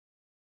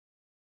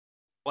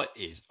What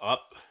is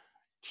up,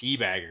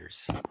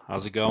 teabaggers?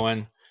 How's it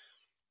going?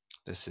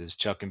 This is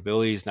Chuck and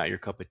Billy's Not Your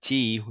Cup of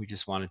Tea. We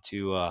just wanted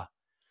to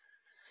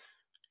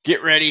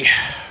get ready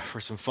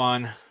for some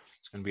fun.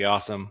 It's going to be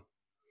awesome.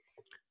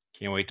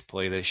 Can't wait to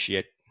play this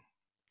shit.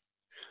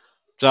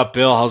 What's up,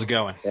 Bill? How's it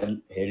going?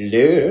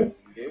 Hello.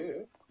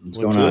 What's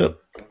going on? Up?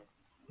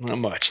 Not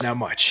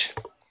much.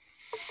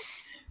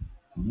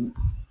 All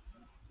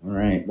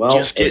right. Well,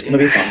 it's going to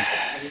be fun.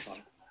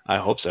 I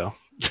hope so.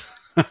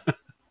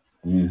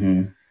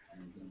 Mm-hmm.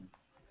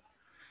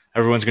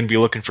 Everyone's going to be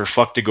looking for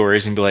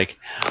fucktagories and be like,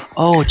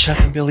 oh, Chuck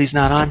and Billy's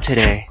not on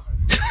today.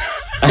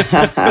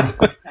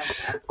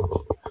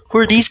 Who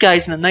are these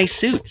guys in the nice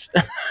suits?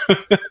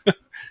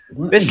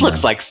 This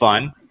looks like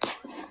fun.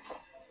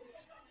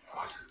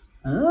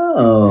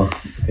 Oh,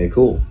 okay,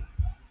 cool.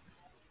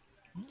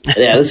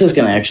 Yeah, this is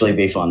going to actually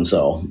be fun,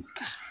 so.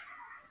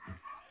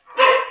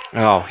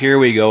 Oh, here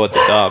we go with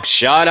the dogs.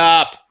 Shut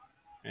up!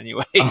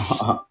 Anyways.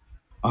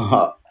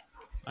 I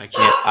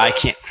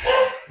can't.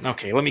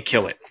 Okay, let me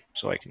kill it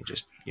so I can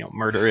just,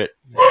 murder it.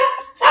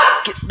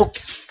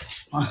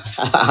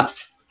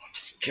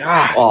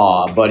 God.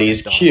 Aw, but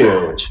he's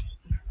cute.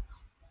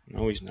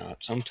 No, he's not.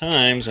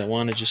 Sometimes I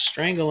want to just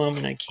strangle him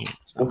and I can't.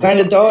 What kind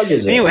of dog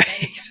is it?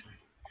 Anyways.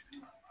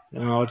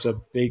 No, it's a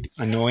big,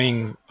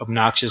 annoying,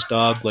 obnoxious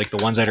dog, like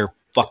the ones that are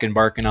fucking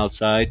barking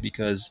outside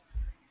because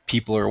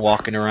people are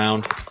walking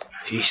around.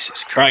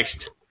 Jesus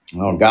Christ.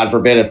 Oh, God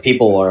forbid if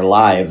people are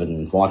alive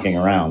and walking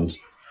around.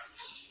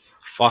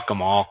 Fuck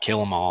them all. Kill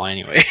them all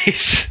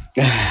anyways.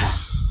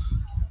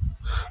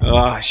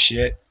 Oh,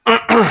 shit.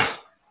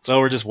 So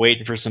we're just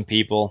waiting for some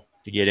people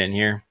to get in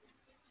here.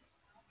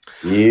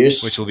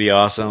 Yes. Which will be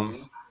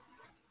awesome.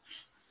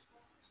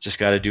 Just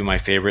got to do my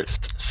favorite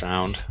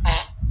sound.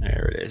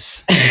 There it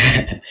is.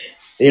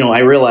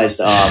 I realized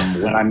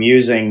when I'm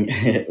using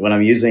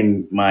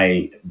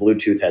my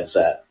Bluetooth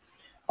headset,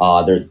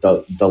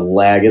 the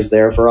lag is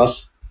there for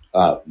us.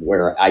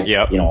 Where I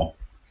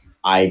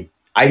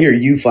hear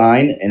you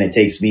fine, and it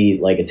takes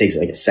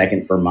a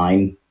second for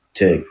mine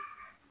to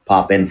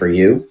pop in for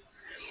you.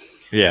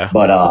 Yeah.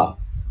 But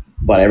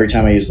every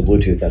time I use the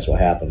Bluetooth, that's what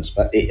happens.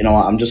 But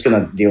I'm just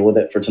gonna deal with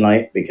it for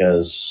tonight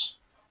because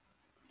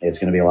it's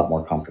gonna be a lot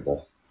more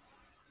comfortable.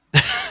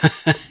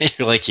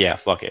 You're like, yeah,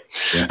 fuck it.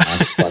 Yeah,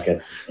 fuck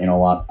it. You know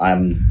what?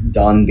 I'm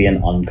done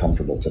being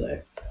uncomfortable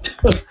today.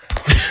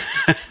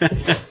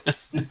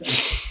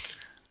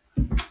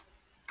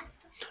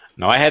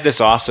 No, I had this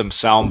awesome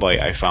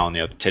soundbite I found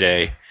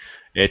today.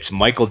 It's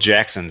Michael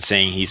Jackson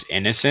saying he's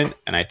innocent,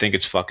 and I think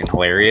it's fucking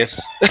hilarious.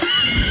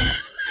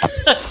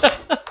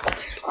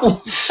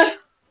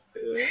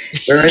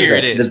 Here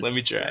it is. Let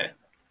me try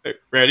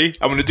it. Ready?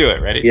 I'm going to do it.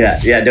 Ready? Yeah,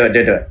 do it. I am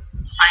totally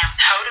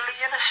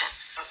innocent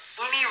of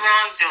any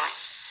wrongdoing,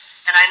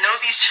 and I know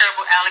these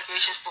terrible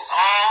allegations will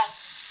all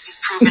be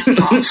proven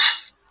false.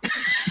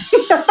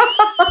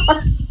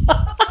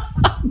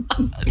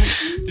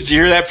 Did you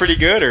hear that pretty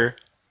good, or?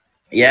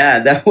 Yeah,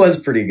 that was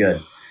pretty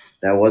good.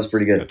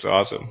 That's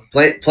awesome.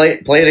 Play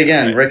it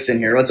again. Right. Rick's in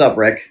here. What's up,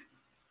 Rick?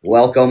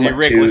 Welcome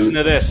Rick, to listen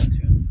to this.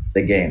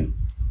 The game.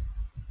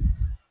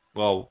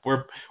 Well,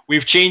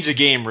 we've changed the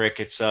game, Rick.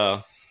 It's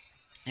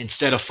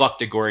instead of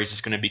fucktagories, it's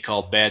going to be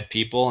called Bad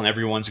People, and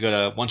everyone's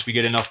gonna, once we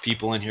get enough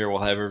people in here,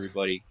 we'll have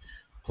everybody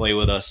play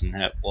with us and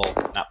not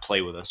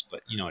play with us,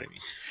 but you know what I mean.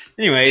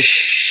 Anyways,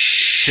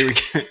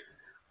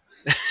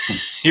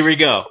 here we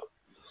go.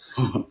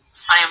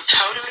 I am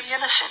totally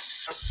innocent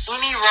of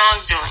any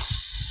wrongdoing,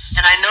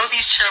 and I know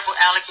these terrible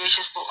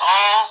allegations will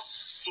all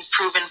be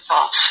proven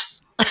false.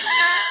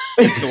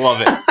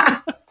 Love it.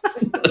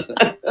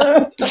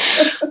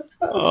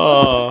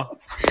 Oh,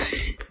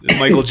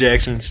 Michael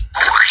Jackson's.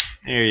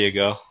 There you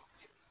go.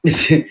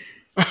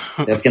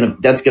 That's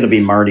gonna be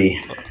Marty.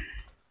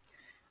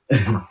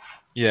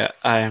 Yeah,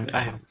 I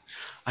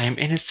am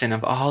innocent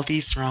of all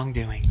these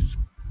wrongdoings.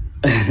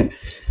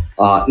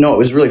 No, it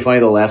was really funny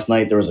though. Last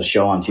night there was a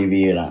show on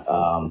TV,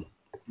 and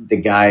the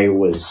guy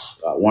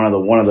was one of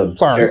the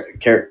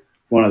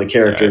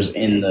characters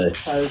in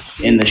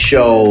the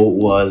show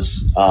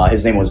was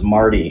his name was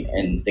Marty,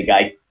 and the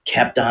guy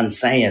kept on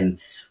saying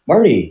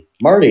Marty,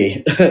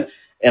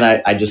 and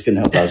I just couldn't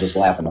help it. I was just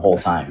laughing the whole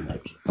time.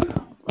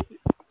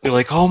 You're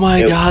like, oh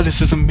my God,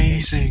 this is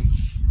amazing.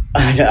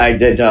 I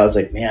did. I was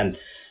like, man,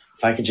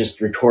 if I could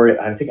just record it.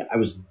 I think I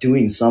was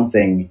doing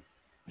something,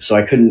 so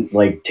I couldn't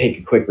take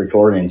a quick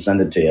recording and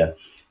send it to you.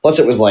 Plus,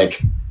 it was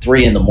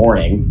 3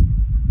 a.m.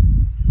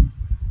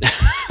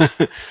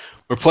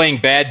 We're playing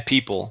Bad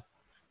People.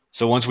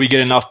 So once we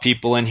get enough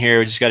people in here,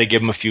 we just got to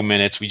give them a few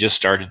minutes. We just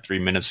started 3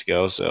 minutes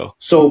ago.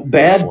 So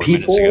Bad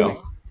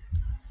People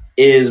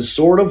is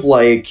sort of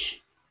like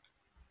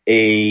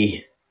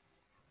a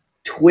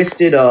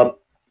twisted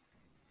up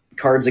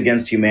Cards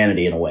Against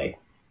Humanity in a way.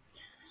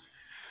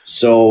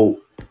 So,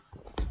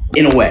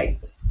 in a way,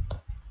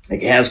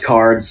 it has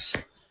cards.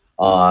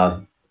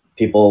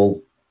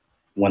 People,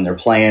 when they're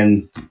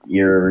playing,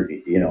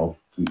 you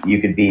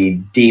could be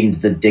deemed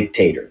the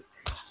dictator.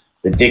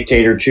 The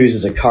dictator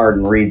chooses a card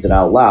and reads it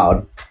out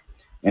loud,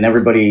 and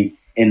everybody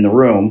in the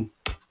room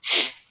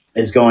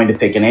is going to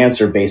pick an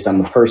answer based on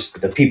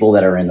the people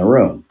that are in the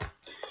room.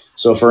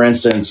 So, for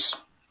instance,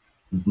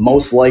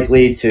 most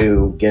likely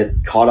to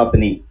get caught up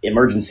in the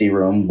emergency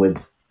room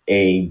with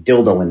a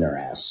dildo in their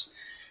ass.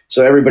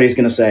 So everybody's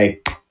going to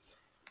say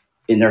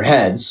in their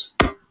heads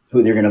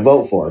who they're going to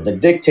vote for. The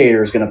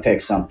dictator is going to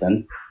pick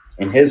something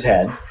in his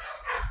head,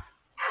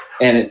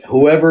 and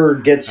whoever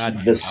gets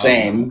the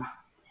same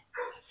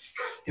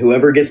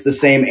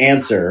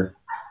answer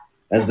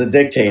as the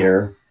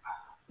dictator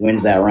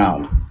wins that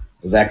round.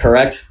 Is that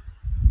correct?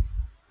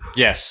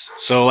 Yes.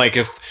 So, like,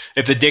 if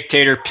the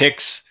dictator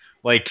picks,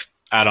 like,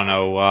 I don't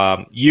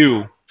know,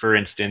 you, for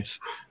instance,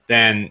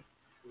 then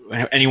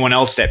anyone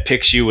else that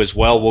picks you as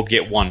well will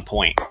get 1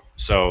 point.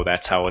 So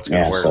that's how it's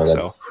going to work.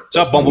 So what's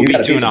up, Bumblebee? You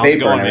got a piece of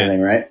paper and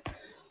everything, right?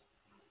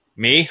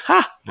 Me?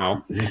 Ha!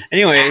 No.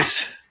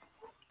 Anyways.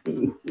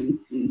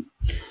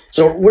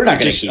 So we're not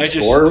going to keep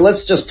score.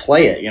 Let's just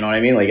play it. You know what I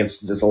mean? Like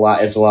it's a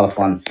lot of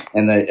fun.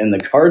 And the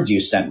cards you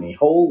sent me,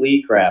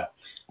 holy crap!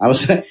 I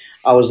was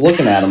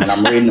looking at them and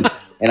I'm reading them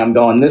and I'm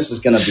going, this is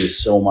going to be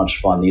so much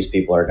fun. These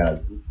people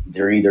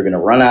they're either going to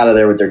run out of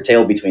there with their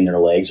tail between their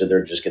legs or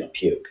they're just going to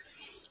puke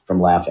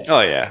from laughing.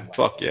 Oh yeah,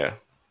 fuck yeah!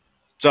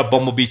 What's up,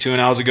 Bumblebee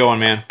Tuna? How's it going,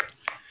 man?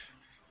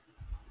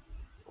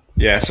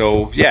 Yeah,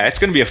 so yeah, it's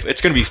gonna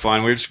be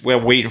fun. We're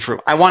waiting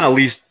for. I want at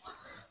least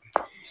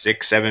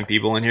 6-7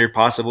 people in here,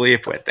 possibly,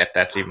 if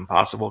that's even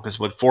possible. Because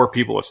with 4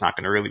 people, it's not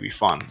going to really be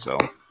fun. So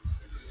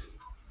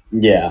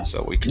yeah,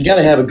 so you got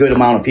to have a good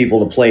amount of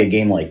people to play a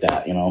game like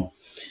that, you know.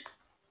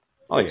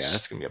 Oh yeah,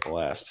 that's gonna be a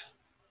blast.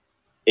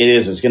 It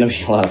is. It's gonna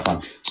be a lot of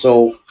fun.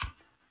 So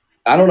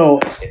I don't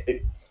know.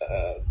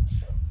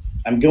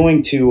 I'm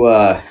going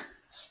to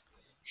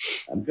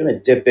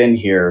dip in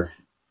here,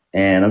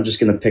 and I'm just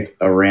going to pick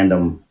a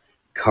random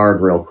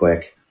card real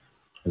quick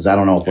because I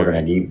don't know if we're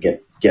going to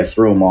get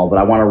through them all, but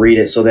I want to read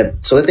it so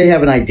that they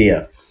have an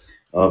idea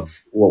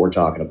of what we're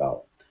talking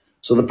about.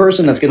 So the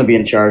person that's going to be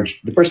in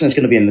charge,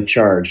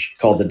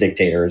 called the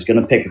dictator, is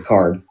going to pick a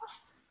card,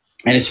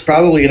 and it's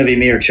probably going to be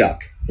me or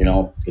Chuck, you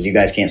know, because you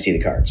guys can't see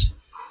the cards.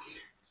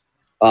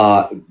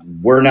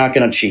 We're not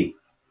going to cheat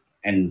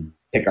and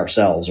pick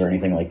ourselves or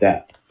anything like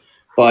that.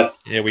 But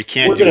yeah, we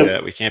can't do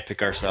that. We can't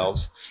pick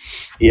ourselves.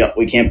 Yeah,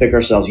 we can't pick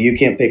ourselves. You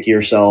can't pick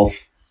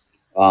yourself.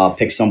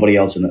 Pick somebody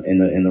else in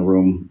the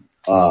room.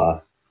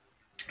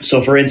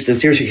 So, for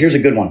instance, here's a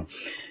good one.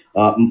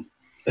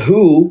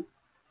 Who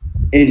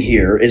in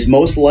here is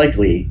most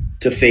likely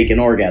to fake an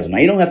orgasm? Now,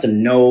 you don't have to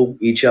know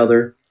each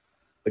other,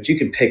 but you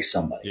can pick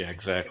somebody. Yeah,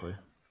 exactly.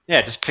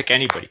 Yeah, just pick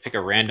anybody. Pick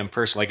a random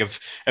person. Like if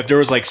there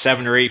was like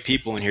 7 or 8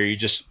 people in here, you'd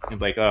be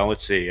like, oh,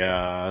 let's see,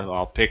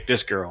 I'll pick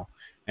this girl.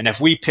 And if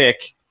we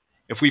pick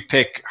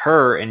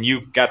her and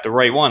you got the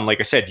right one, like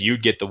I said, you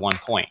get the 1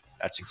 point.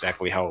 That's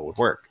exactly how it would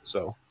work.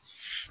 So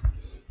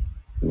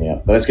yeah,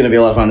 but it's going to be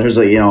a lot of fun. There's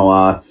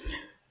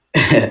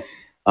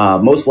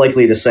most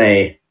likely to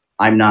say,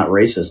 I'm not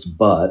racist,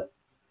 but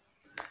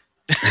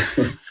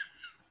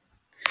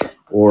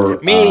or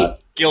me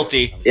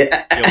guilty.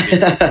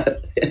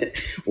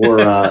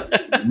 Or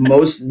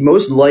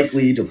most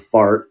likely to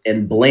fart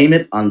and blame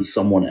it on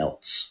someone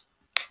else.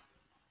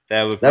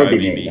 That would be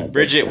me.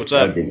 Bridget, what's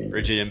up?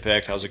 Bridget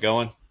Impact, how's it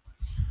going?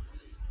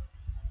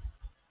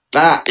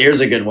 Here's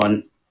a good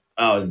one.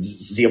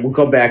 See, we'll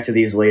come back to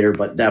these later,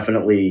 but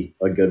definitely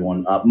a good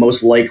one.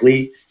 Most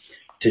likely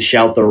to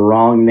shout the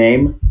wrong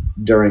name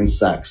during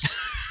sex.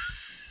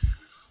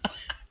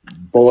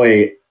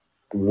 Boy,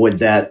 would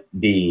that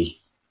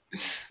be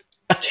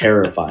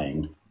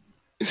terrifying.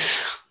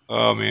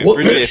 Oh man,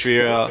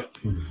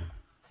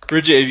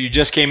 Bridget, if you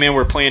just came in,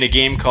 we're playing a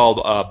game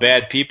called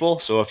Bad People.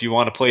 So if you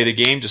want to play the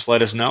game, just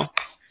let us know.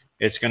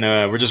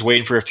 We're just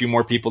waiting for a few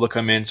more people to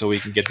come in so we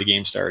can get the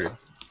game started.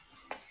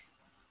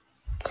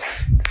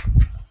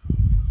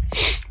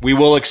 We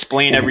will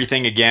explain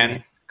everything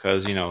again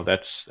because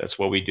that's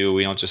what we do.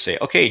 We don't just say,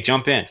 "Okay,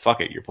 jump in, fuck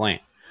it, you're playing."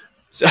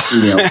 So,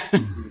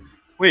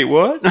 wait,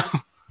 what?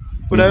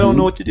 But I don't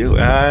know what to do.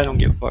 I don't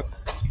give a fuck.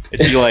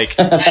 It'd be like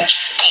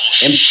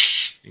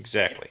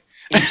exactly.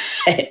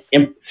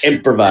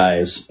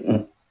 Improvise.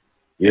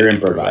 You're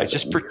improvising.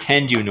 Just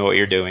pretend you know what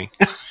you're doing.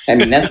 I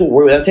mean, that's what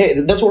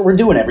we're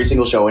doing every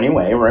single show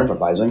anyway. We're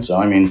improvising, so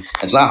I mean,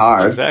 it's not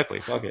hard. Exactly.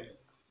 Fuck it.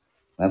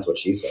 That's what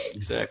she said.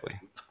 Exactly.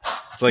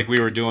 It's like we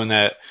were doing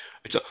that.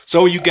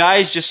 So you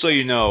guys, just so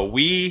you know,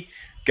 we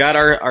got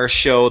our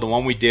show, the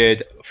one we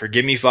did,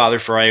 Forgive Me, Father,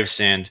 for I Have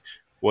Sinned,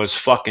 was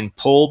fucking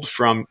pulled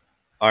from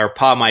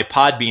my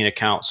Podbean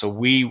account. So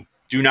we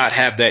do not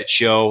have that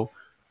show.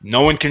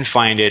 No one can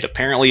find it.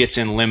 Apparently, it's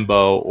in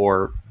limbo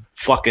or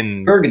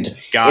fucking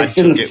purgatory. God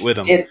took it with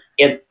him.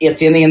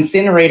 It's in the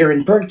incinerator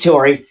in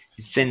purgatory.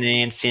 It's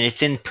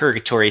in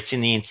purgatory. It's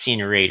in the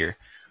incinerator.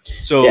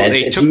 So yeah,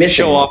 they took the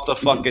show off the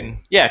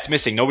fucking. Yeah, it's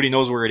missing. Nobody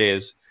knows where it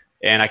is,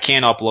 and I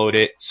can't upload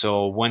it.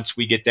 So once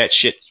we get that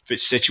shit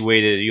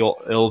situated,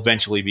 it'll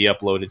eventually be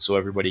uploaded so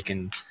everybody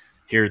can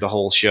hear the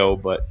whole show.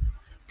 But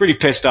pretty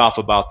pissed off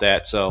about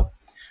that. So.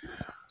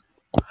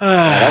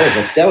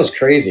 That was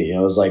crazy.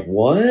 I was like,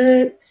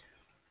 what?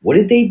 What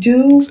did they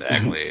do?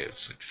 Exactly.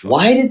 It's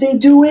why did they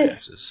do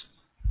it?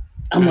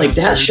 I'm like,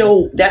 that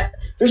show,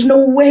 there's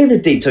no way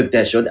that they took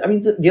that show. I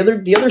mean,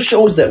 the other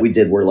shows that we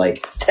did were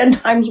like 10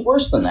 times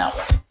worse than that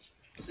one.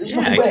 There's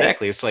no way.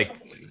 Exactly. It's like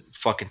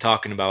fucking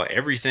talking about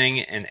everything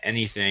and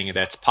anything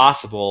that's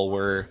possible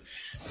where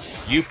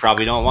you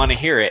probably don't want to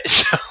hear it.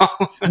 So.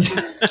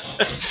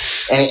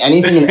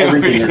 Anything and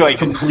everything that's like,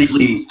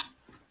 completely,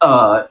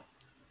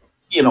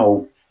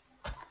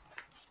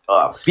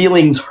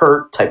 feelings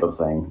hurt type of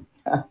thing.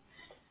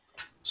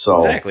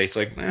 So exactly. It's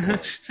like,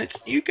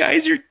 you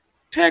guys are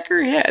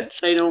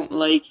peckerheads. I don't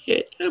like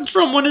it. I'm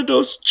from one of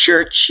those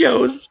church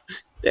shows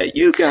that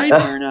you guys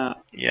are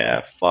not.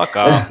 Yeah, fuck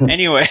off.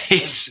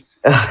 Anyways.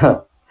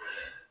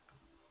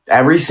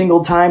 Every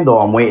single time though,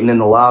 I'm waiting in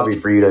the lobby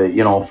for you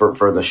to,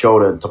 for the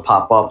show to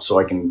pop up so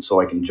I can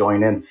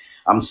join in.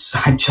 I'm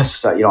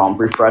just, I'm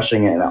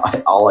refreshing it and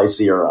all I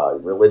see are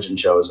religion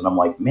shows and I'm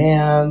like,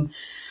 man,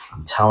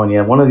 I'm telling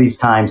you, one of these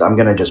times I'm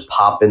going to just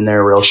pop in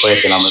there real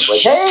quick and I'm just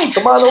like, hey,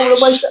 come on over to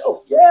my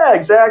show. Yeah,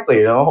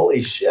 exactly.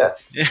 Holy shit.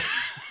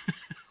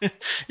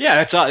 Yeah,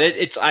 that's all.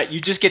 You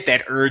just get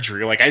that urge where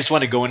you're like, I just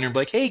want to go in there and be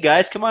like, hey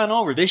guys, come on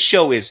over. This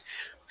show is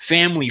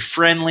family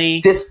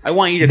friendly. I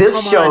want you to come on in.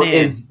 This show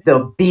is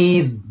the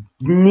bee's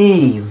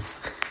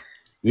knees.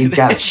 You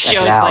gotta check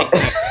it out.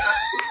 Like,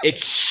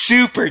 it's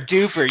super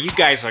duper. You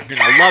guys are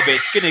gonna love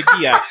it.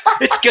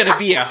 It's gonna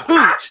be a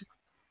hoot.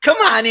 Come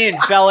on in,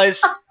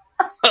 fellas.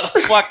 What the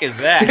fuck is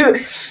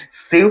that?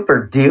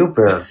 Super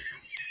duper.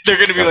 They're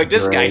gonna be like,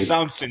 this guy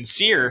sounds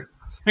sincere.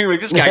 Like,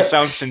 this guy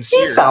sounds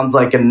sincere. He sounds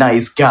like a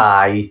nice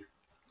guy.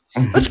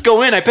 Let's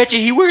go in. I bet you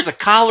he wears a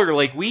collar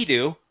like we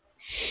do.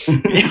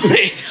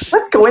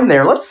 Let's go in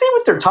there. Let's see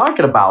what they're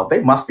talking about.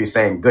 They must be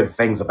saying good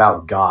things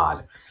about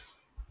God.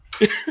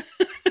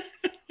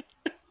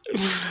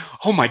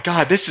 Oh my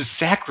God, this is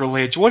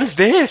sacrilege. What is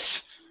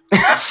this?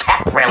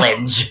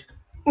 Sacrilege.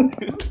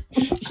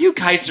 You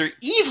guys are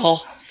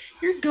evil.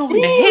 You're going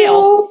to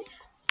hell.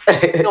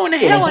 You're going to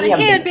hell in a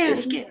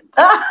handbasket.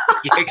 Yeah,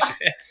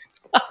 exactly.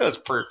 That was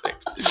perfect.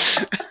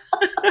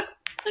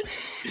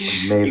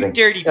 Amazing. You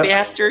dirty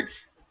bastards.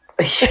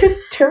 You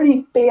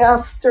dirty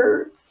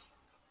bastards.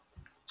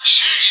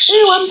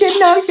 Oh, I'm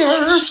getting out of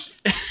here.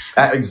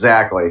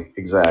 Exactly.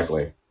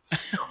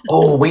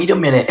 Oh, wait a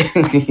minute.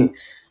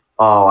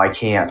 Oh, I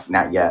can't.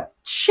 Not yet.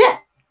 Shit.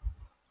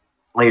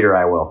 Later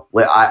I will.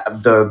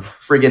 The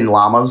friggin'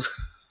 llamas.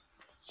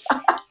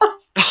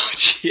 Oh,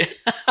 yeah.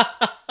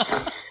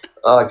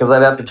 Because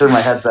I'd have to turn my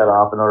headset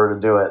off in order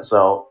to do it.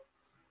 So,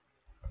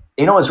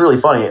 it's really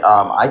funny.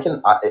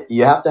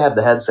 You have to have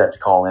the headset to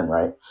call in,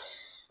 right?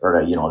 Or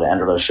to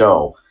enter the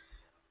show.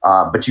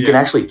 But you can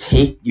actually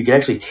take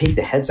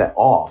the headset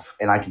off,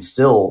 and I can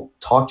still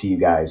talk to you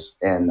guys,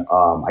 and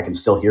I can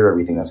still hear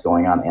everything that's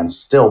going on, and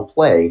still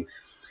play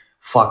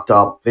fucked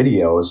up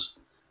videos,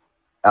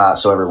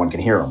 so everyone can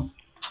hear them.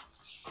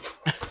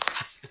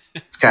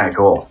 It's kind of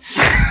cool.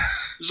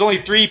 There's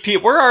only 3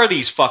 people. Where are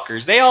these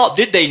fuckers?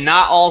 Did they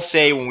not all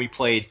say when we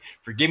played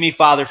 "Forgive Me,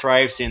 Father, for I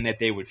Have Sinned" that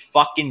they would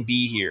fucking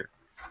be here?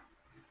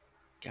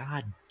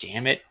 God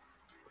damn it!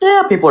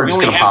 Yeah, people are just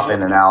gonna pop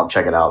in and out,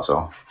 check it out.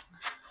 So.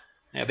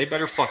 Yeah, they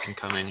better fucking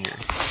come in here.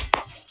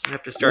 We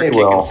have to start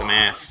kicking some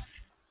ass.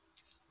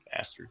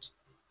 Bastards.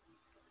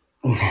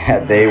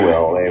 Yeah, they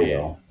will. They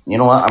will. You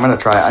know what? I'm going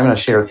to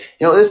share.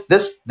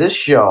 This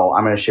show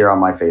I'm going to share on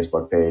my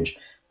Facebook page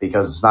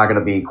because it's not going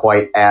to be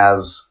quite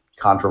as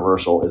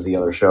controversial as the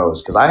other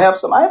shows. Because I have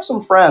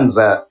some friends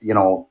that,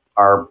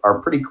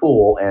 are pretty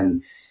cool,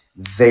 and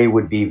they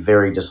would be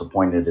very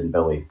disappointed in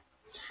Billy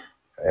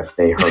if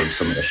they heard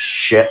some of the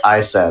shit I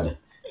said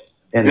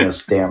in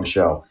this damn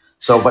show.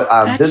 So,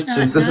 but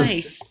since this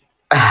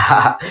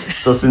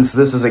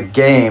is a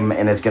game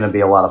and it's going to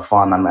be a lot of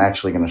fun, I'm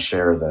actually going to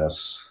share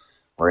this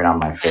right on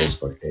my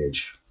Facebook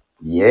page.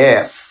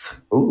 Yes.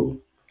 Ooh,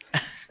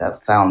 that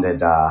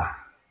sounded.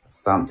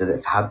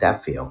 How'd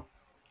that feel?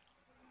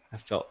 I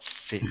felt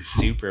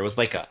super. It was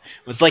like a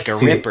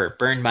ripper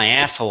burned my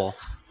asshole.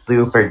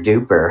 Super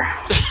duper.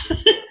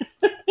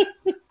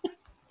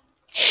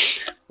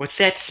 What's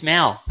that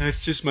smell?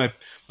 It's just my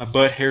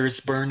butt hair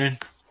is burning.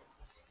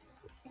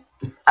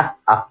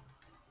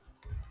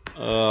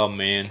 Oh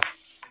man,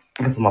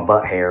 it's my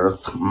butt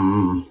hairs.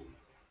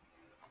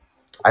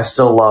 I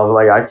still love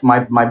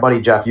my buddy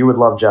Jeff. You would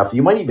love Jeff.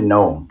 You might even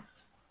know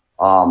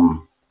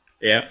him.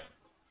 Yeah.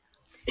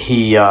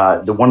 He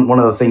one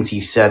of the things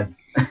he said.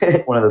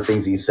 One of the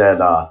things he said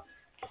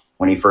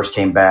when he first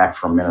came back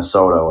from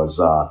Minnesota was,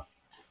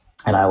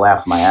 and I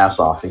laughed my ass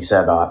off. He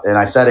said, and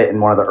I said it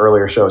in one of the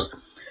earlier shows.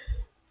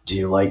 Do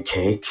you like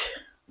cake?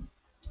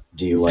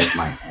 Do you like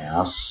my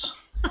ass?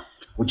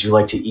 Would you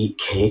like to eat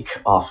cake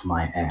off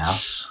my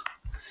ass?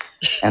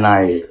 And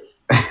I...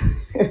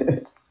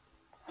 Did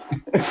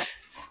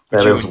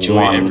you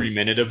enjoy every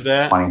minute of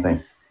that? Funny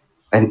thing.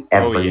 And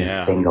every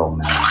single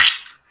minute.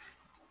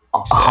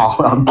 All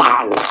of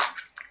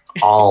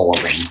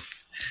them.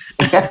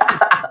 What's your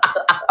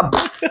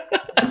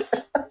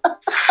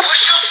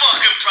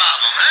fucking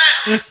problem,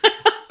 huh?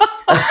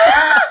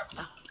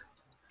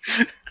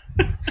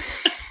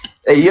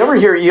 Hey, you ever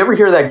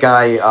hear that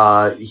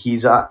guy?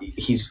 He's a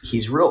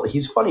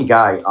funny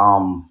guy.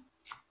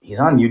 He's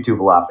on YouTube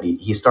a lot, but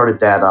he started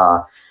that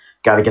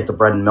gotta get the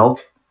bread and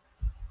milk.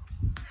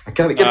 I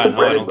gotta get the No,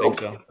 bread I and don't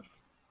think milk. so.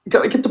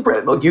 Gotta get the bread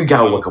and milk. You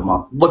gotta look him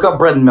up. Look up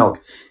bread and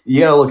milk. You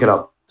gotta look it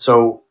up.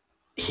 So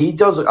he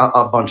does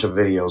a bunch of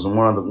videos, and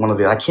one of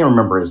the I can't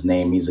remember his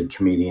name. He's a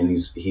comedian.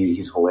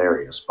 He's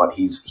hilarious, but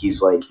he's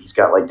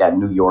got like that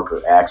New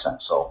Yorker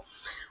accent. So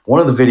one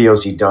of the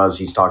videos he does,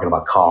 he's talking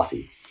about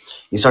coffee.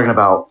 He's talking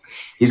about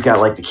he's got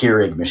like the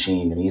Keurig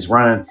machine, and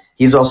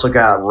he's also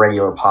got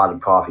regular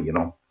potted coffee,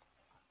 and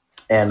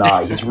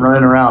he's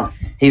running around.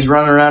 He's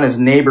running around his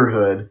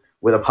neighborhood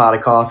with a pot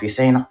of coffee,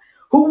 saying,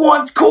 "Who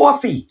wants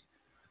coffee?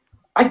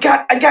 I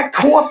got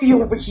coffee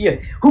over here.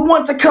 Who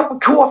wants a cup of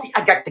coffee?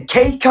 I got the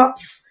K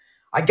cups.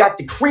 I got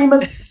the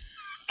creamers."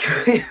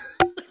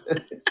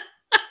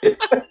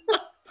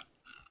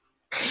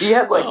 He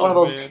had like one of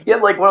those. Man. He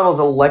had like one of those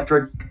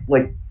electric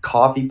like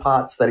coffee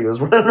pots that he was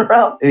running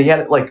around, and he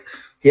had it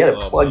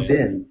plugged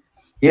in.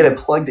 He had it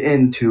plugged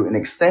into an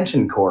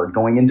extension cord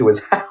going into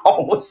his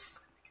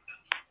house,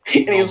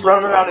 and he's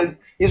running around his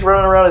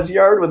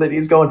yard with it.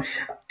 He's going,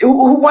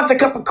 "Who wants a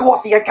cup of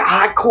coffee? I got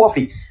hot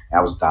coffee." I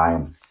was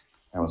dying.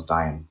 You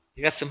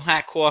got some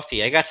hot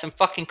coffee. I got some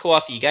fucking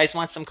coffee. You guys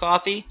want some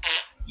coffee?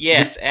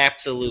 Yes,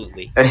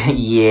 absolutely.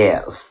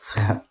 Yes.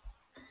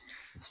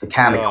 It's the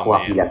kind of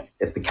coffee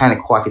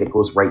that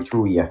goes right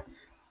through you.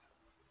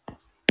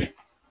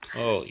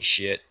 Holy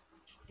shit.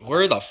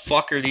 Where the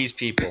fuck are these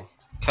people?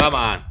 Come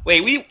on.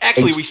 Wait, we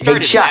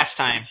started last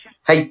time.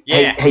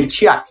 Hey,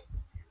 Chuck.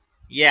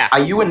 Yeah. Are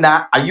you a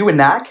knock? Am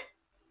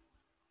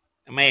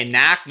I a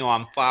knock? No,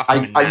 I'm far from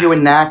a knock. Are you a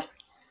knock?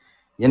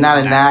 You're not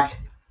a knock?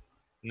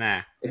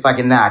 Nah. If I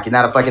can knock. You're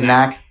not a fucking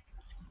knock?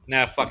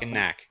 Not a fucking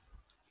knock.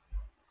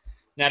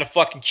 Not a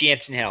fucking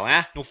chance in hell,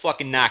 huh? No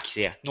fucking knocks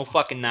here. No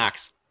fucking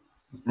knocks.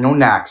 No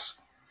knocks.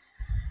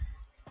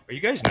 Are you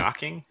guys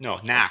knocking? No,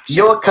 knocks.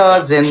 Your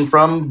cousin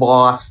from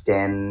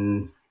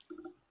Boston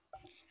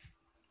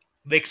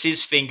licks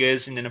his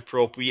fingers in an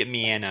appropriate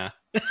manner.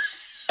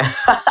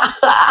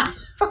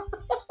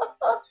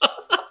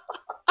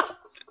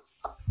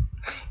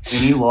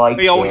 He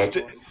likes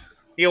it.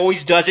 He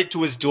always does it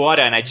to his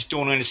daughter, and I just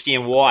don't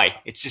understand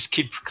why. It's just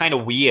kind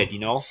of weird,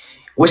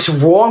 What's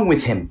wrong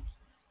with him?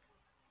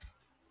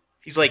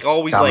 He's like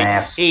always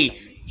Dumbass. like,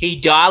 hey,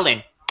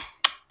 darling.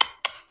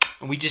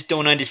 And we just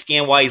don't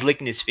understand why he's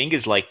licking his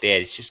fingers like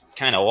that. It's just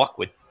kind of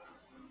awkward.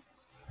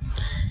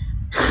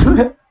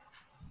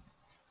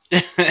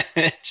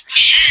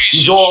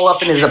 He's all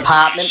up in his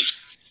apartment.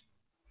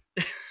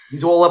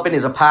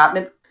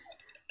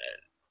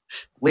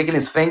 Licking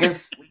his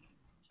fingers.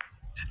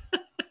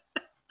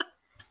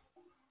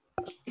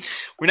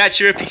 We're not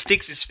sure if he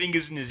sticks his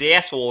fingers in his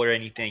asshole or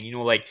anything. He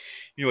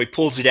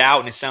pulls it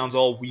out and it sounds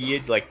all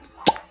weird, like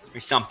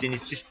or something.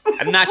 It's just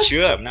I'm not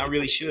sure. I'm not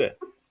really sure.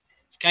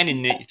 It's kind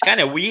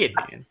of weird,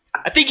 man.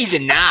 I think he's a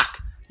knock.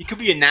 He could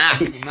be a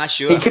knock. I'm not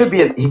sure. He could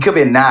be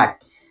a knock.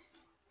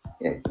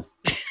 Yeah.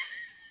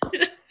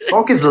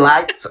 Smoke his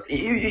lights.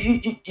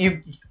 He's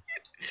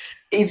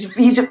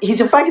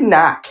a fucking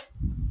knock.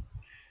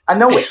 I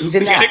know it. He's a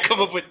knock.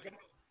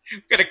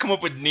 We gotta come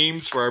up with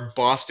names for our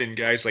Boston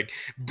guys, like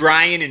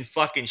Brian and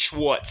fucking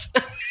Schwartz.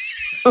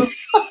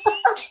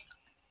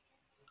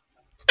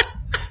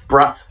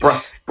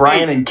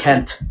 Brian and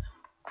Kent.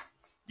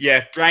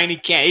 Yeah, Brian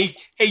and Kent.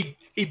 Hey,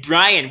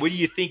 Brian, what do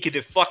you think of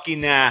the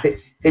fucking?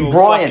 Hey,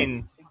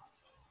 Brian.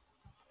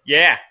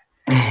 Yeah.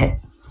 Yeah.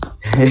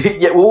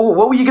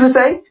 What were you gonna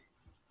say?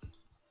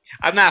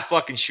 I'm not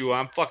fucking sure.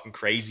 I'm fucking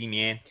crazy,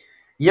 man.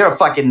 You're a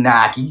fucking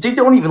knock.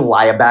 Don't even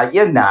lie about it.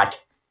 You're a knock.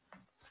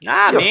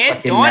 Nah,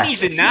 man.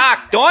 Donnie's a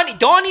knock.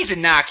 Donnie's a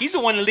knock. He's the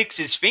one that licks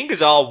his fingers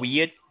all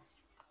weird.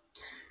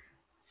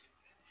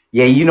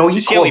 Yeah, he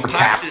calls the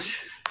cops.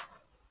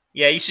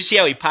 Yeah, you should see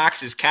how he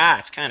parks his car.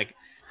 It's kind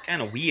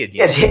of weird.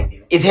 Is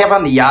him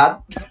on the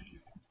yard?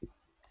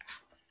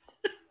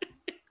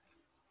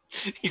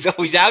 He's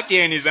always out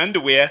there in his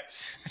underwear.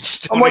 I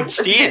just don't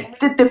understand.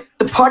 The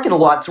parking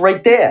lot's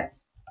right there.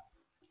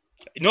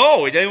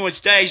 No,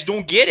 guys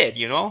don't get it,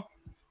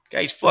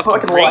 Guy's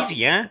fucking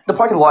crazy, huh? The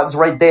parking lot's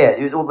right there.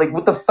 Like,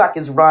 what the fuck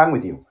is wrong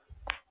with you?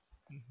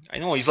 I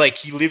know, he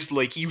lives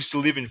like he used to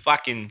live in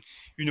fucking,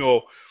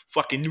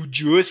 fucking New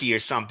Jersey or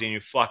something, you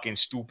fucking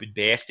stupid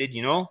bastard,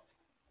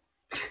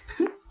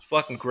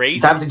 Fucking crazy.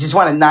 Sometimes I just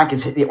want to knock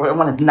his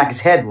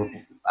head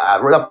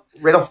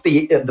right off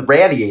the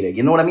radiator.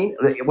 You know what I mean?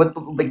 What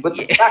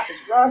the fuck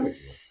is wrong with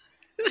you?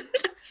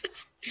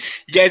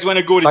 You guys want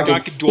to go to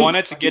Dunkin'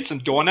 Donuts and get some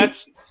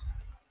donuts?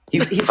 He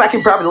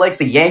fucking probably likes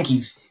the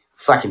Yankees.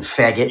 Fucking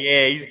faggot.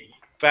 Yeah, he's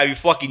probably a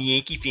fucking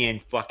Yankee fan,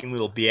 fucking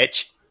little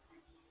bitch.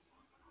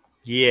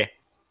 Yeah.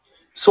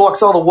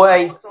 Sox all the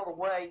way.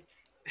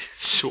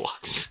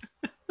 Sox.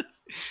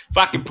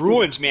 Fucking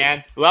Bruins,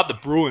 man. Love the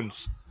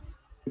Bruins.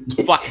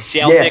 Fucking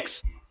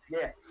Celtics.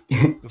 Yeah.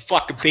 The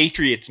fucking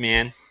Patriots,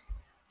 man.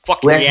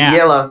 Fucking Black and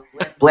yellow.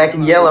 Black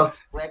and yellow.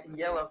 Black and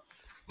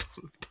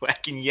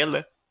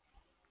yellow.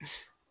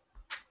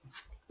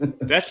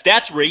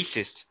 That's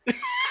racist.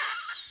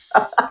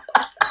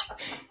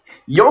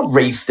 You're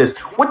racist.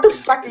 What the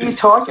fuck are you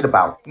talking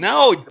about?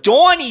 No,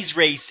 Donnie's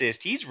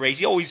racist. He's racist.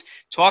 He always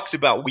talks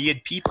about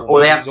weird people. Oh,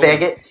 that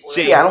faggot?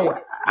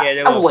 I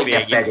don't like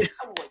that faggot.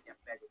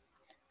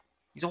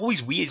 He's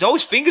always weird.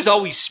 His fingers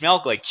always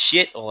smell like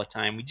shit all the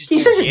time. We just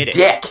He's such a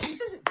dick.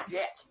 He's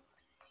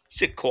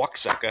a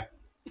cocksucker.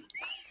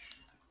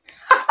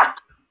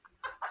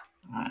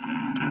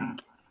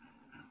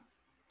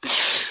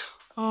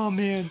 Oh,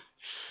 man.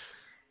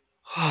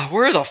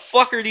 Where the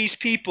fuck are these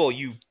people,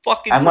 you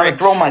fucking I'm going to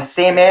throw my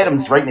Sam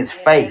Adams right in his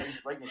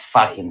face.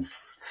 Fucking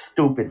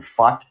stupid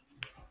fuck.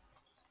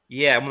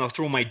 Yeah, I'm going to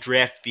throw my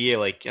draft beer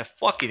like a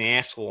fucking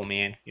asshole,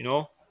 man. You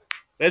know?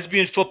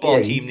 Lesbian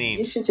football team name.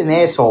 You're such an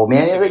asshole,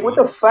 man. You're like, what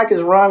the fuck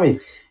is wrong with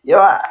you? Yo,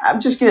 I'm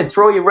just going to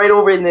throw you right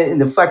over in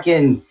the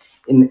fucking,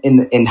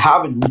 in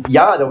Harvard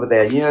yard over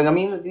there. You know what I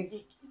mean?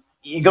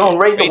 You're going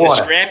right in the water. Right in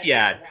the scrap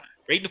yard.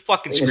 Right in the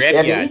fucking scrap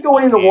yard. You're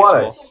going in the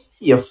water.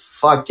 You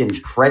fucking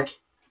prick.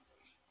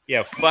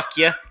 Yeah, fuck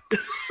ya.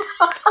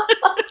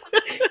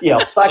 You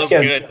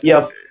fucking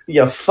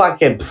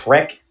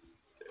prick.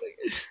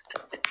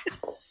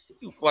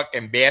 You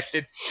fucking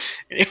bastard.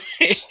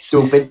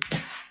 Stupid.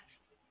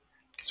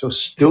 So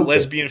stupid.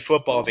 Lesbian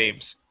football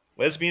names.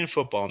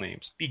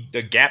 Be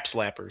the Gap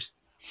Slappers.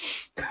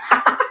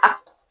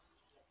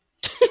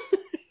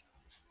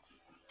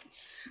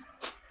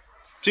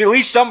 See, at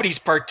least somebody's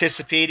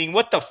participating.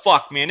 What the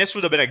fuck, man? This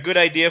would have been a good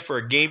idea for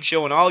a game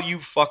show, and all you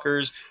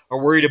fuckers are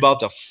worried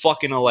about the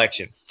fucking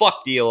election.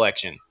 Fuck the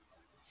election.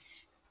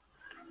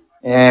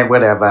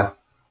 Whatever.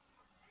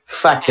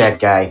 Fuck that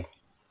guy.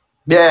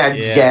 Yeah,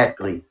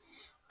 exactly.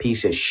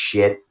 Piece of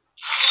shit.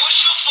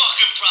 What's your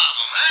fucking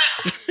problem,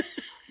 huh?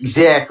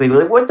 Exactly.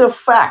 Like, what the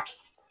fuck?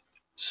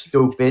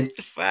 Stupid. What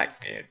the fuck,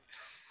 man?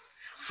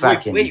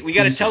 Fucking wait, we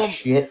gotta tell him.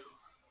 Shit.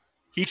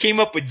 He came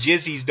up with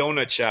Jizzy's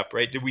Donut Shop,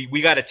 right?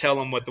 We got to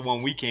tell him what the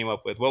one we came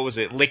up with. What was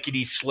it?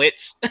 Lickety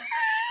Slits?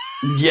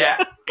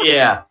 Yeah.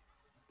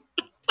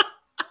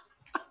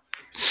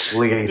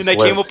 Lickety Slits.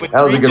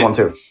 That was a good one,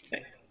 too.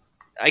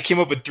 I came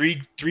up with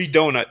three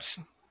donuts,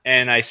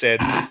 and I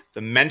said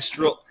the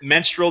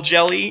menstrual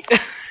jelly.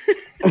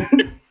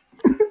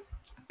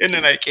 And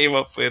then I came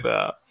up with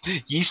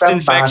yeast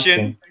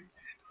infection.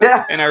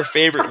 Yeah. And our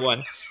favorite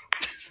one.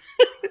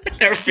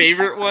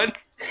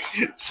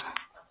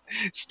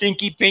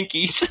 Stinky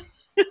Pinkies.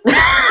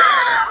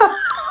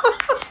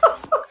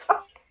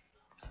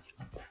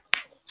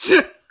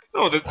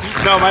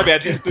 No, my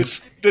bad.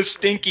 The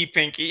Stinky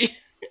Pinky.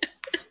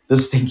 The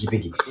Stinky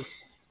Pinky.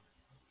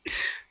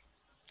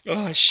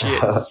 Oh,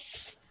 shit.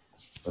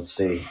 Let's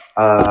see.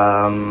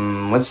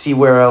 Let's see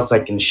where else I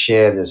can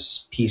share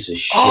this piece of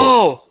shit.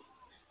 Oh!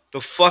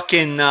 The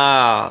fucking,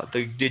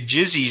 the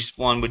Jizzy's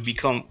one would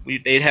become,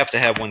 they'd have to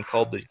have one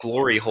called the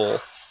Glory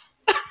Hole.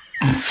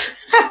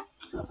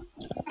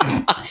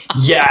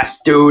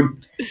 Yes,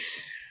 dude.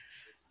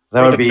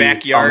 That would be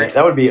backyard.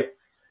 That would be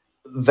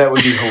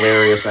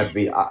hilarious. I'd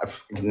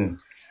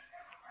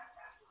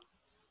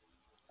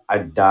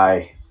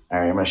die. All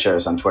right, I'm gonna share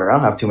this on Twitter. I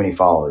don't have too many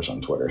followers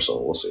on Twitter, so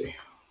we'll see.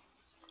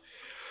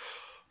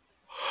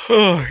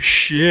 Oh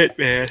shit,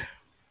 man!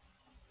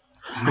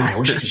 I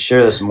wish I could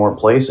share this in more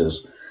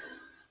places.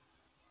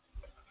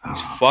 These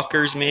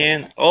fuckers,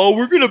 man. Oh,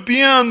 we're gonna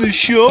be on the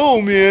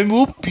show, man.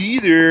 We'll be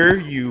there.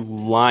 You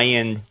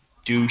lying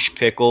douche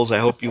pickles. I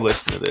hope you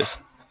listen to this.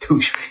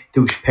 Douche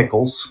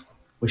pickles.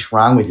 What's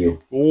wrong with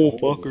you? Oh,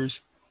 fuckers.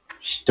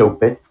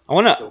 Stupid. I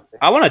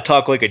wanna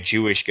talk like a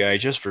Jewish guy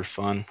just for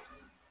fun.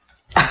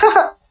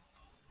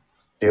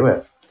 Do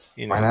it.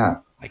 You know, why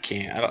not? I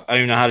can't. I don't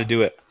even know how to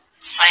do it.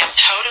 I am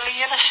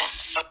totally innocent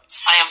of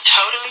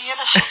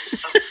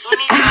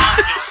any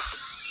wrongdoing,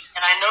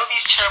 and I know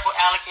these terrible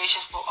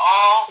allegations will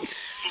all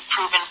be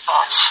proven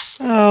false.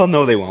 Oh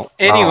no, they won't.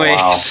 Anyways.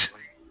 Oh,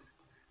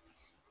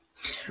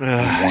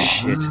 wow.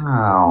 Shit.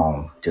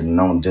 Wow. Didn't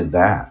know one did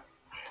that.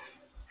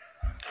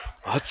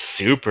 That's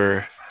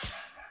super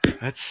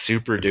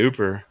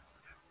duper.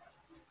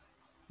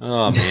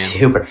 Oh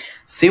man.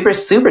 Super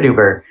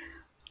duper.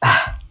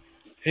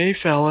 Hey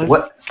fellas.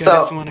 What?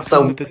 Guys want to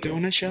come to the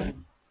donut shop?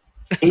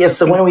 Yeah.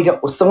 So when are we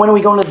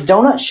going to the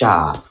donut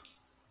shop?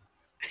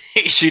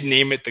 You should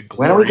name it the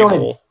Glory When are we going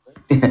Hole.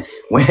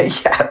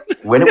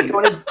 When are we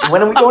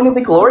going to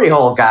the Glory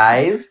Hole,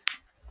 guys?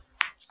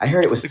 I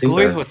heard it was the super.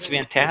 Glory Hole was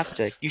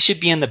fantastic. You should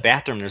be in the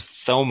bathroom. There's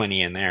so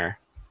many in there.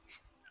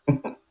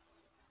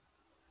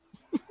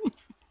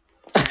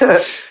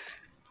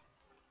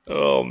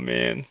 Oh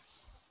man,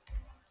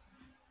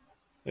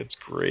 that's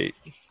great.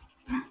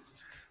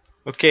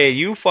 Okay,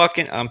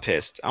 I'm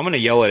pissed. I'm gonna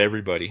yell at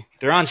everybody.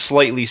 They're on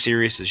Slightly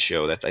Serious's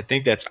show. I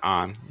think that's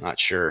on. I'm not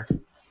sure.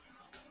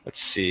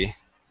 Let's see.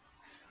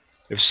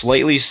 If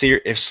Slightly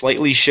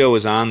show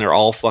is on, they're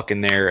all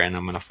fucking there, and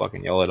I'm gonna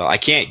fucking yell at them. I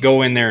can't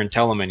go in there and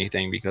tell them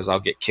anything because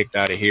I'll get kicked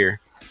out of here.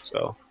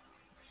 So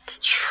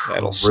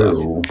that'll suck.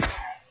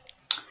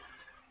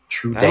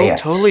 That'll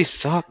totally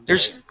suck.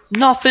 There's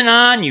nothing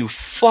on, you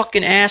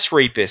fucking ass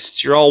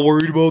rapists. You're all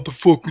worried about the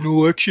fucking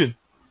election.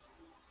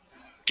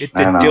 Get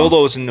the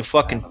dildos and the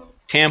fucking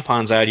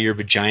tampons out of your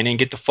vagina and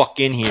get the fuck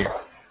in here.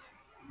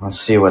 Let's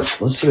see what's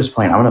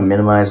playing. I'm gonna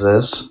minimize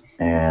this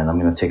and I'm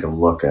gonna take a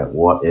look at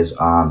what is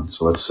on.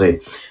 So let's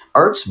see.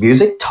 Arts,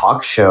 music,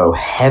 talk show,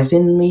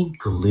 Heavenly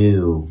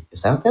Glue.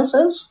 Is that what that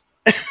says?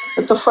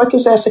 What the fuck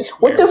is that say?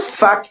 What the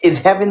fuck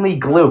is Heavenly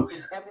Glue?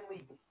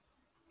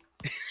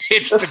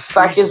 It's the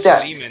fuck is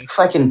that? Semen.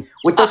 Fucking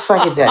what the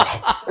fuck is that?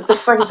 What the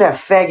fuck is that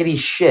faggoty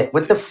shit?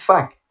 What the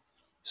fuck?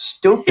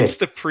 Stupid. It's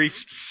the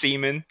priest's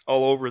semen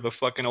all over the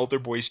fucking altar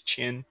boy's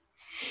chin.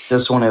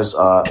 This one is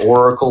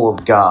Oracle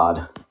of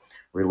God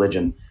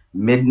religion.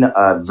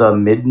 The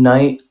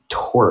Midnight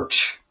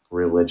Torch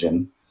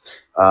religion.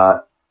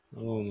 Oh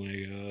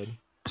my god.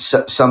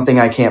 Something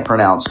I can't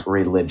pronounce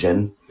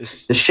religion.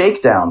 The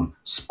Shakedown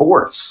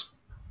sports.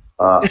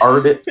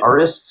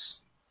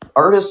 Artists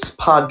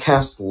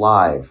podcast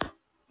live.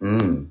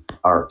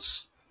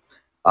 Arts.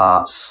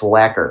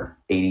 Slacker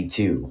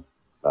 82.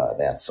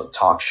 That's a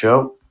talk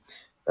show.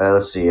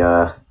 Let's see.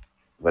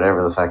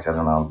 Whatever the fuck, I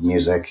don't know.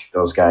 Music.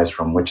 Those guys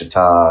from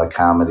Wichita,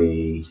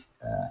 comedy,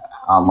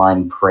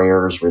 online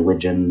prayers,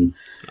 religion,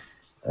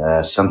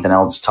 something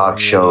else talk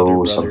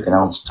show, something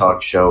else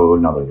talk show,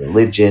 another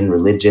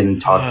religion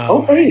talk.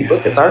 Oh hey,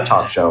 look, it's our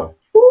talk show.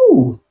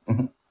 Woo!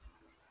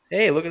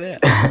 Hey, look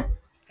at that.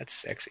 That's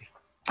sexy.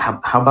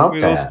 How about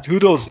that? Who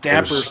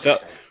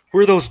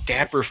are those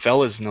dapper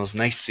fellas in those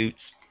nice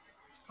suits?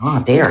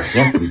 Oh, they are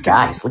handsome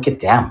guys. Look at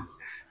them.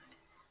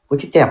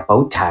 Look at that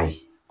bow tie.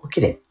 Look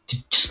at it.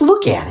 Just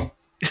look at it.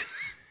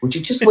 Would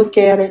you just look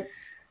at it?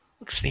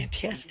 Looks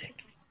fantastic.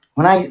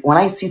 When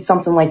I see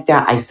something like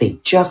that, I say,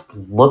 just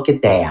look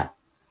at that.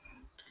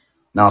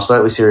 No,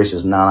 Slightly Serious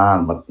is not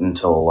on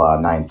until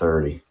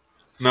 9:30.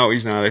 No,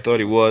 he's not. I thought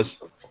he was.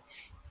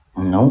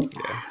 No,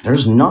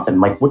 there's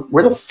nothing. Like,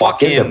 where the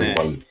fuck is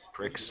everybody?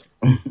 Pricks.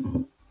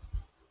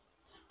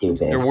 Stupid.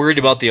 They're worried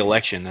about the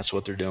election. That's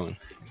what they're doing.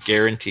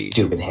 Guaranteed.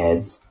 Stupid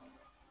heads.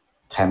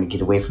 Time to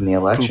get away from the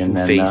election.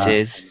 Poo-poo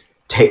faces.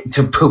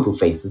 To poo-poo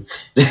faces.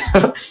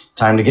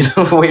 Time to get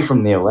away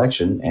from the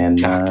election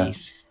and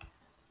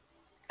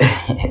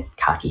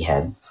cocky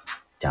heads,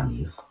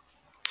 dummies,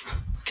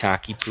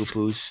 cocky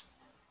poo-poos,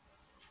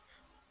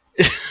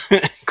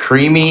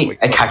 creamy,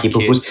 cocky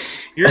poo-poos.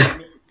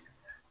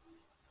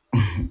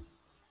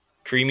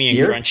 Creamy and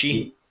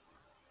crunchy.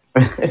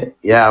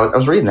 Yeah, I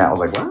was reading that. I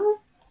was like, what?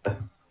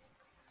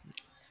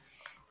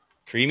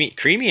 Creamy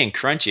and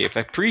crunchy. If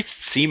a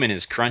priest's semen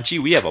is crunchy,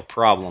 we have a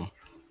problem.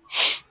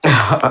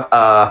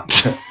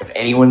 If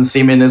anyone's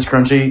semen is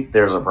crunchy,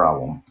 there's a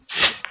problem.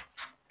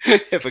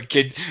 If a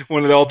kid,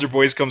 one of the altar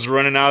boys comes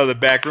running out of the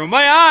back room,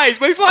 my eyes,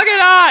 my fucking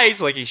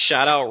eyes! Like he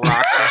shot out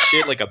rocks and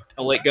shit like a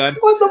pellet gun.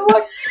 What the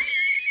fuck?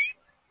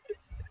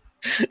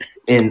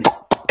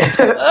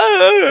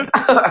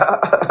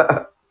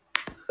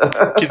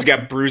 Kid's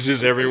got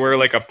bruises everywhere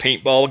like a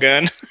paintball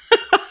gun.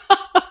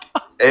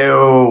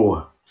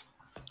 Ew.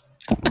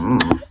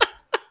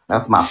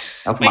 That's my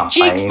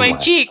cheeks, my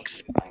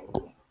cheeks.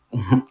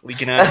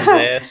 Leaking out his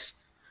ass.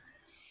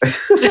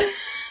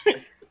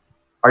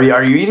 Are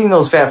you eating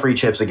those fat-free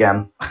chips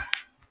again?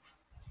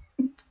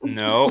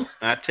 No,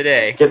 not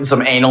today. Getting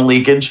some anal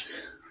leakage.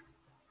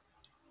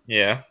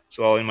 Yeah, it's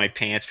all in my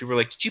pants. People are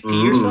like, "Did you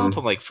pee yourself?"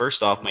 I'm like,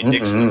 first off, my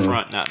dick's in the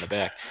front, not in the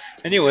back.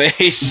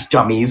 Anyways,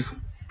 dummies,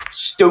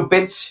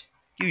 stupids,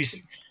 you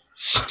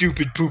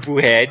stupid poo-poo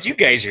heads. You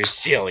guys are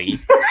silly. You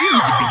need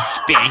to be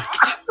spanked.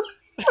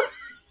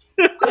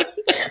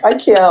 I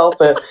can't help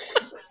it.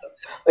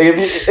 Like,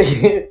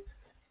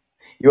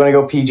 you want to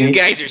go PG? You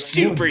guys are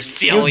super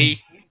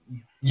silly.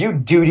 You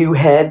doo-doo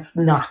heads,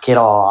 knock it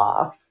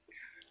off.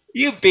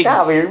 You big,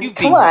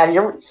 come on,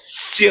 you're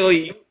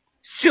silly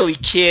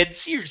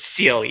kids. You're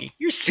silly.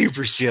 You're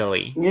super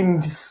silly. You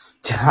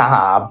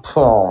stop.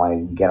 Oh my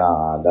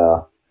god.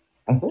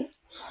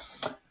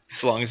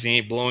 As long as he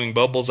ain't blowing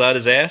bubbles out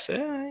his ass,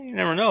 you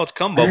never know. It's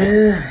cum bubble.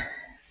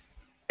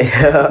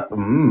 Yeah.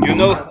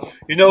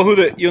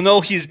 You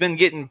know he's been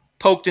getting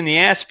poked in the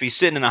ass if he's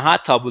sitting in a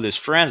hot tub with his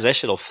friends. That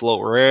shit'll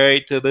float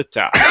right to the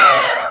top.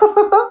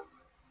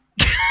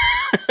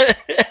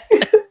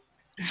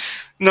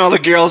 No, the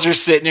girls are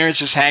sitting there. It's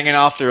just hanging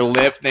off their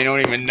lip. They don't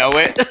even know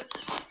it.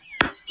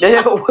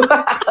 Ew.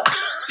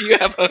 Do you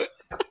have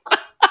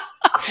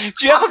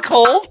a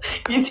cold?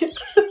 You do.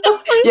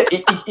 Yeah,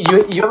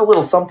 you have a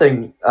little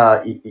something.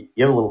 You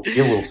have a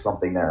little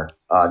something there.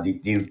 Do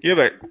you have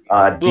a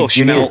do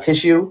you need a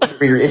tissue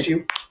for your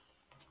issue?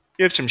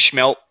 You have some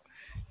schmelt.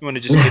 You want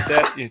to just get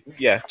that? You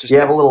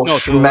have a little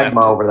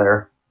schmegma over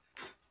there.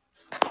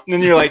 And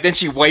then you're like, then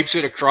she wipes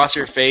it across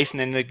her face, and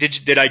then like,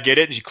 did I get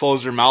it? And she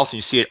closes her mouth, and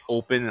you see it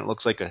open, and it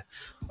looks like a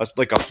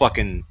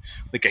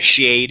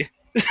shade.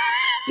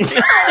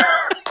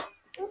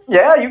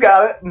 Yeah, you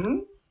got it. Mm-hmm.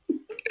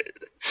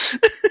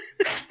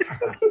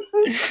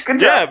 Good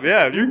job.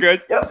 Yeah, you're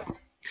good. Yep.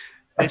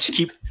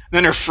 And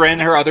then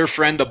her other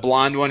friend, the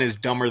blonde one, is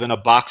dumber than a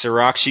box of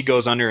rocks. She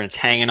goes under, and it's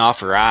hanging off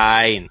her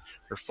eye and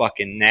her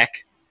fucking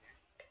neck.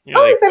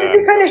 Is that a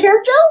new kind of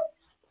hair, Joe?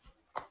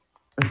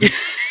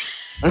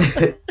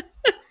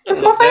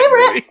 It's my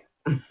favorite.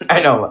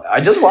 I know.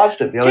 I just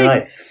watched it the other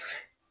night.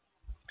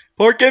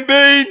 Pork and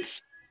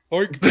beans.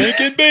 Pork,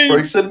 bacon,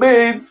 beans. Pork and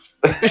beans.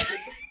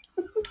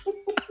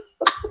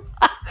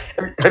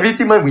 Have you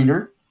seen my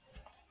wiener?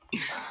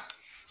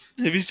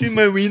 Have you seen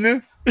my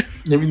wiener?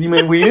 Have you seen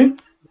my wiener?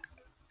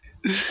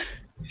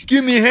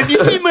 Excuse me, have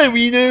you seen my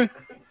wiener?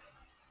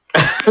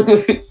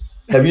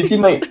 Have you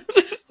seen my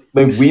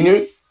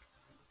wiener?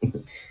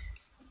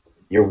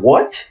 Your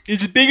what?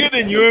 It's bigger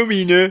than your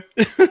wiener.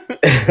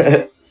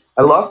 I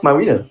lost my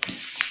wiener.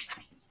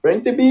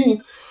 Frank the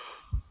beans.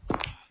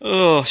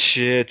 Oh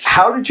shit!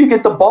 How did you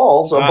get the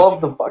balls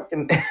above the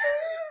fucking?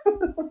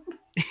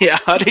 Yeah,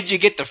 how did you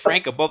get the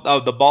Frank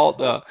above the ball?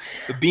 The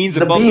beans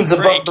the above beans the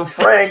Frank? above the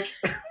Frank.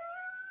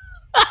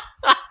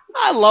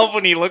 I love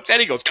when he looks at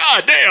it. He goes,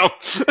 "God damn!"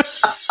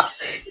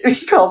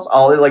 He calls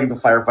all like the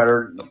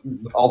firefighter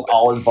calls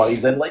all his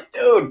buddies in, like,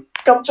 dude,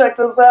 come check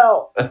this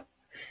out.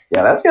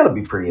 Yeah, that's got to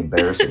be pretty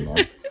embarrassing,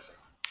 man.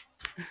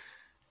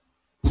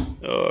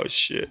 Oh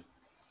shit!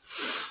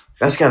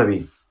 That's got to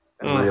be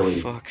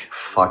really fuck.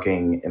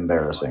 fucking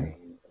embarrassing.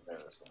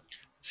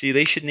 See,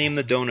 they should name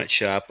the donut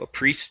shop a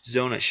priest's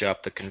donut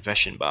shop, the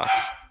confession box.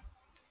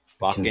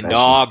 Fucking Confession.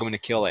 dog! I'm gonna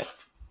kill it.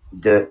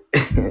 The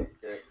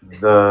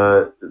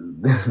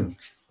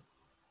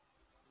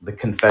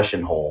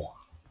confession hole.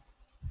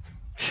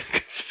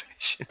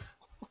 Confession.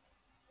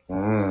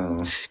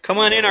 Mm. Come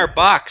on in our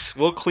box.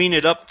 We'll clean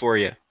it up for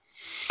you.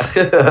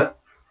 Get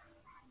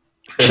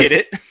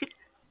it?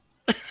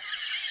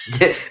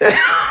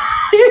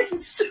 You're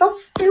so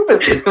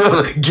stupid.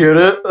 Get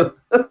it?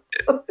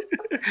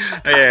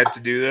 I had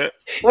to do that.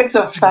 What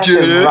the fuck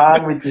is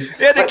wrong with you?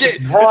 Yeah,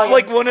 Brian, it's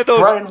like one of those.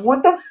 Brian,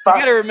 what the fuck?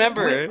 You gotta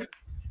remember.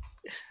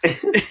 You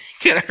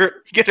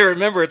gotta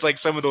remember, it's like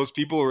some of those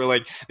people who are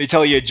like, they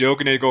tell you a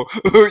joke and they go,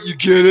 "You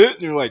get it?"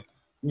 And you're like,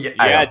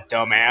 "Yeah,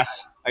 dumbass,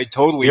 I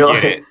totally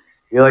get it."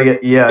 You're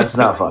like, "Yeah, it's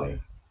not funny."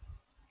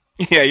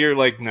 Yeah, you're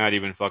like not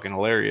even fucking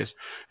hilarious.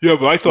 Yeah,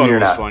 but I thought it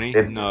was funny.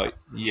 It's not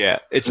even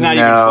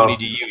funny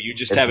to you. You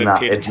just haven't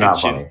paid attention. It's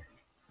not funny.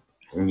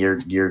 And you're,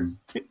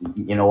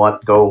 you know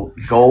what? Go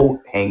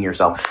hang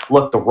yourself.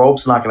 Look, the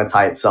rope's not going to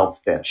tie itself,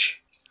 bitch.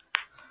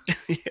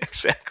 Yeah,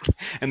 exactly.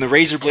 And the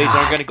razor blades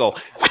aren't going to go.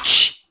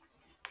 Whoosh!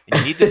 And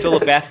you need to fill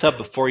a bathtub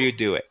before you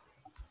do it.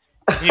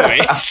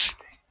 Anyways.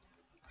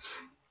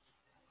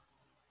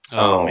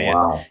 Oh man.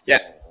 Wow. Yeah.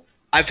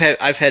 I've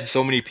had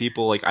so many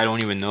people, like, I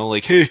don't even know,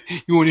 like, "Hey,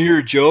 you want to hear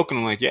a joke?"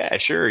 And I'm like, "Yeah,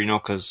 sure,"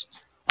 because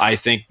I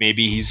think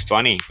maybe he's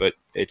funny, but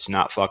it's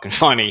not fucking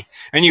funny.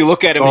 And you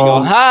look at him and you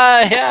go,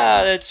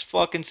 yeah, that's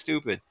fucking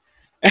stupid.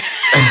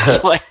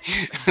 It's like,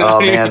 I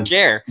don't even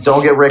care.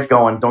 Don't get Rick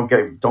going. Don't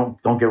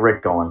get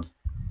Rick going.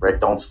 Rick,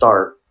 don't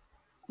start.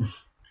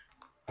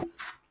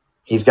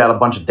 He's got a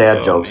bunch of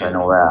dad jokes, man. I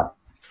know that.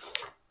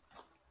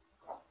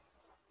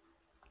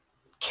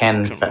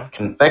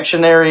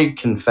 Confectionery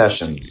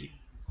confessions.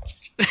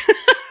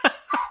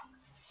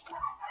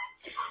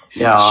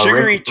 Yeah,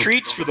 sugary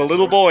treats for the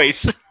little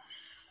boys.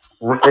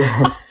 Rick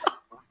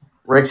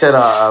said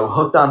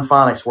Hooked on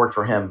Phonics worked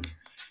for him.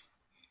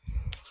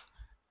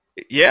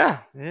 Yeah.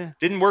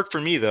 Didn't work for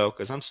me, though,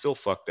 because I'm still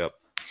fucked up.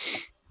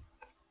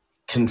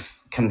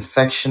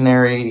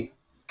 Confectionery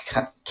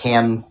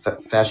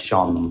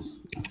confessions.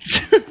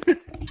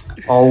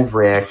 Oh,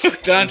 Rick.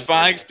 Hooked on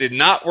Phonics did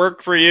not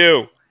work for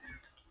you.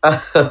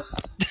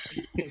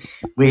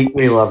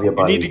 We love you,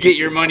 buddy. You need to get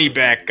your money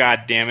back,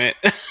 God damn it.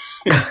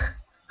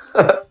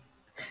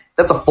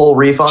 That's a full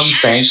refund,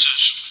 thanks.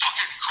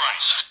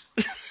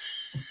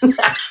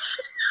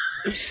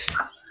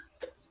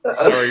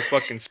 Sorry,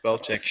 fucking spell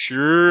check.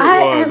 Sure it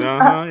was.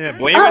 Yeah,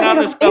 blame it on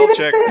the spell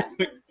check.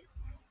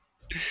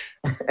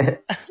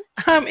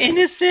 I'm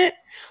innocent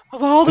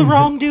of all the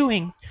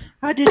wrongdoing.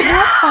 I did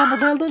not fondle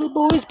that little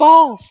boy's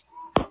balls.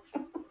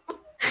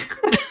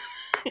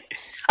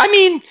 I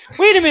mean,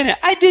 wait a minute.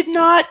 I did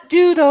not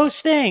do those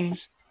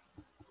things.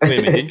 Wait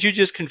a minute. Didn't you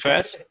just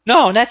confess?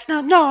 No, that's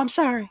not. No, I'm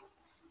sorry.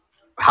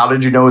 How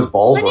did you know his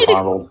balls were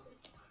fondled?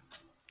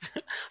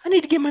 I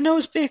need to get my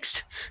nose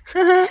fixed.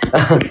 Oh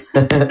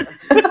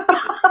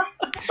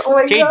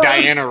my God.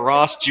 Diana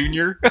Ross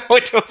Jr.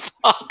 What the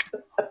fuck?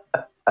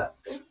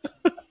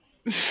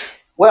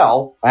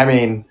 Well, I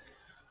mean,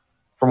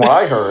 from what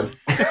I heard,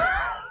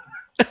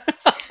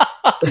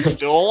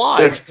 still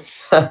alive.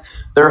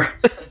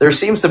 There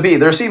seems to be a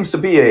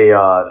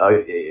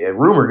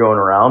rumor going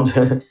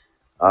around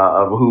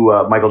of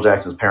who Michael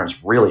Jackson's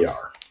parents really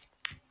are.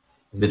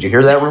 Did you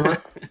hear that rumor?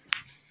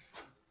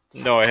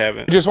 No, I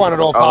haven't. I just wanted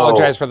to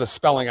apologize for the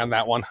spelling on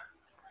that one.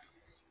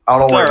 Oh,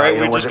 don't worry.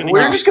 Right.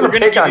 We're just going to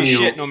pick on you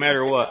shit no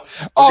matter what.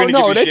 Oh,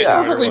 no, that's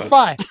perfectly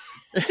fine.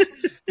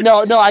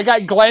 No, I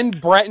got Glenn,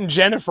 Brett, and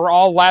Jennifer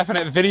all laughing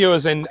at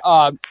videos and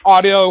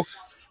audio.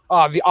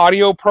 The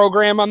audio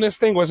program on this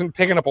thing wasn't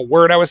picking up a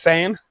word I was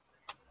saying.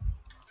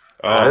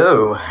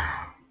 Oh.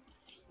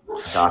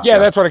 Gotcha. Yeah,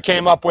 that's what it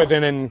came up with,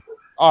 and then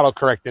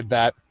auto-corrected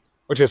that,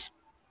 which is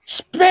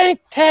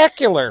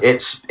spectacular.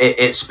 It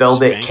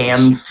spelled it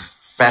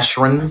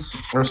confessions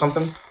or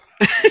something?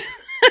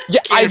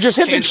 Yeah, I just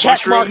hit the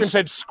check mark and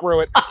said,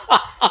 screw it.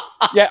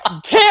 Yeah,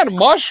 canned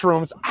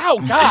mushrooms. Oh,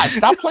 God,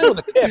 stop playing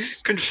with the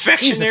tips.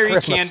 Confectionery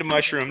canned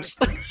mushrooms.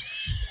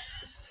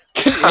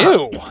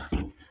 Ew.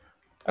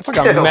 That's like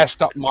a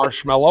messed up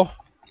marshmallow.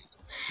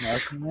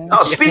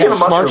 Oh, speaking of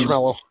mushrooms,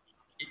 marshmallow.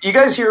 You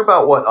guys hear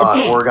about what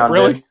Oregon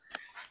did?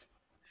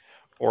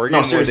 Oregon,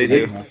 no,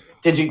 seriously,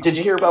 did you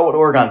hear about what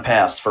Oregon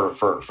passed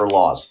for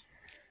laws?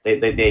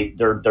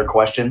 Their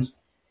questions.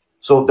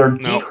 So they're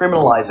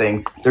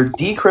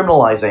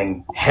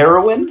decriminalizing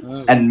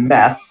heroin and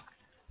meth.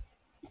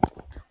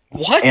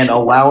 What? And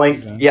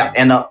allowing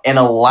and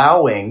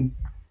allowing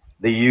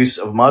the use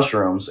of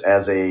mushrooms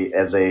as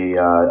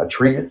a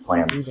treatment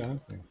plan.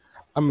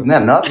 Isn't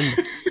that nuts?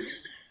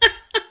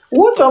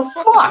 What the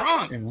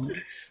fuck?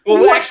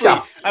 Well,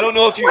 actually, I don't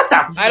know if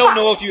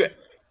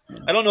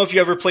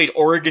you ever played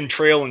Oregon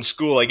Trail in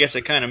school. I guess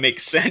it kind of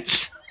makes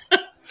sense.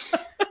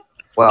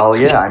 Well,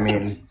 yeah, I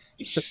mean,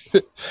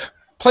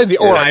 play the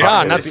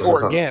Oregon, not the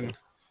Oregon.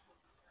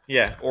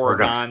 Yeah,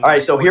 Oregon. All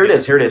right, so here it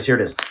is.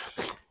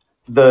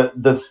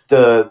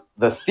 The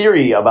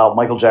theory about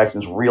Michael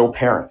Jackson's real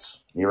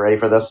parents. You ready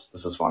for this?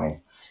 This is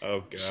funny.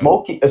 Oh, God.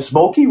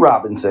 Smokey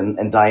Robinson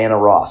and Diana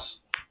Ross.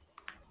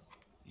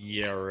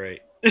 Yeah,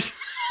 right.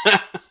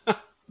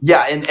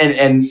 Yeah,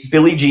 and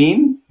Billie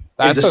Jean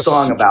is a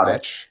song about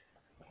it.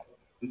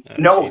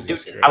 No,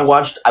 dude, I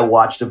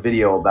watched a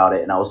video about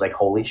it and I was like,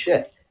 holy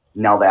shit.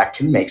 Now that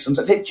can make some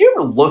sense. Hey, did you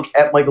ever look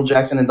at Michael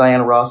Jackson and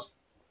Diana Ross?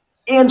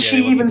 And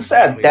she even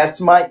said,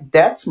 that's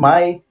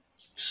my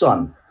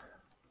son.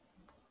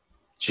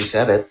 She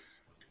said it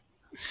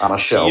on a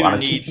show, on a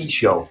TV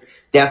show.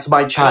 That's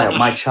my child,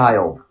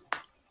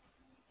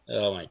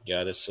 Oh my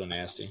God, that's so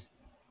nasty.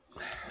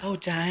 Oh,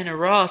 Diana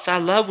Ross, I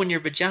love when your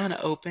vagina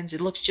opens.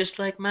 It looks just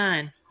like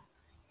mine.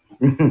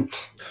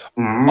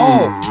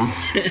 Oh.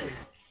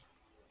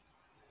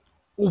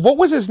 What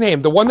was his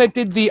name? The one that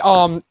did the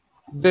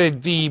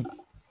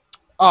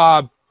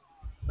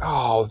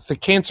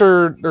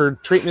cancer or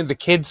treatment, the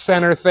kids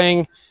center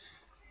thing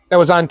that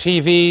was on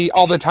TV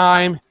all the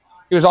time.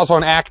 He was also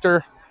an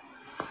actor.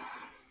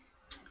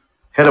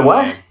 Had a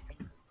what?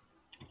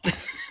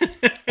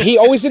 He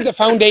always did the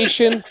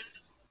foundation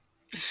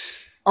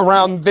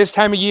around this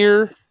time of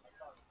year.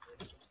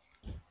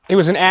 He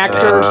was an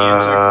actor,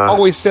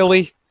 always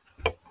silly,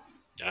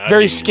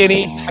 very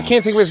skinny. I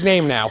can't think of his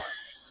name now.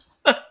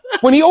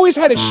 When he always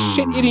had a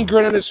shit-eating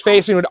grin on his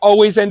face, and he would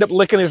always end up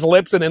licking his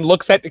lips and then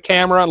looks at the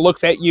camera and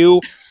looks at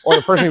you or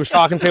the person he was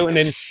talking to, and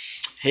then...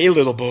 Hey,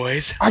 little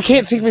boys. I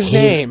can't think of his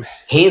name.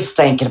 He's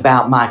thinking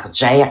about Michael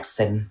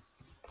Jackson.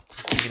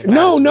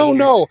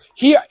 No.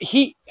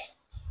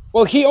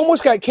 He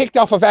almost got kicked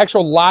off of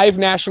actual live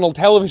national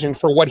television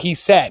for what he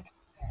said.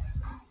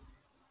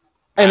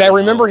 And I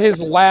remember his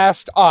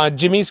last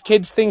Jimmy's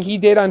Kids thing he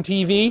did on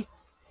TV.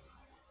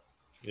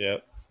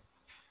 Yep.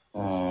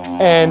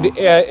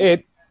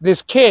 And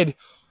this kid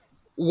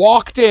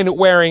walked in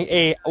wearing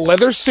a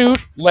leather suit,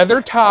 leather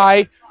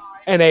tie,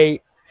 and a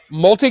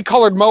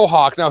multicolored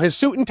mohawk. Now, his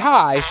suit and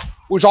tie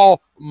was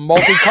all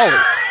multicolored.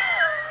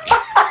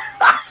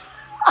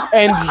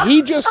 And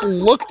he just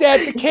looked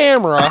at the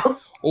camera,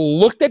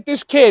 looked at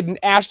this kid, and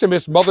asked him if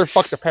his mother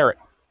fucked a parrot.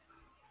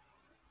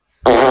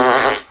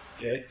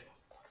 Okay.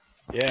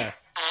 Yeah.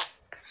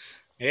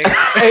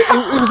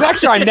 It was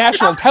actually on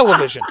national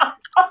television.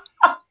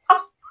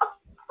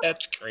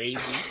 That's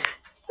crazy.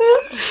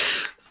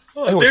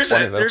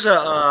 There's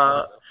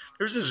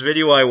this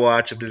video I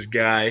watch of this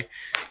guy.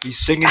 He's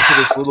singing to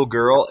this little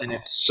girl, and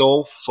it's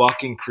so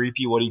fucking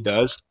creepy what he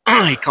does.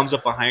 He comes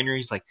up behind her.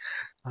 He's like,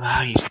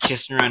 he's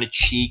kissing her on the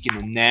cheek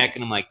and the neck,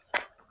 and I'm like,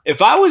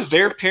 if I was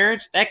their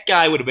parents, that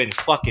guy would have been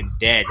fucking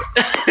dead.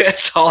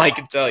 That's all I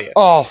can tell you.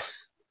 Oh,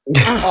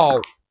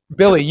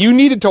 Billy, you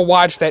needed to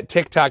watch that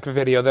TikTok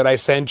video that I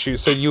sent you,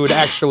 so you would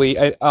actually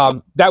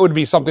that would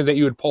be something that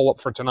you would pull up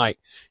for tonight,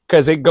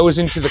 because it goes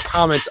into the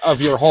comments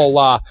of your whole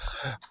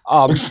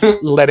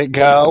 "Let It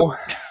Go,"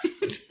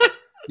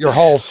 your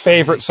whole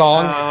favorite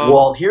song.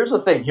 Well, here's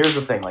the thing.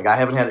 Like, I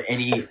haven't had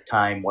any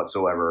time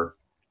whatsoever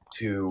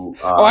to.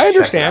 I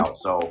understand. Check it out.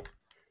 So,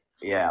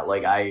 yeah,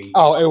 like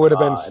it would have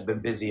been. I've been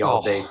busy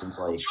all day since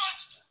like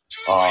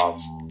 10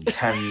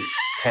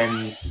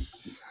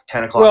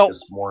 o'clock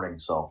this morning.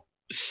 So.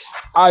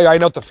 I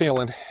know the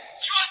feeling.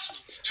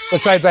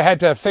 Besides, I had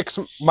to fix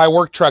my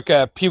work truck.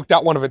 Puked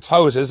out one of its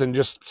hoses and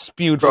just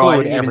spewed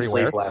fluid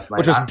everywhere,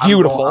 which was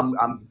beautiful.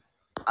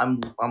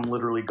 I'm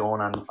literally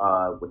going on.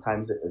 What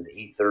time is it? It's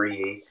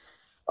 8:38.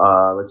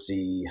 Let's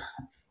see.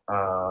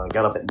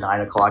 Got up at 9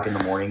 o'clock in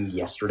the morning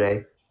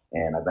yesterday,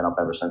 and I've been up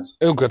ever since.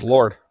 Oh, good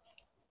lord!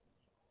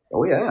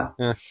 Oh yeah.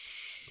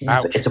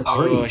 It's a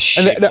party. Oh,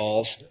 shit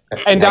balls.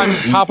 And on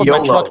top of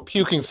my truck,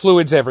 puking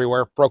fluids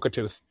everywhere. Broke a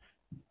tooth.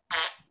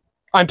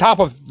 On top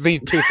of the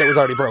tooth that was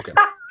already broken.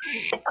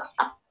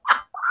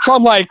 So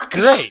I'm like,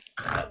 great.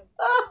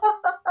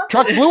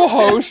 Truck blew a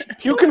hose,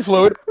 puking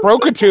fluid,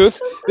 broke a tooth.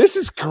 This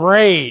is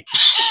great.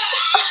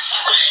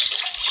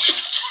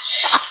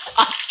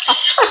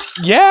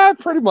 Yeah,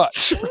 pretty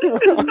much.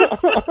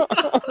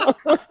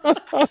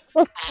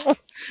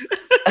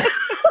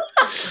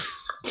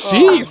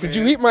 Jeez, did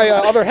you eat my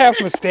other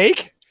half's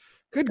mistake?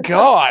 Good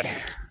God.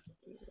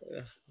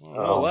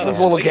 Sounds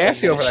a little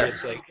gassy over there.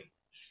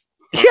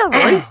 Yeah,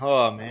 right?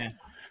 Oh, man.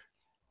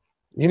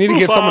 You need to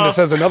get someone that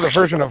says another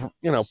version of,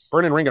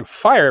 Burning Ring of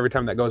Fire every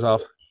time that goes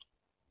off.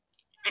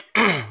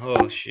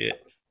 Oh,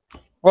 shit.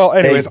 Well,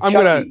 anyways, I'm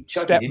going to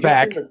step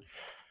back.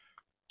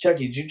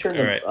 Chucky, did you turn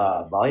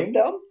the volume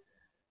down?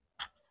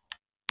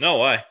 No,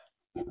 why?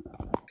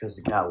 Because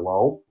it got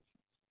low.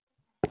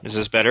 Is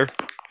this better?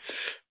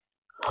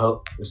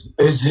 Oh,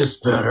 is this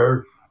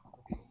better?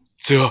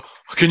 So,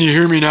 can you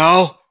hear me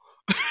now?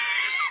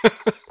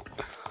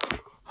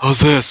 How's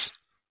this?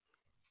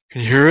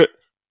 Can you hear it?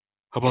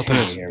 How about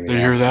this? Did you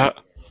hear that?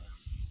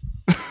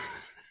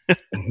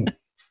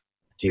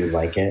 Do you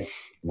like it?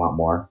 Want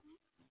more?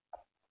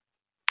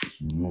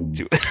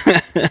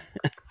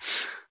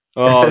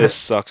 Oh, this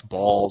sucks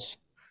balls.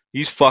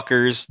 These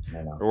fuckers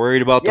are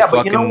worried about the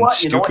fucking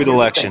stupid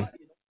election.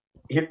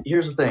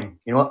 Here's the thing.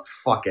 You know what?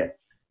 Fuck it.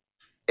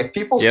 If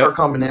people start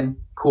coming in,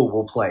 cool,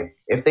 we'll play.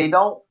 If they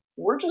don't,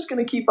 we're just going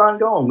to keep on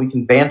going. We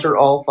can banter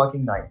all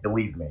fucking night,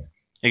 believe me.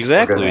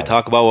 Exactly. We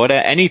talk about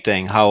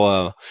anything,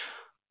 how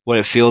what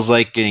it feels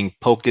like getting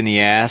poked in the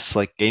ass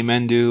like gay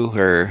men do,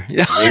 or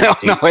I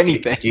don't know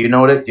anything. Do you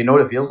know what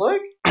it feels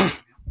like?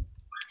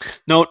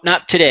 No,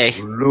 not today.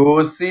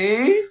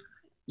 Lucy,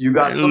 you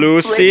got some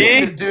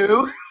explaining to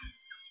do.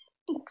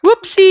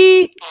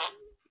 Whoopsie.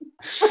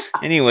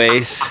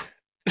 Anyways,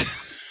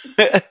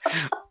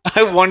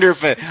 I wonder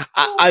if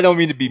I don't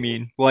mean to be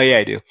mean. Well, yeah,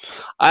 I do.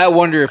 I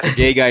wonder if the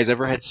gay guy's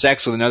ever had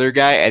sex with another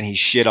guy and he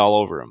shit all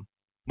over him.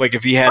 Like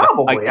if he had,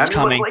 probably. It's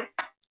coming.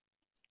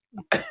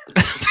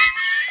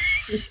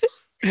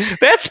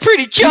 That's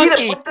pretty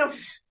chunky.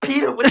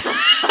 Peter, what the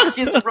fuck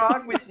is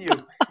wrong with you?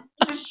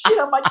 You shit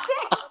on my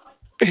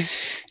dick.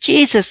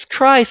 Jesus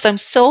Christ, I'm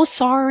so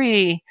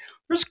sorry.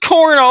 There's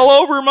corn all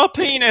over my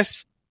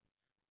penis.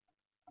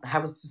 I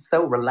was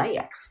so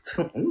relaxed.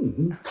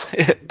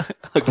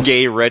 A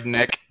gay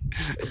redneck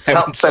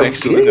having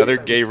sex with another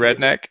gay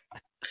redneck.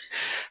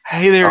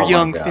 Hey there,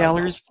 young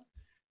fellers.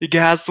 You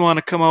guys want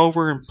to come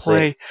over and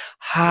play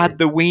hide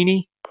the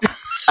weenie?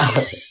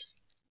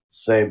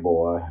 Say,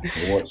 boy,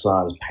 what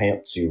size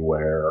pants you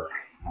wear?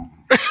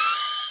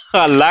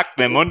 I like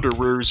them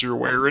underwears you're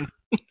wearing.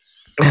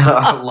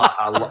 I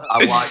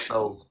like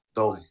those.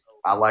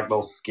 I like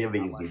those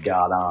skivvies you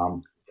got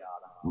on.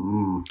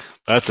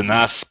 That's a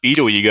nice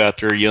Speedo you got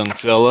there, young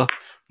fella.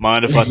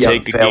 Mind if I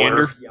take a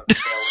gander?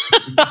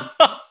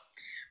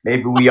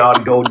 Maybe we ought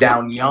to go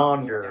down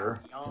yonder.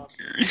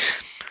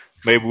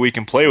 Maybe we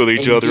can play with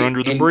each other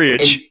under the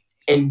bridge.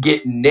 And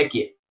get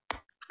naked.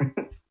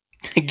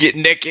 Get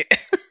naked.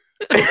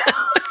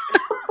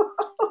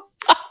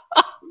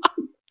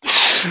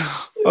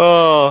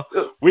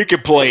 We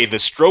could play the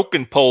stroke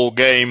and pole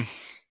game.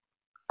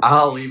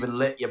 I'll even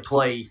let you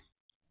play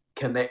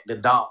connect the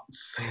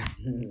dots.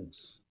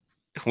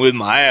 With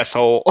my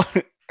asshole.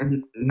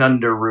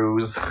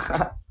 Nundaroos.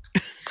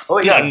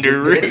 Oh yeah.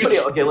 Did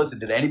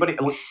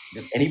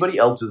anybody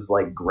else's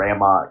like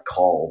grandma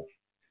call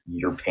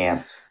your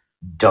pants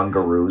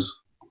dungaroos?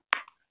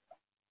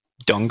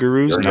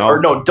 Dungaroos?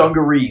 No,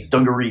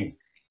 dungarees.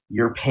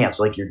 Your pants,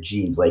 like your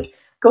jeans. Like,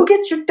 go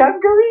get your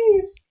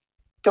dungarees.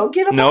 Go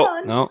get them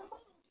on. No.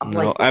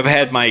 Like, I've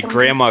had my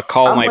grandma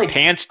call my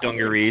pants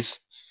dungarees.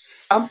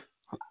 I'm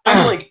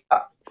like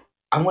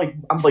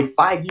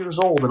 5 years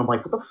old, and I'm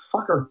like, what the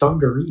fuck are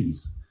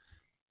dungarees?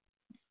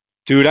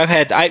 Dude,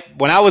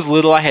 when I was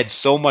little, I had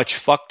so much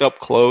fucked up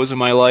clothes in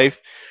my life.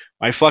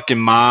 My fucking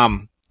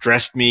mom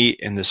dressed me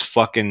in this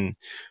fucking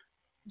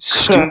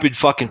stupid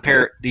fucking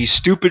pair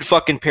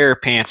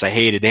of pants I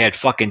hated. They had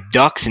fucking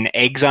ducks and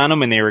eggs on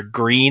them, and they were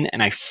green,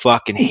 and I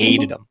fucking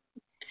hated them.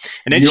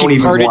 And then she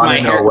parted my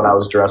hair. Know what I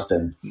was dressed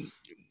in.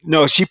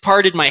 No, she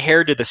parted my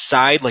hair to the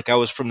side like I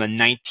was from the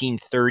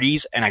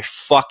 1930s, and I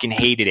fucking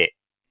hated it.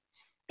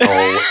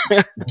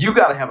 Oh, you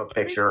gotta have a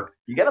picture.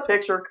 You got a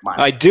picture? Come on.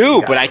 I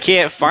do, but I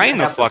can't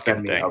find the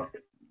fucking thing.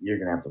 You're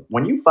gonna have to.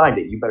 When you find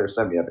it, you better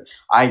send me a picture.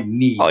 I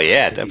need. Oh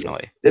yeah,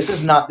 definitely. This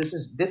is not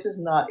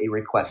a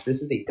request.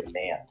 This is a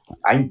demand.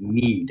 I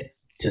need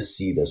to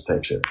see this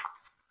picture.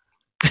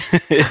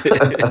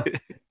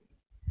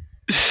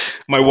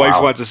 My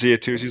wife wants to see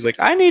it too. She's like,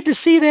 I need to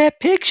see that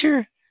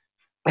picture.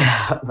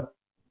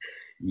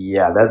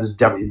 Yeah,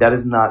 that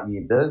is not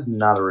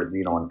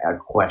a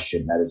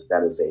question. That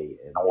is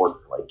an order.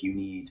 Like, you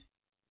need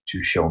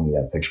to show me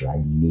that picture.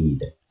 I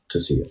need to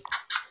see it.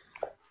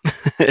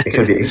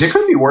 There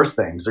could be worse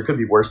things. There could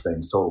be worse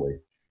things. Totally.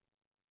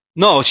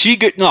 No,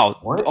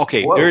 What?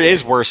 Okay, Whoa. there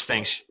is worse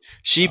things.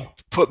 She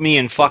put me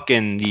in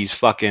these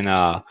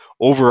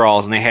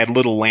overalls, and they had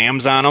little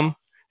lambs on them,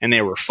 and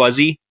they were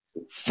fuzzy.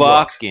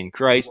 Fucking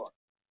Christ!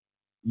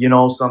 You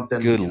know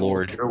something? Good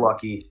Lord! You're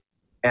lucky.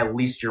 At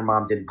least your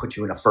mom didn't put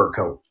you in a fur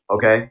coat,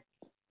 okay?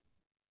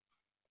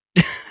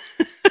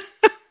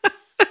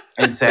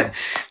 And said,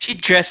 she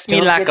dressed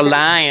me like a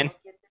lion.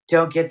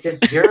 Don't get this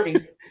dirty.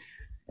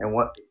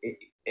 And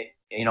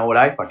you know what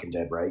I fucking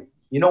did, right?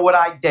 You know what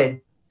I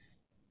did?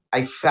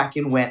 I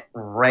fucking went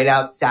right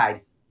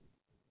outside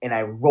and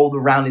I rolled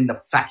around in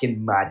the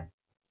fucking mud.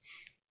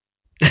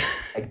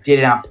 I did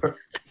it on purpose.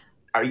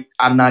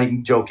 I'm not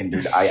even joking,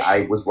 dude.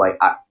 I was like,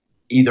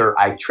 either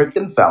I tripped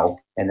and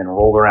fell and then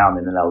rolled around,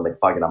 and then I was like,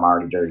 fuck it, I'm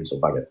already dirty, so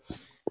fuck it.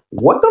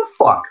 What the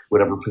fuck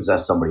would ever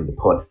possess somebody to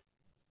put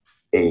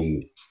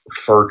a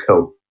fur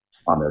coat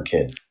on their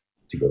kid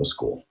to go to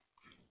school?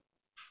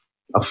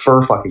 A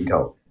fur fucking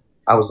coat.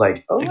 I was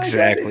like, oh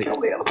exactly. My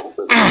God, they killed animals.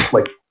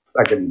 Like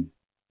fucking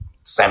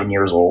 7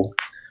 years old.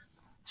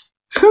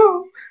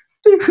 What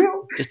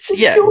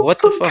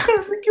the fuck?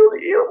 They killed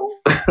the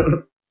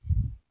animal.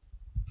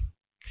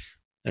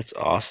 That's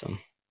awesome.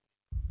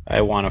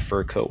 I want a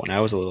fur coat when I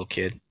was a little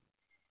kid.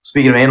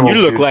 Speaking of animals,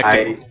 you look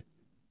like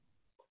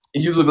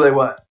you look like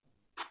what?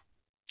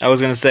 I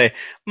was gonna say,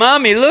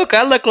 Mommy, look,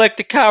 I look like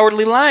the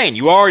Cowardly Lion.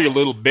 You are, you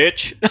little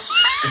bitch.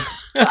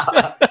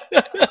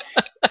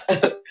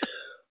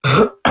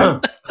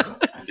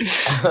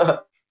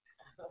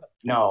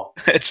 No,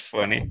 that's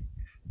funny.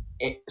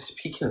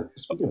 Speaking of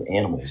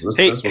animals, this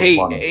was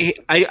funny.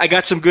 I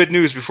got some good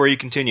news before you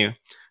continue.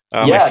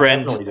 My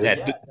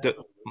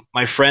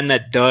friend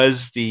that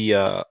does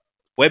the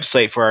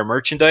website for our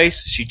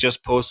merchandise, she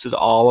just posted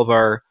all of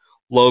our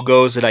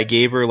logos that I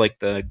gave her, like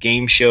the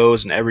game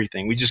shows and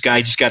everything. I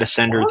just got to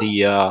send her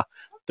the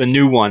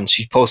new one.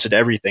 She posted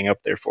everything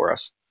up there for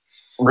us.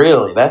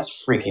 Really, that's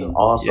freaking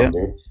awesome,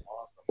 dude.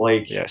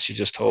 Like, yeah, she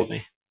just told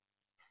me.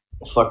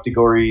 Fuck the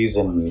Gories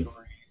and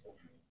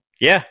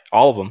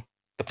all of them.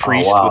 The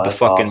priest with the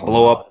fucking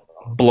awesome.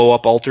 blow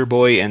up altar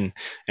boy and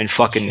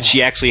fucking. Yeah.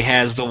 She actually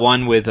has the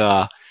one with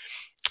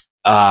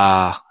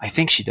I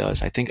think she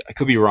does. I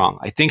could be wrong.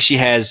 I think she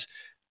has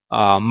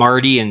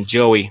Marty and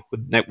Joey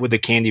with the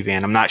candy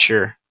van. I'm not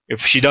sure.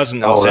 If she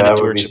doesn't, I'll send it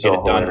to her. She'll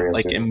get it done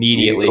like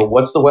immediately.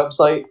 What's the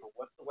website?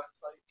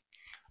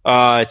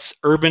 It's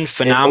Urban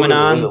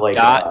Phenomenon. Is it like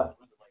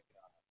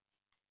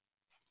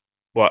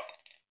what?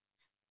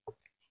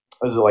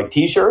 Is it like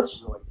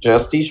T-shirts?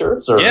 Just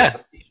T-shirts? Or? Yeah,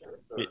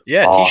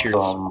 awesome. T-shirts.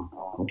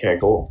 Okay,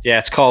 cool. Yeah,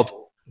 it's called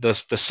the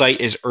site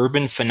is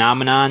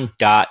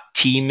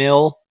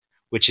urbanphenomenon.tmill,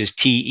 which is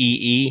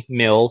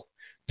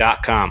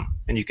TEEmill.com,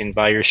 and you can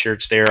buy your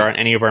shirts there on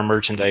any of our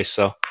merchandise.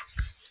 So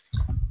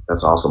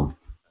that's awesome.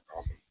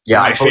 Yeah,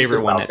 my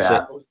favorite one.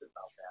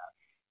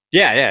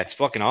 Yeah, it's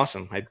fucking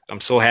awesome.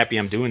 I'm so happy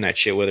I'm doing that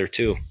shit with her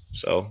too.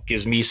 So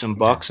gives me some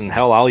bucks, and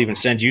hell, I'll even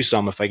send you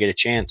some if I get a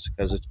chance,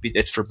 because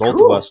it's for both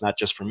of us, not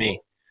just for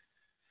me.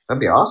 That'd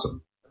be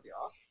awesome.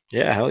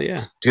 Yeah, hell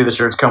yeah. Do the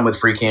shirts come with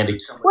free candy?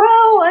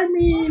 Well, I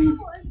mean,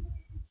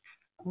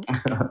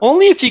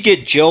 only if you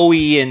get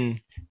Joey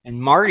and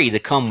Marty to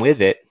come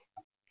with it.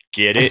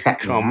 Get it?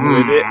 Come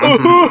with it.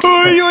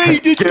 Oh, you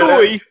ate this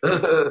toy.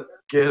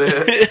 Get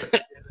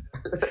it?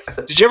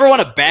 Did you ever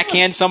want to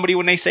backhand somebody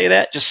when they say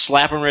that? Just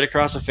slap them right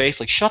across the face,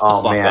 like shut the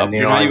fuck up.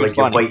 You're not even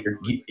funny.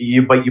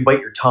 You bite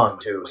your tongue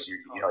too, so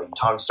your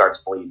tongue starts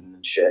bleeding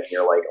and shit. And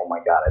you're like, oh my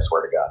God, I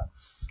swear to God,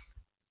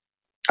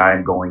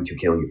 I'm going to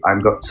kill you.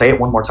 Say it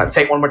one more time.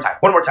 Say it one more time.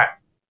 One more time.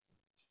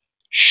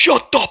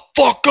 Shut the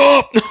fuck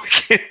up.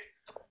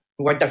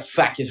 What the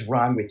fuck is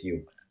wrong with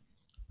you?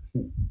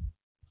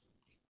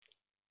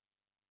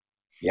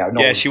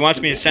 Yeah, she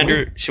wants me to send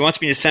her. She wants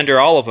me to send her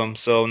all of them.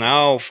 So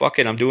now, fuck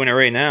it, I'm doing it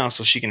right now,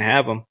 so she can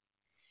have them.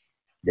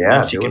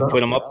 Yeah, she can put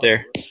them up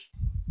there.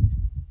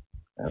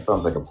 That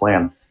sounds like a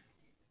plan.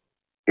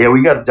 Yeah,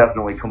 we got to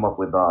definitely come up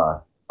with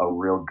a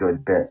real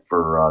good bit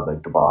for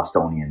the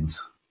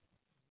Bostonians.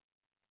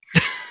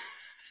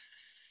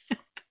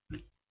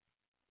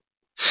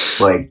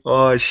 Like,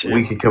 oh shit,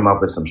 we could come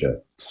up with some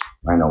shit.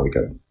 I know we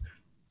could.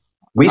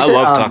 I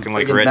love talking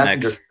like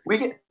rednecks. We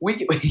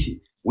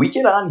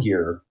get on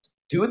here,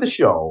 do the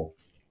show,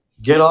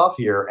 get off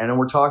here, and then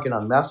we're talking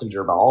on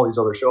Messenger about all these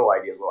other show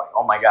ideas. We're like,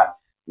 oh my God,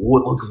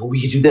 look, we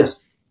could do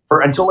this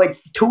until like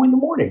 2 a.m.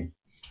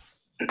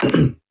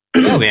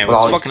 Yeah, man,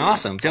 it's fucking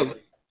awesome.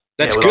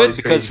 That's good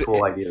because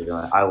cool ideas.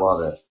 I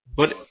love it.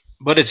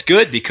 But it's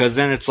good because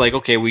then it's like,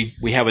 okay, we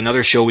have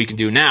another show we can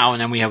do now,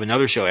 and then we have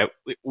another show.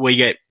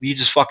 We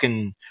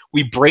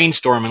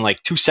brainstorm in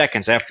like 2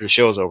 seconds after the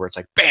show's over. It's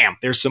like, bam,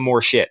 there's some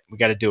more shit. We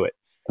got to do it.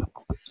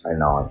 I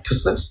know,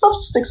 because stuff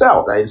sticks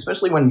out, right?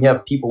 Especially when you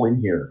have people in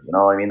here. You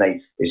know, I mean,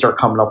 they start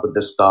coming up with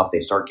this stuff.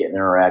 They start getting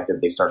interactive.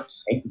 They start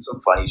saying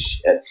some funny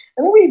shit, and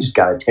then we just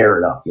got to tear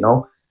it up. You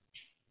know?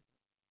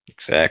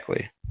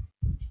 Exactly.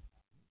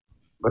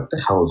 What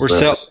the hell is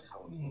this?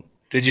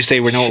 Did you say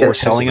we know what we're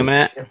selling them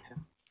at?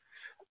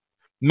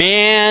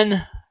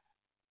 Man,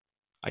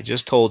 I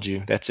just told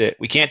you. That's it.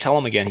 We can't tell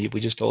them again.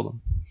 We just told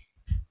them.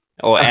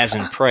 Oh, as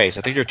in price.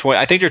 I think they're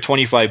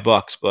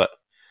 $25, but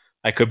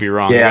I could be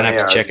wrong. Yeah, I'm gonna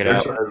have to check it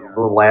out.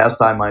 The last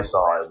time I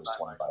saw it was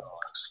 $25.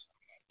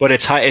 But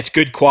it's high. It's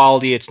good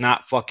quality. It's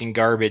not fucking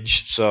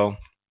garbage. So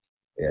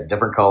yeah,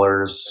 different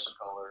colors.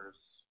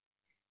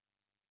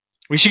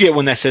 We should get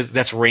one that says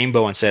that's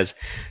rainbow and says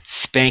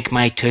 "Spank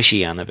my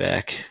tushy" on the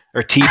back,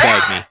 or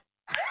teabag me.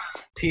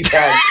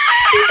 Teabag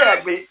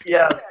me.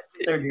 Yes,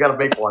 dude, you gotta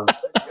make one.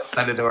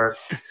 Send it to her.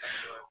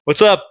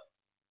 What's up,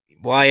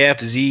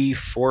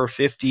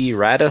 YFZ450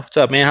 Rada? What's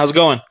up, man? How's it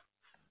going?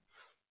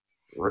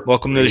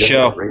 Welcome to the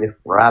show.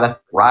 Ryder.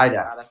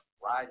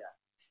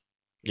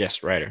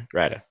 Yes, Ryder.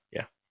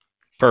 Yeah.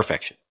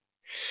 Perfection.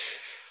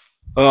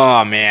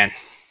 Oh, man.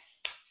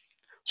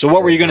 So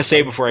what were you going to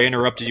say before I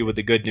interrupted you with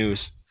the good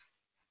news?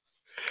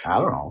 I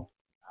don't know.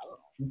 I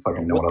don't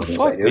fucking know what I was going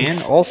to say, dude. Man,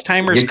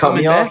 Alzheimer's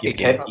coming back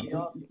again.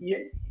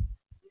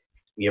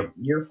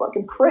 You're a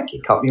fucking prick.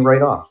 You cut me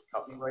right off.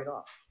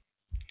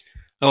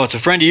 Oh, it's a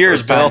friend of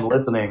yours, Bill.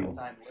 Listening.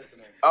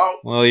 Oh.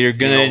 Well, you're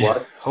going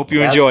to hope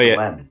you enjoy it.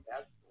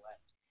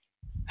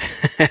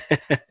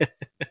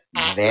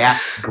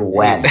 That's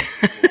Glenn.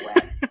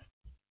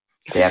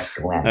 That's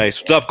Glenn. Nice.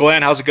 What's up,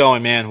 Glenn? How's it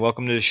going, man?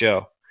 Welcome to the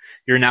show.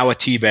 You're now a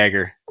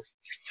teabagger.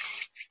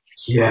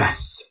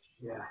 Yes.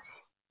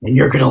 And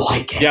you're gonna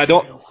like it. Yeah,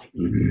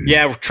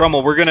 Yeah,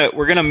 Trummel,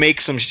 we're gonna make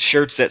some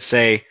shirts that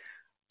say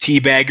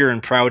teabagger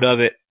and proud of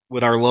it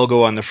with our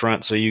logo on the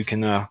front, so you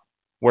can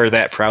wear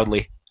that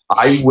proudly.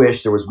 I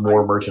wish there was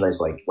more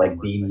merchandise like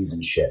beanies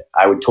and shit.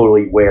 I would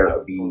totally wear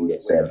a beanie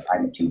that said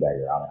I'm a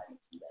teabagger on it.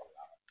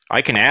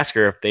 I can ask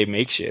her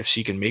if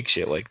she can make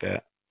shit like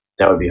that.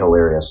 That would be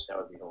hilarious.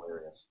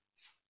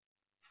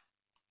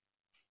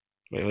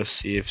 Wait, let's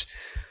see if.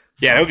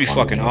 Yeah, that would be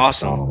fucking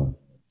awesome.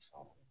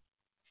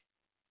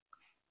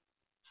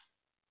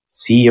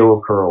 CEO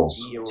of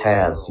Curls,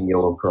 Taz,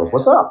 CEO of Curls.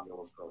 What's up?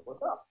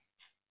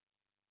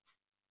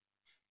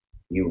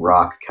 You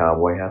rock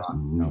cowboy hats.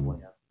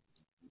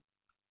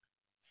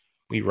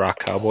 We rock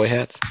cowboy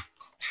hats.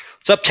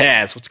 What's up,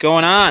 Taz? What's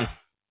going on?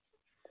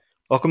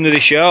 Welcome to the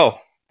show.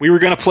 We were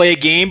gonna play a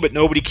game, but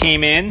nobody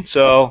came in,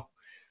 so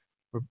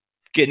we're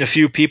getting a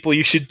few people.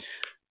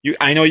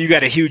 I know you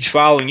got a huge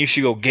following. You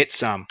should go get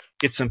some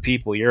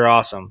people. You're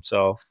awesome.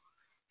 So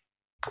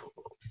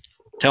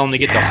tell them to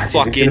get the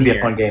fuck in here.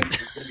 It's gonna be a fun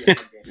game.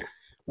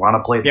 Want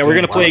to play? We're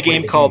gonna play a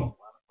game called.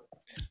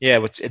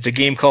 Yeah, it's a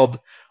game called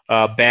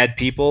Bad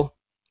People,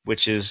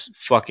 which is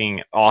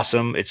fucking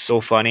awesome. It's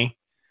so funny.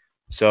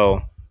 So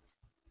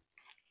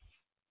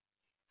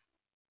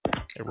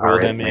roll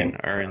them in.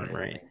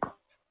 Right.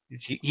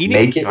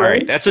 Make it all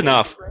right. That's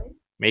enough.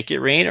 Make it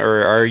rain,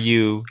 or are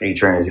you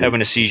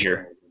having a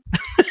seizure?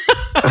 Make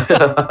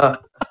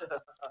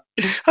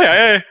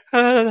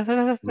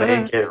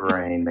it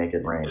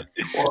rain.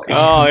 Well,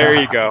 oh, there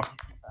you go.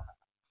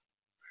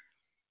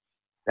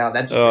 Now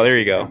that. There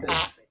you go.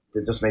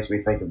 It just makes me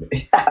think of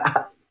it.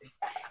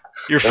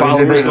 Your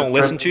followers don't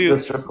listen to you. The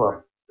strip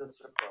club.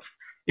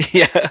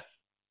 Yeah.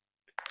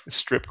 The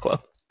strip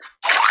club.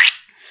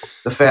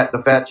 The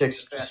fat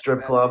chicks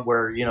strip club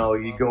where you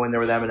go in there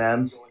with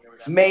M&Ms.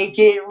 Make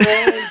it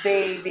rain,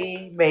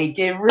 baby. Make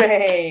it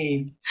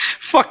rain.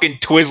 Fucking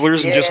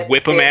Twizzlers and just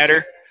whip them at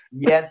her.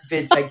 Yes,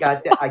 bitch. I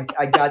got that.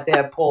 I got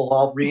that pole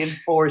all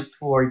reinforced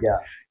for you.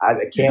 I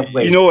can't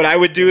wait. You know what I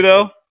would do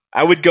though?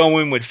 I would go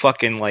in with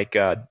fucking like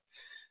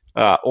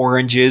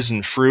oranges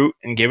and fruit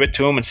and give it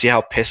to them and see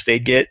how pissed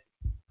they'd get.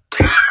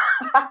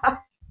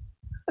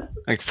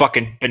 Like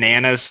fucking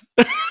bananas.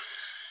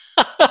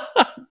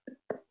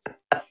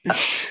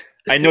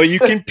 I know you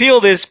can peel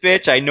this,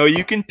 bitch. I know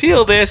you can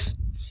peel this.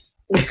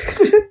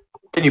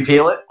 Can you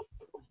peel it?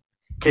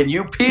 Can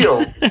you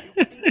peel?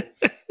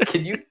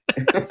 Can you?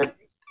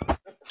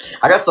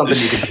 I got something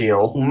you can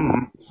peel.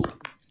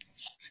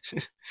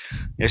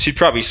 Yeah, she'd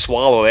probably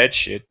swallow that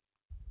shit.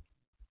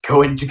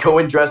 Go and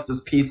dressed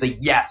as pizza.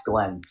 Yes,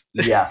 Glenn.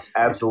 Yes,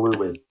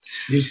 absolutely.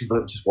 You should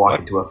just walk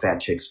into a fat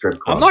chick strip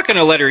club. I'm not going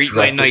to let her eat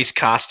my nice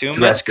costume.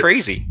 That's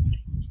crazy.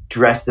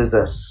 Dressed as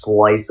a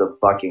slice of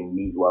fucking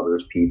meat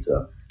lovers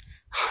pizza.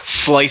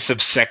 Slice of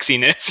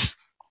sexiness.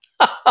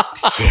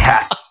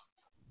 Yes.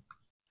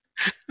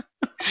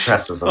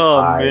 Dressed as a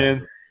pie.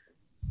 Man.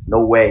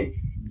 No way.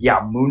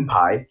 Yeah, moon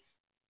pie.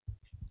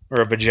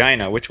 Or a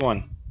vagina. Which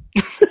one?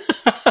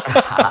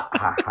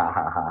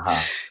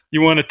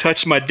 You want to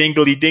touch my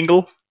dingly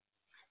dingle?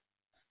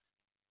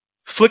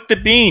 Flick the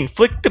bean.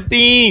 Flick the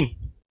bean.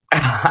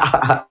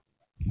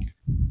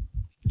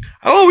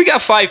 Oh, we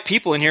got 5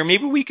 people in here.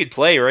 Maybe we could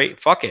play,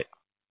 right? Fuck it.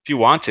 If you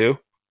want to.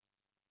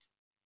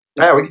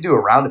 Yeah, we could do a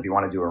round if you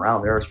want to do a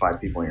round. There's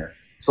 5 people in here.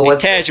 So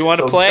let's. Taz, you want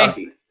to play?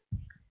 Chucky.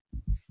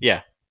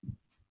 Yeah.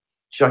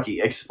 Chucky,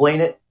 explain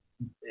it.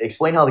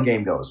 Explain how the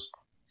game goes.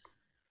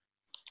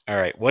 All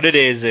right. What it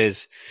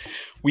is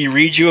we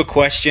read you a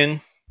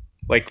question.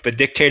 Like the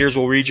dictators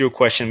will read you a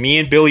question. Me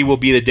and Billy will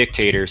be the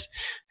dictators.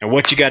 And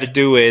what you got to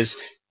do is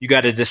you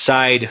got to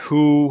decide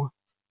who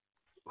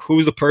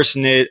the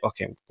person is.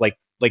 Okay. Like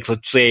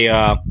let's say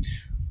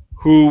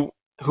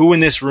who in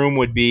this room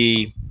would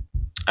be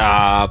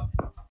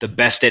the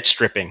best at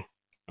stripping.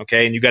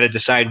 Okay. And you got to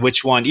decide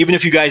which one. Even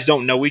if you guys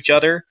don't know each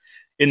other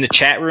in the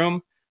chat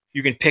room,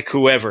 you can pick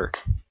whoever.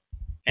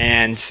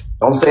 And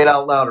don't say it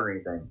out loud or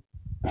anything.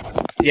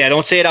 Yeah,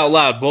 don't say it out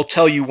loud. We'll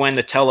tell you when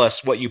to tell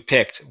us what you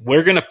picked.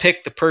 We're going to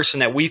pick the person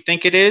that we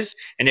think it is,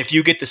 and if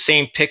you get the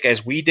same pick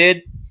as we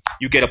did,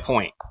 you get a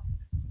point.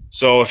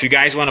 So if you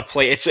guys want to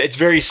play, it's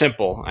very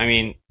simple. I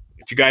mean,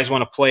 if you guys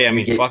want to play,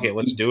 fuck it,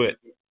 let's do it.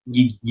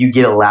 You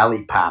get a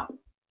lollipop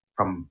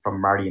from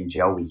Marty and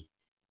Joey.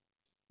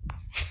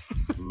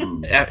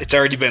 It's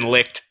already been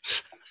licked.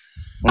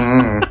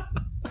 By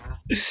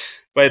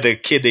the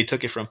kid they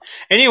took it from.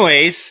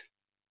 Anyways.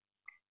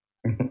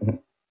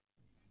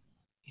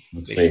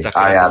 Let's see.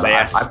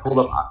 I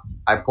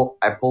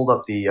pulled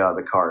up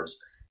the cards.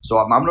 So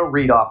I'm going to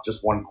read off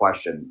just one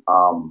question.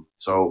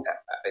 So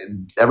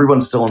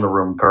everyone's still in the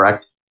room,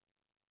 correct?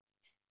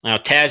 Now,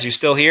 Taz, you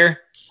still here?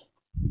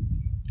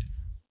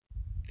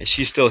 If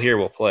she's still here,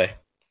 we'll play.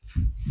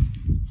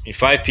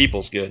 5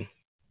 people's good.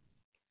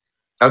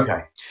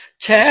 Okay.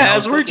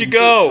 Taz, where'd you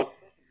go?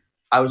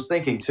 I was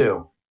thinking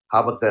too.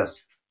 How about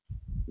this?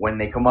 When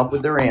they come up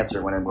with their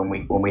answer, when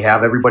we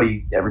have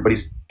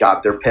everybody's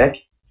got their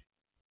pick.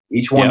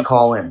 Each one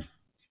call in.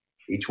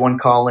 Each one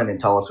call in and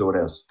tell us who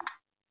it is.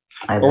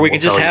 Or we can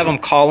just have them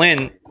call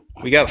in.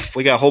 We got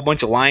a whole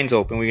bunch of lines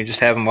open. We can just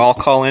have them all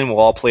call in. We'll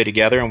all play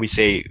together, and we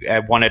say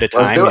one at a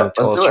time. Let's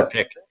do it. Your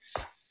pick.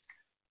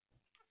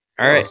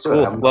 All right,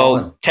 cool.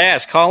 Well,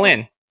 Taz, call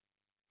in.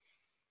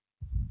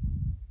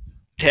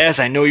 Taz,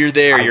 I know you're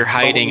there. You're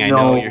hiding. I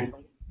know you're.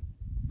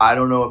 I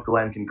don't know if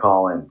Glenn can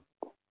call in.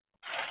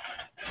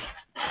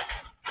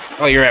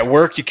 Oh, you're at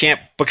work? You can't.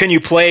 But can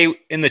you play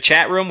in the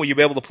chat room? Will you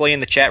be able to play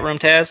in the chat room,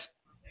 Taz?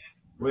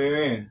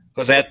 Where in?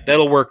 Because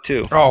that'll work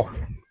too. Oh.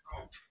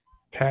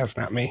 Taz,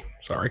 not me.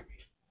 Sorry.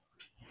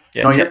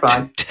 Yeah, no, you're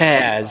fine.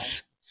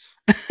 Taz.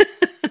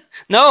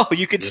 No,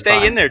 you could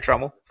stay in there,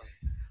 Trummel.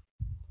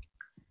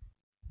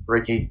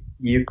 Ricky,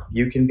 you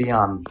can be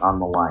on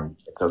the line.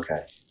 It's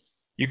okay.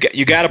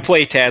 You got to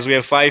play, Taz. We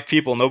have 5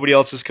 people. Nobody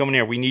else is coming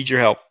here. We need your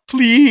help.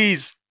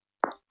 Please.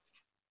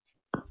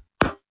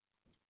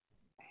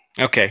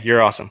 Okay,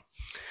 you're awesome.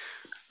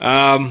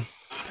 Taz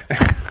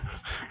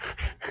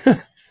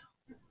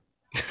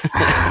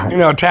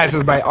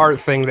is my art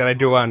thing that I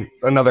do on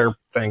another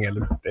thing,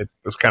 and it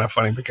was kind of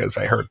funny because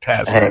I heard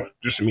Taz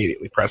just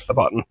immediately press the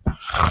button.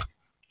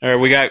 All right,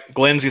 we got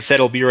Glenn's said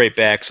he'll be right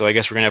back, so I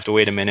guess we're going to have to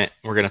wait a minute.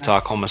 We're going to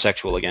talk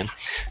homosexual again.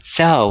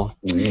 So,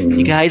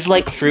 you guys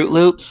like Fruit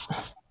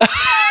Loops?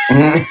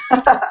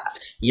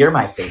 You're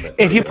my favorite.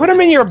 If you put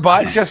them in your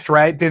butt just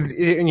right,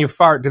 and you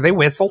fart, do they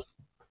whistle?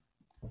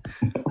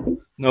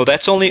 No,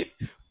 that's only...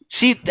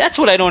 See, that's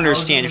what I don't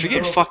understand. If you're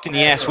getting fucked in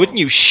the ass, wouldn't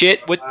you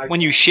shit?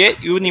 When you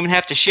shit, you wouldn't even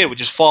have to shit. It would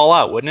just fall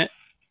out, wouldn't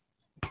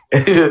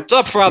it? What's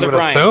up, Father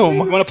Brian? Assume.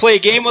 You want to play a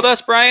game with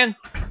us, Brian?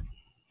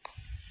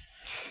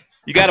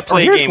 You got to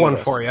play a game with us. Here's one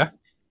for you.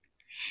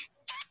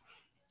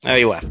 Oh,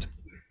 he left.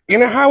 You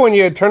know how when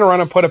you turn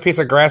around and put a piece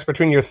of grass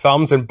between your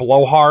thumbs and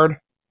blow hard,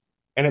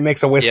 and it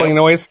makes a whistling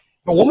noise?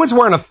 If a woman's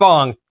wearing a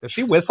thong, does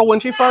she whistle when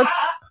she farts?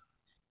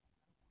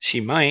 She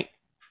might.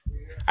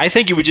 I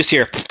think you would just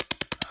hear...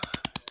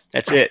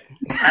 That's it.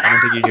 I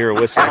don't think you'd hear a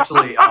whistle.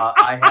 Actually,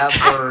 I have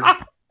heard...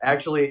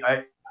 Actually,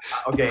 I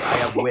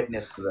have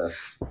witnessed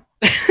this.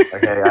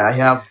 Okay, I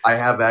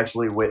have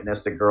actually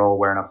witnessed a girl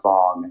wearing a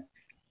thong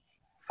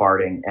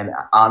farting, and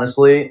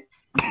honestly,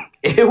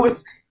 it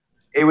was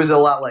a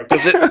lot like...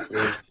 Does it?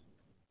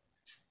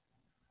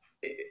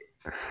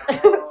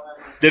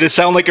 Did it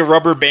sound like a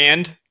rubber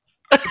band?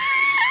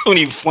 When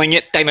you fling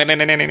it? Yeah, pretty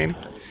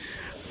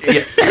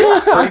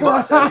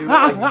much.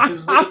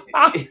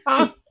 I mean,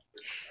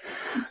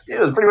 it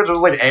was pretty much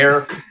like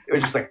air. It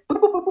was just like...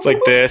 It's like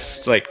this.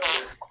 It's like...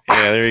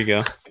 Yeah, there you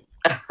go.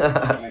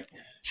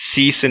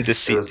 Cease and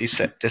desist. Cease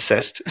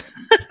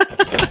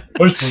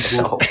and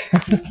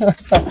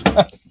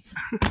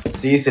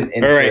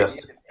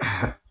insist.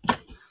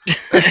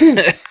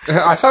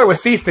 I thought it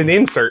was ceased and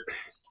insert.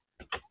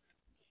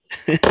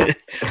 All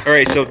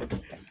right, so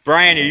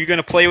Brian, are you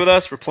going to play with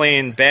us? We're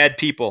playing Bad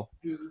People.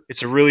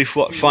 It's a really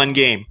fun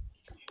game.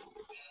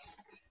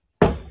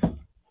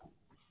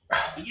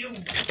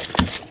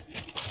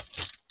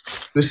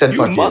 Who said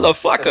fuck you?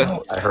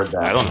 Motherfucker. I heard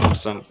that. I don't know,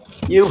 son.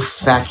 You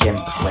fucking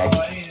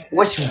prick.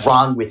 What's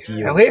wrong with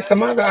you? At least the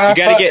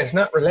motherfucker is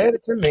not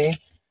related to me.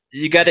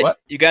 You got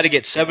to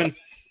get 7.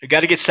 You got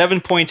to get 7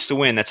 points to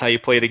win. That's how you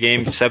play the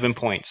game. 7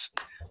 points.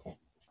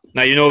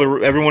 Now you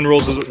know everyone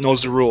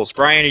knows the rules.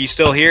 Brian, are you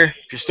still here?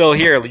 If you're still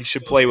here, you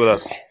should play with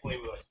us.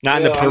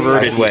 Not in the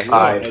perverted way.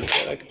 I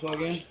can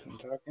plug in. I'm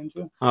talking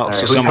to. Oh,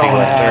 so somebody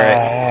left. All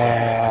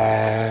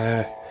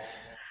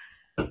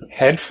right.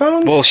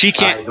 Headphones? Well, she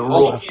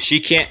can't.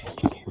 She can't.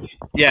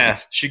 Yeah,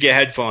 she get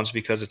headphones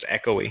because it's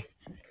echoey.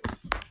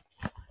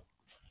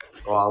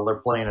 Well, they're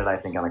playing it, I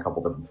think, on a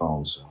couple different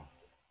phones. So.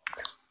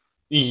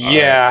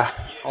 Yeah. Right.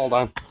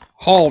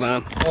 Hold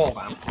on.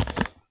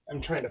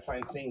 I'm trying to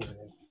find things.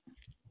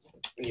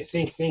 When you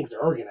think things are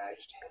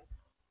organized,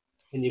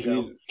 and you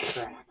go,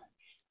 crap.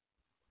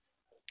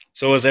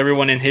 So is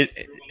everyone in his?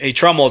 Hey,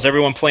 Trummel, is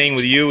everyone playing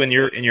with you in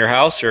your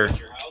house or?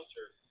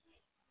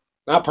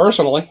 Not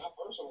personally.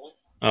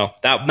 Oh,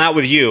 not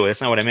with you. That's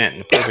not what I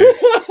meant.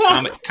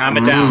 Calm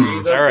it down.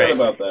 It's all right.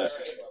 About that.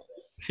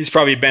 He's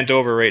probably bent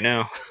over right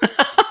now.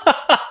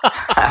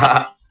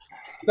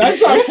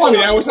 That's not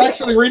funny. I was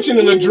actually reaching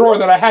in a drawer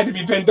that I had to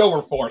be bent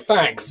over for.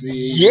 Thanks.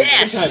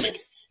 Yes.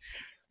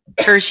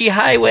 Hershey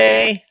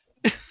Highway.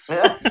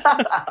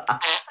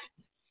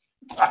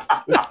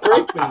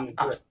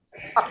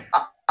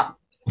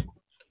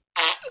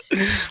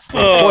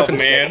 Oh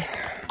man.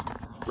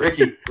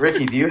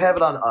 Ricky, do you have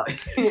it on?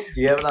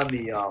 Do you have it on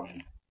the?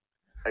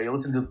 Are you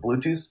listening to the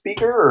Bluetooth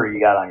speaker, or you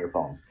got it on your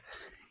phone?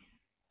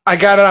 I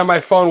got it on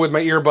my phone with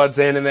my earbuds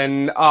in, and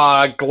then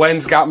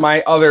Glenn's got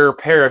my other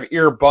pair of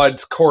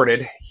earbuds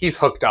corded. He's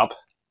hooked up.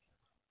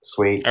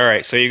 Sweet. All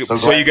right, so you guys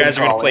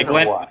are going to play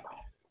Glenn.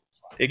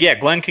 Yeah,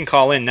 Glenn can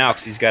call in now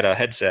because he's got a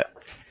headset.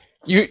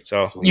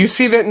 You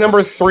see that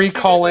number 3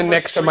 call in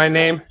next to my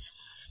name?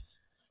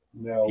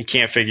 No. He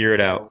can't figure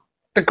it out.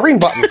 The green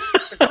button.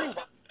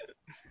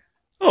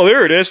 Oh,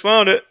 there it is.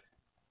 Found it.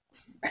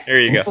 There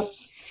you go.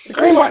 The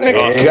green button next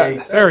to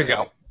Hey. There we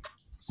go.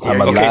 Okay,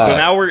 so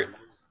now we're...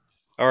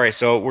 All right,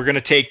 so we're going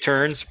to take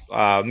turns.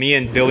 Me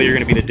and Billy are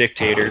going to be the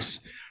dictators.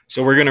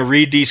 So we're going to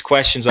read these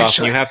questions off,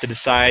 and you have to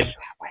decide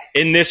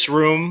in this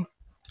room,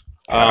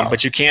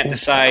 but you can't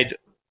decide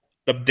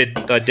the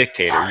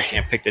dictator. You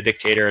can't pick the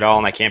dictator at all,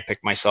 and I can't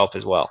pick myself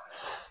as well.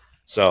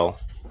 So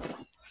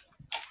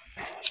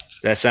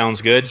that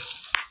sounds good?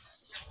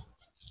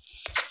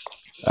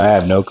 I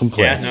have no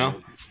complaints. Yeah, no?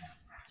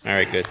 All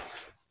right, good.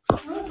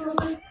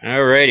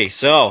 All righty,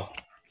 so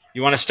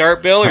you want to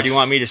start, Bill, or do you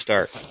want me to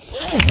start?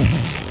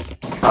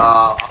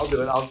 I'll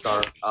do it. I'll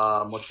start.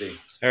 Let's see.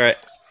 All right.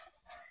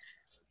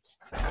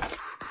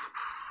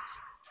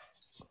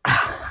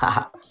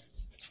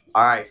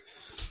 All right.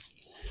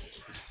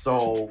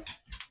 So,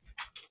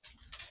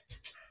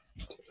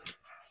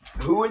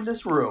 who in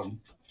this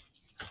room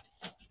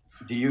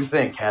do you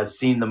think has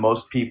seen the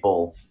most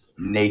people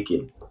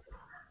naked?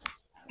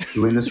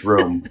 Who in this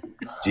room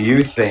do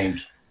you think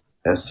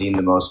has seen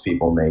the most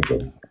people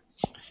naked?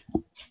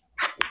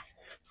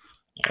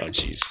 Oh,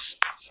 Jesus.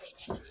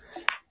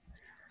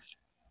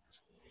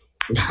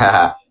 You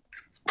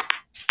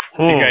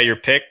got your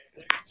pick?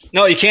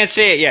 No, you can't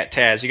say it yet,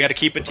 Taz. You got to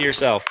keep it to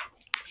yourself.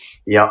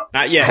 Yep.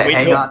 Not yet.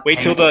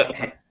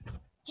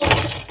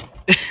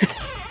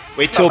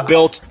 Wait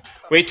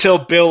till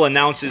Bill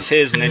announces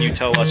his, and then you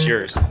tell us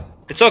yours.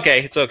 It's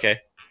okay. It's okay.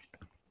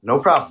 No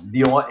problem.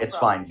 You know what? It's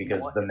fine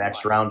because the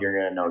next round you're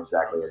gonna know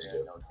exactly what to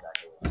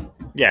do.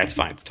 Yeah, it's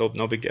fine.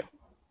 No big deal.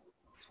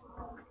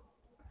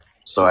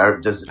 So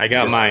I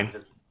got mine.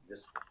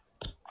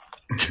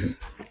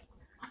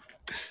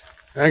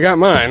 I got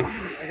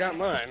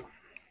mine.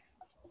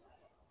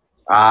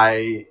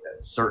 I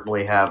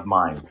certainly have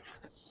mine.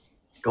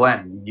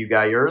 Glenn, you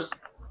got yours?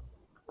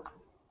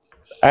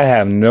 I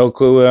have no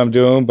clue what I'm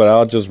doing, but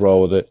I'll just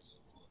roll with it.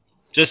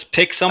 Just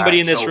pick somebody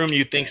in this room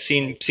you think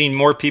seen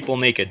more people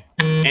naked.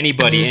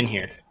 Anybody in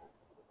here.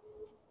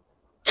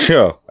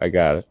 Sure, I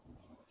got it.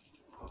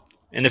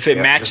 And if it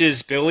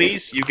matches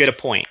Billy's, you get a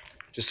point.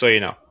 Just so you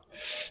know.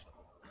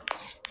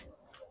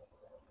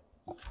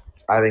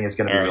 I think it's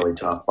going to be really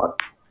tough, but...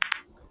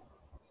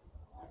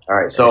 All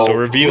right, so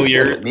reveal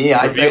your... Me,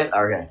 I say it?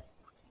 Okay.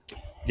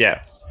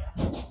 Yeah.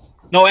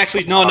 No,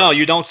 actually, no,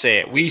 you don't say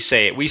it. We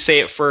say it. We say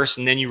it first,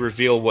 and then you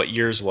reveal what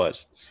yours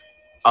was.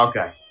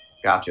 Okay,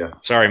 gotcha.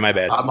 Sorry, my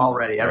bad. I'm all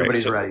ready.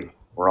 Everybody's ready.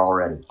 We're all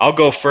ready. I'll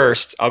go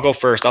first. I'll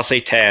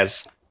say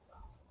Taz.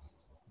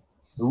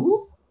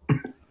 Ooh.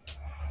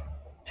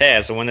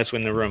 Taz, the one that's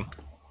in the room.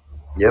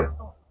 Yep.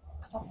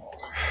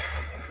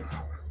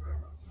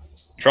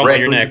 Trump,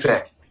 you're next. You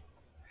pick?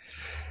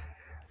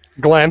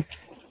 Glenn.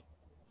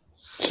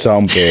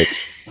 Some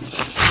bitch.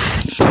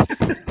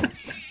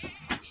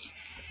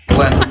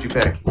 Glenn, what'd you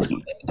pick?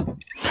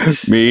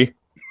 Me.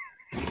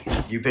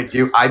 You picked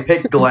you. I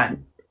picked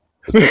Glenn.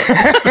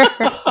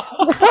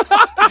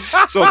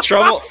 So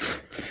Trouble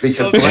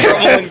because Trouble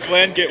and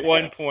Glenn get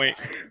 1 point.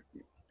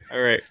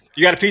 All right.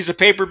 You got a piece of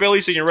paper,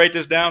 Billy, so you can write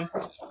this down?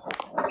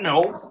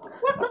 No.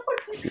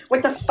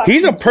 What the fuck?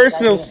 He's a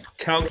personal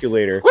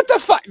calculator. What the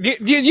fuck? Do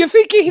you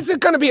think he's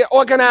going to be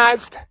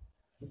organized?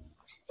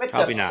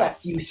 Probably not.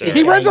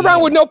 He runs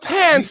around with no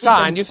pants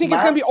on. You think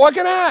he's going to be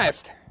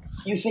organized?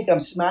 You think I'm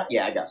smart?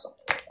 Yeah, I got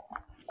something.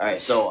 All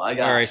right, so I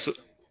got... All right, so...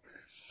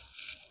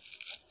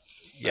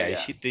 Yeah,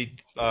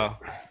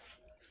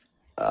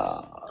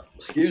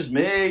 excuse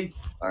me.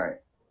 All right.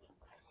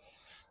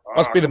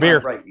 Must be the beer.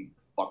 Right, you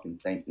fucking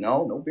think.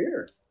 No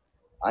beer.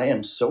 I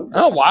am so...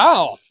 Oh,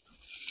 wow.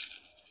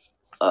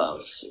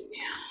 Let's see.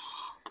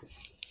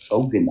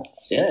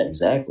 Organized. Yeah,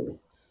 exactly.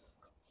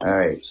 All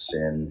right,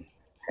 Sin.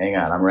 Hang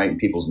on, I'm writing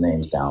people's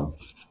names down.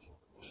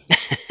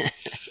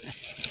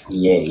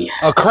 Yay.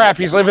 Oh, crap,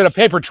 he's leaving a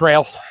paper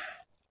trail.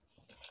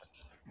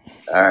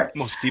 All right.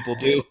 Most people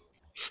do.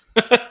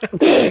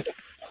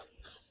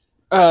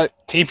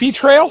 TP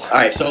trail? All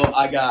right, so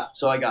I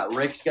got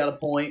Rick's got a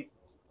point,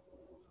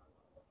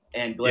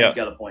 and Glenn's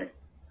got a point.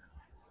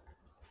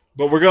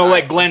 But we're gonna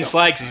let Glenn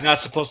slide because he's not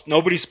supposed.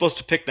 Nobody's supposed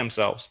to pick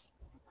themselves.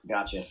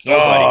 Gotcha.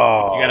 Nobody.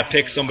 Oh. You got to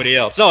pick somebody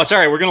else. No, it's all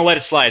right. We're gonna let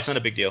it slide. It's not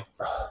a big deal.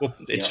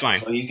 It's fine.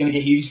 So he's gonna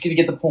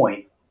get the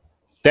point.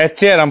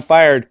 That's it. I'm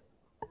fired.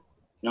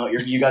 No,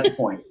 you got the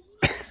point.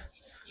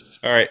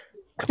 All right,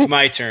 it's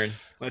my turn.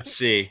 Let's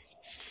see.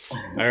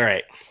 All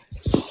right.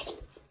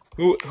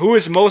 Who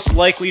is most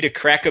likely to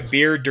crack a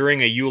beer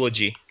during a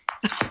eulogy?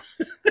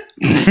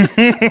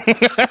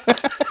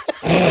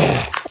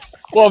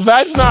 Well,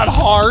 that's not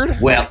hard.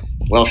 Well,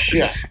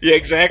 shit. Yeah,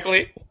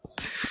 exactly.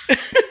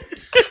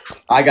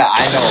 I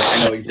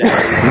know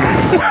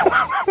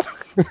exactly.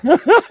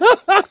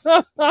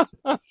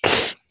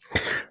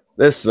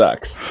 This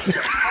sucks.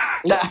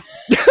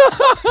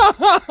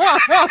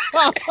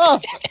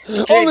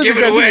 Only give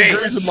it because he away.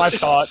 agrees with my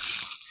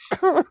thoughts.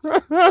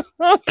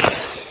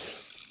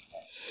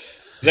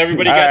 Has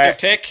everybody got their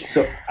pick?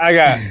 So I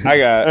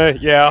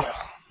got. Yeah. All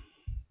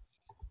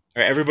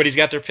right, everybody's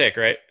got their pick,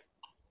 right?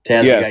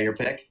 Taz, Yes. you got your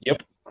pick?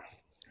 Yep.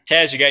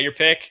 Taz, you got your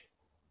pick?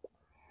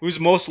 Who's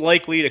most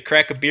likely to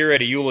crack a beer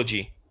at a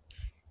eulogy?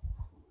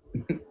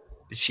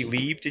 Did she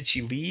leave?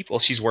 Well,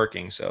 she's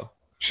working, so.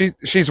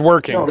 She's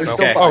working. No, there's so.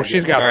 still Okay. 5. Oh,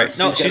 she's got All right. hers.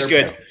 No, she's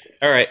good.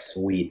 All right.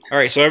 Sweet. All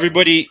right, so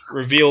everybody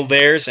reveal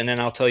theirs, and then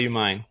I'll tell you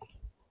mine.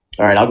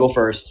 All right, I'll go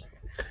first.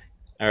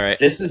 All right.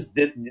 This is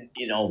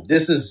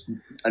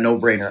a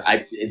no-brainer.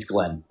 It's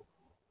Glenn.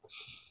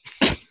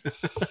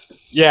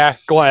 Yeah,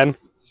 Glenn.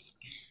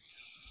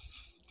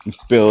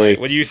 Billy.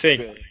 What do you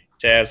think,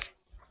 Taz?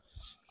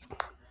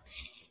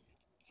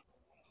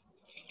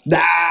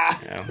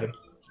 Yeah.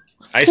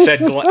 I said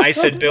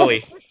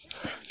Billy.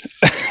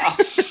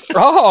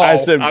 Oh. I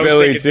said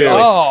Billy too.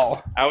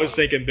 Oh. I was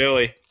thinking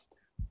Billy.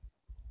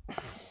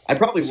 I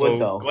probably So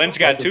would though. Glenn's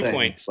got That's the 2 thing.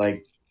 points.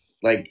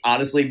 Like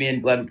honestly, me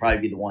and Glenn would probably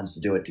be the ones to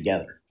do it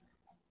together.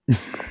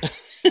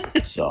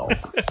 So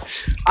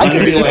I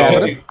can be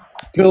like,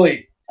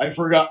 Billy, I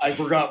forgot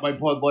my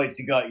Bud Lights.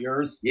 You got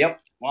yours?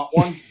 Yep. Want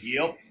one?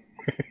 Yep.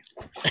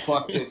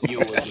 Fuck this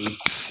eulogy.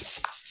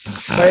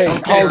 Hey,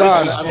 hold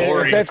on. I'm If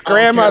worried. that's I don't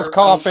Grandma's care.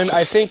 coffin,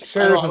 I think I hers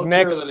don't is care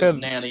next that it's to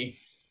Nanny.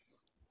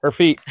 her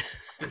feet.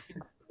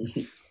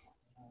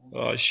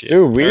 Oh shit!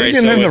 Dude, we All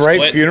getting in the it's right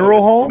Glenn-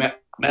 funeral home?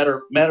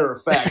 Matter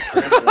of fact.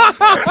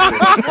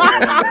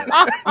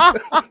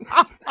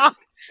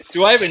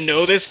 Do I even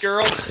know this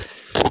girl?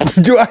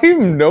 Do I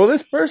even know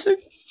this person?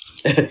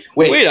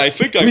 Wait, I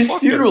think I whose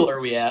fucked funeral are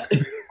we at?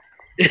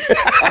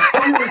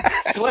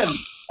 Glenn,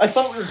 I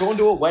thought we were going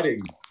to a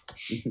wedding.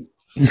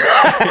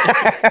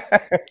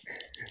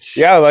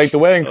 Yeah, like the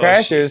wedding Oh,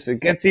 crashes. It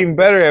gets even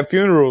better at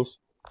funerals.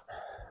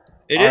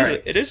 It All is.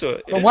 right. It is a.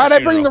 it But is why'd a I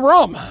bring the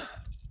funeral. rum?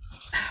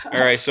 All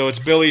right, so it's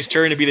Billy's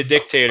turn to be the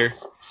dictator.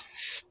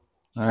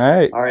 All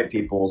right. All right,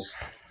 peoples.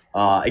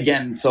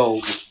 Again,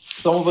 so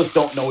some of us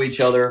don't know each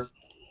other,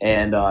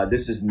 and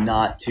this is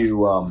not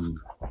to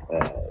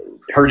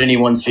hurt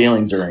anyone's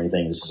feelings or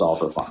anything. This is all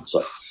for fun.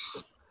 So,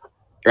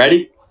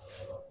 ready?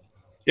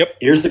 Yep.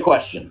 Here's the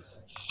question: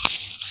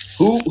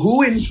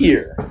 Who in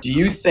here do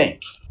you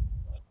think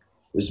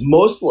was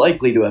most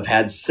likely to have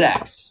had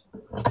sex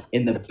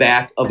in the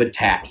back of a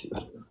taxi?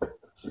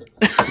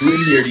 Who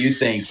in here do you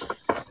think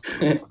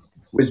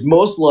was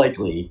most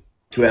likely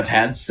to have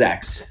had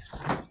sex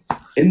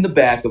in the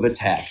back of a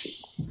taxi?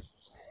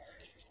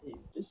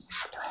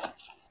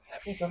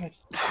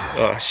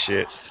 Oh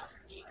shit!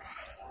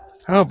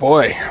 Oh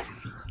boy.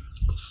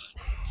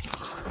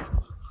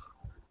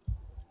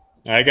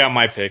 I got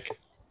my pick.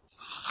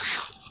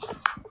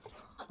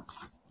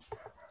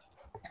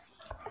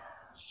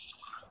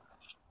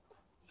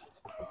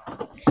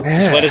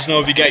 Just let us know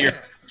if you got your.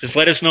 Just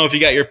let us know if you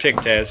got your pick,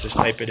 Taz. Just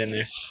type it in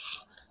there.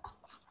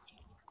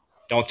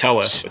 Don't tell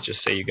us, but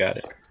just say you got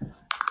it.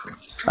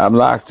 I'm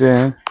locked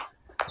in.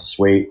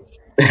 Sweet.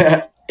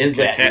 Is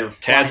Okay, that your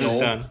Taz is final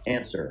done.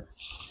 answer?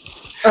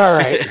 All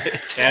right.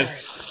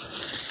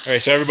 Taz. All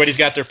right, so everybody's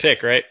got their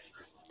pick, right?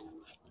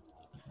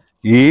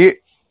 Yeah.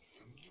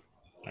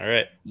 All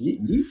right.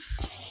 Yeet.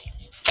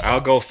 I'll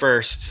go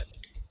first.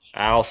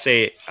 I'll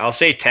say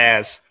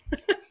Taz.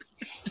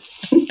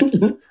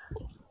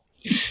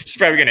 She's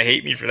probably gonna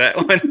hate me for that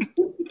one.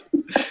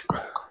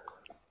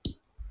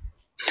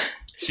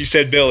 She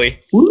said Billy.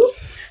 Whoop.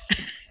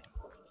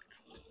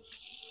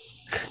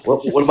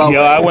 What about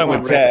Yo, I went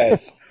with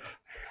Taz.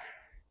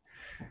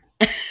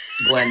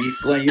 Glenn,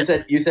 you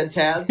said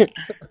Taz?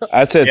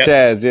 I said Yep.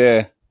 Taz,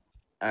 yeah.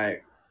 All right.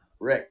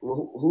 Rick,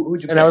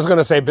 who'd you pick? And I was going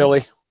to say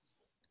Billy.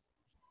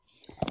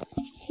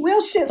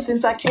 Well, shit,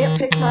 since I can't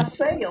pick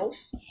myself.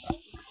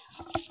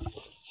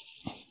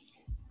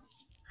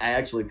 I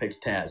actually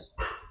picked Taz.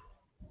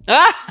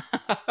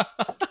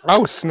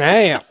 Oh,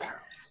 snap.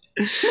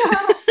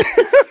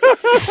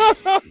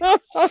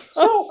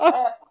 So,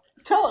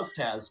 tell us,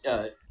 Taz,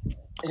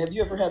 have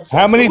you ever had sex?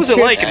 How many What was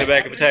it like in chicks? the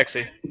back of a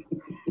taxi?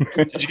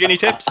 Did you get any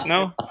tips?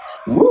 No.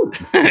 Woo!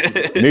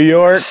 New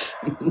York,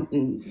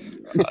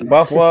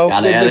 Buffalo,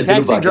 Gotta add it The to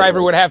taxi bucket driver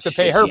list. would have to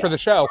pay Shit, her yeah. for the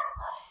show.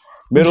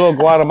 middle of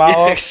Yeah,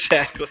 Guatemala.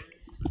 exactly.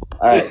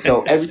 All right,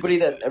 so everybody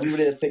that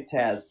picked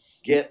Taz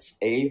gets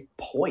a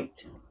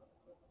point.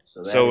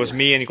 that So it was is-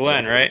 me and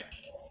Glenn, right?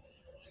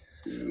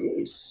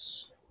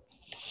 Yes.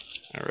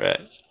 All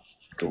right.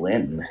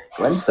 Glenn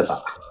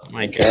Stefan.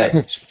 My Okay.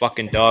 God, these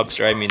fucking dogs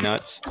drive me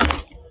nuts.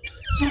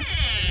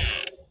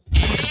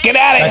 Get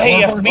out of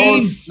here, you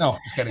fiends! No,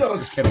 just kidding. Oh,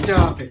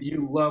 stop it.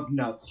 You love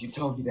nuts. You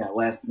told me that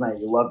last night.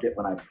 You loved it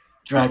when I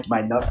dragged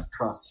my nuts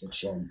across your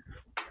chin.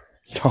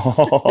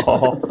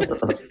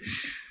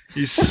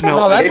 You smell.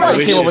 Oh, that's why he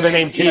delicious. came up with the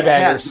name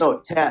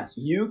Teabaggers. Taz,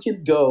 you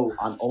can go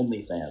on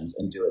OnlyFans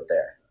and do it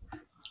there.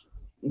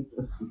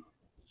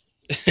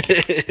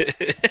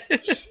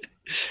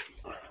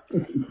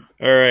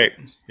 All right,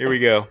 here we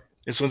go.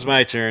 This one's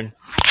my turn.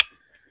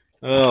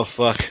 Oh,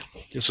 fuck.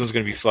 This one's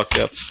going to be fucked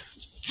up.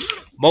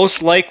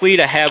 Most likely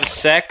to have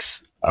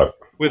sex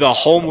with a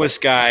homeless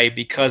guy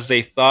because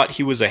they thought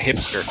he was a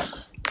hipster.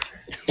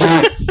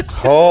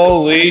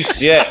 Holy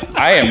shit.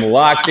 I am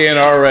locked in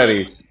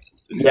already.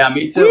 Yeah,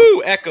 me too.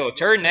 Woo, Echo,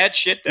 turn that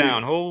shit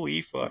down.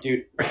 Holy fuck.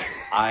 Dude,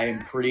 I'm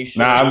pretty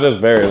sure. Nah, I'm just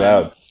very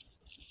loud.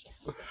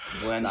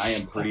 Glenn, I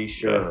am pretty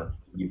sure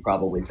you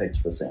probably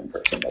picked the same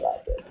person that I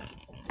did.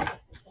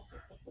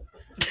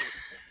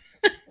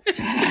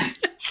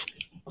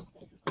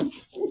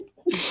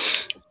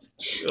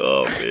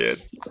 Oh, man.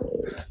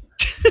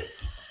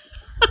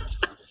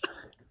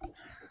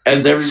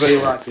 Is everybody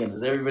locked in?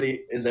 Is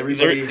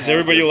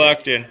everybody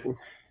locked in?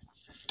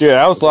 Dude,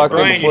 I was locked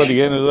Brian, in before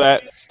the end of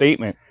that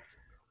statement.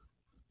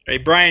 Hey,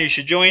 Brian, you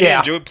should join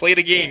in. Play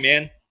the game,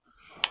 man.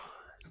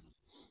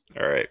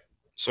 All right.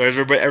 So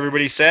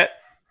everybody set?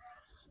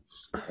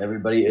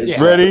 Everybody is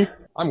ready.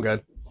 I'm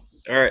good.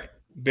 All right.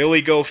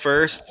 Billy, go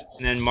first,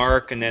 and then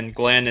Mark, and then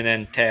Glenn, and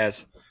then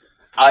Taz.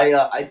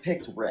 I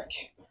picked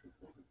Rick.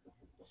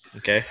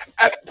 Okay.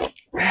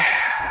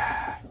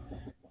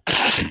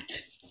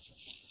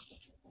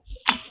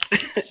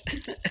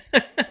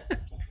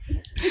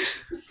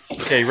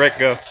 Okay, Rick,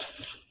 go.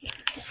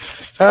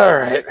 All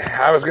right.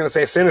 I was going to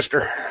say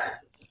Sinister.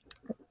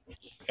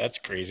 That's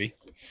crazy.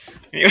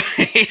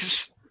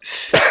 Anyways.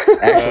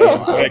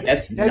 Actually,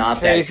 that's not crazy. that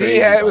crazy.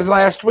 Yeah, it was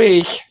last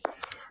week.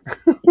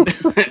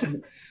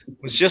 It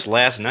was just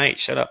last night.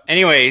 Shut up.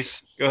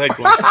 Anyways, go ahead,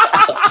 Glenn.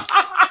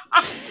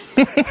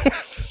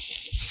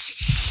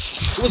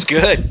 It was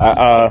good.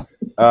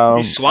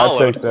 He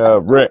swallowed. I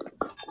picked Rick.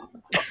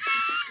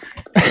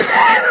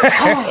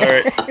 All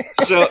right.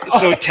 So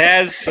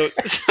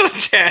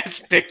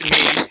Taz picked me.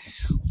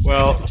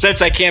 Well,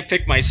 since I can't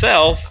pick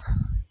myself,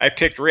 I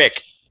picked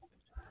Rick.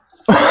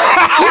 That's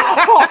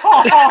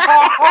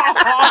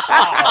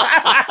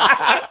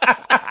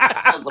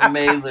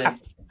amazing.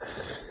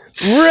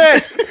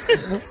 Rick!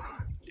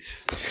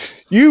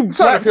 You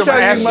Sorry, I feel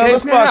my ass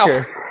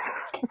motherfucker.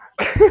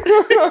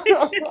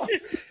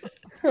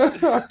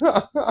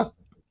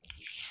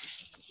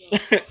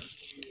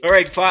 All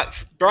right,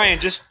 Brian,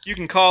 you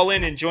can call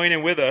in and join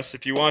in with us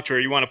if you want to, or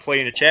you want to play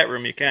in the chat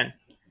room, you can.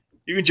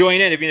 You can join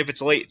in, even if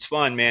it's late. It's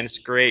fun, man. It's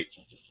great.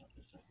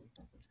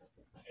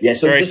 Yeah,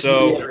 so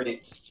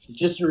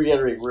just to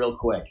reiterate real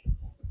quick,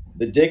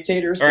 the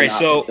dictators cannot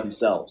pick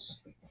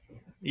themselves.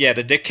 Yeah,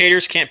 the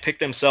dictators can't pick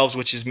themselves,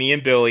 which is me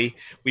and Billy.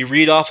 We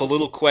read off a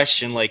little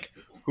question like,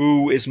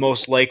 who is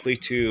most likely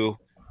to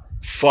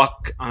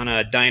fuck on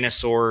a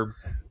dinosaur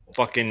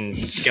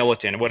fucking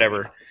skeleton,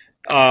 whatever.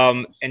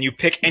 And you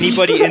pick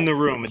anybody in the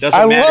room. It doesn't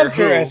matter who. I love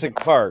Jurassic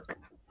Park.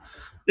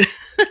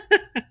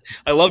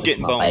 I love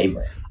getting boned.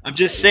 I'm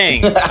just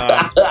saying.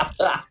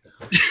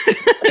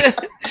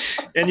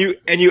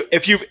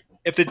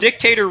 If the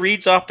dictator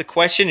reads off the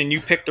question and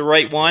you pick the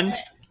right one,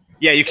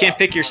 yeah, you can't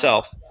pick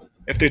yourself.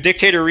 If the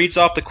dictator reads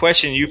off the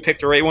question and you pick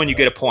the right one, you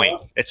get a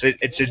point. It's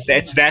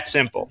that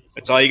simple.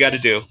 That's all you got to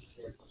do.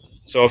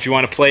 So if you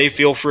want to play,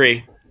 feel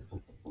free.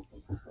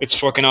 It's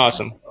fucking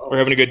awesome. We're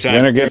having a good time.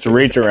 Winner gets a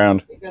reach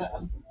around.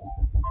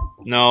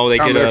 No, they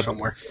get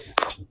somewhere.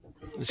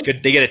 It's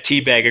good. They get a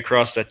tea bag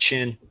across the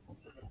chin.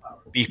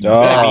 Me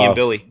and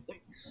Billy.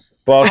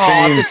 Ball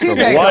the tea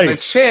bag's on the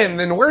life. chin.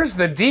 Then where's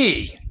the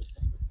D?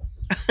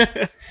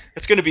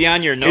 It's going to be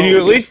on your nose. Can you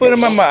at least put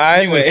them on my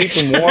eyes and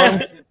keep them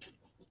warm?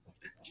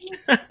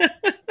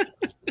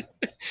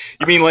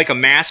 You mean like a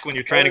mask when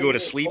you're trying to go to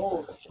sleep?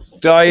 Oh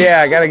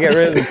yeah, I gotta get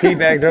rid of the tea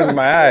bags under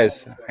my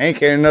eyes. I ain't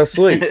getting no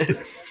sleep.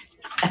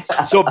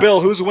 So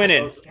Bill, who's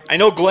winning? I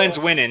know Glenn's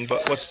winning,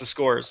 but what's the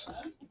scores?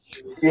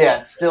 Yeah,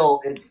 it's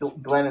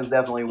Glenn is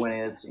definitely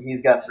winning.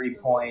 He's got 3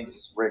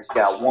 points. Rick's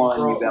got 1.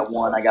 You got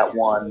 1. I got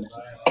 1.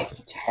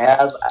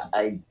 Taz,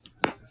 I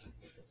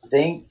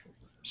think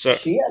so.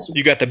 She has.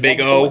 You got the big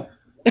O.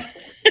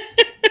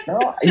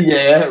 No,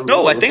 yeah.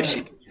 No, I think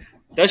she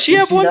does. She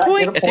have 1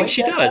 point. I think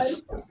she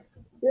does.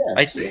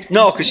 Yeah.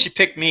 No, because she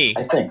picked me.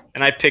 I think.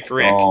 And I picked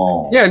Rick.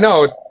 Oh. Yeah,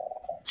 no,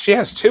 she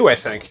has 2. I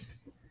think.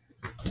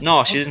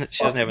 No, she doesn't.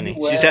 She doesn't have any.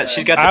 She's got.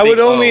 The I big would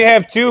only O.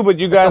 have 2, but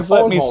you guys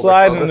let me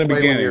slide in the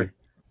beginning.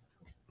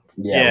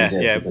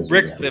 Yeah.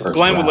 Rick,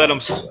 Glenn would let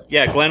him.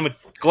 Yeah,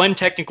 Glenn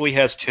technically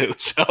has 2.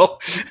 So.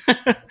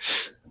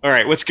 All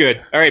right, what's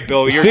good? All right,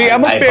 Bill. You're. See,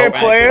 I'm a fair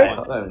player.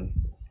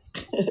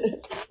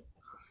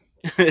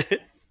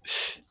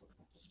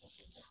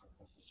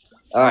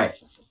 All right.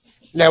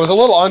 Yeah, I was a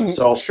little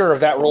unsure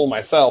of that rule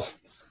myself.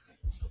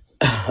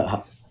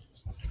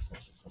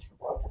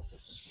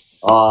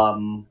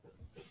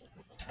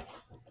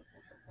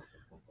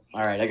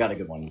 All right, I got a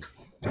good one.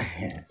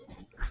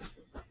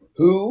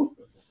 Who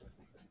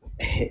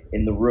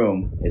in the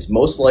room is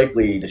most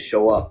likely to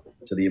show up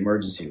to the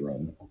emergency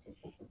room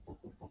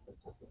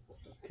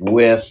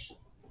with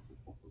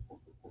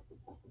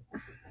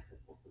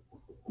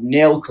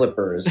nail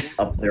clippers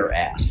up their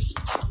ass?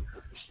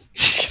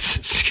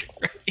 Jesus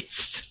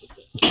Christ.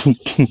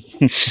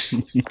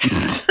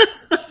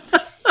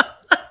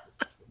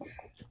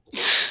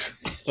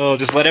 Oh,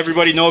 just let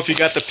everybody know if you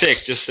got the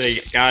pick. Just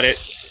say, got it.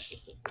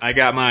 I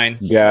got mine.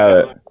 Got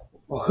it.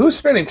 Well, who's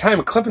spending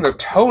time clipping their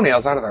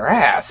toenails out of their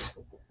ass?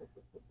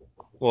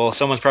 Well,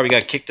 someone's probably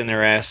got kicked in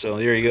their ass, so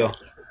there you go.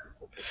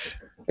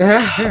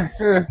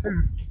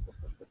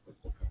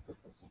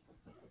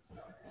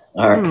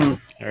 All right.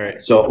 All right.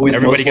 So who's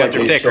Everybody most got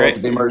their likely to pick, show up right?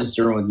 at the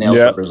emergency room with nail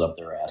Yep. clippers up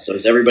their ass? So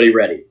is everybody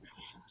ready?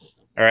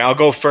 All right, I'll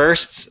go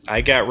first.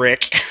 I got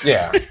Rick.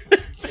 Yeah.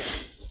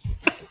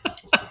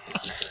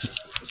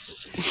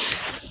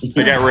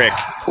 I got Rick.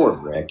 Poor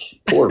Rick.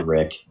 Poor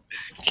Rick.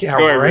 Yeah,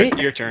 Go ahead, right?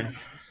 Rick. Your turn.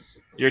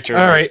 Your turn.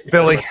 All right,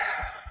 Billy.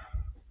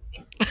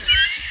 All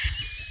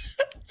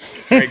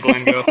right,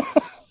 Glenn, go.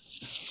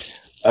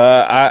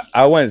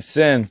 I went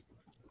Sin.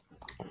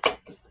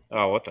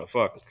 Oh, what the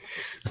fuck?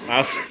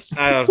 Taz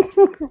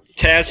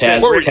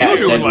Taz- What were Taz you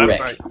said doing last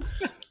Rick.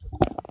 night?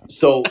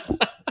 So,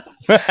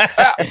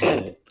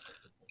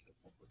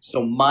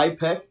 so my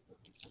pick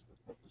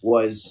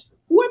was,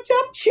 what's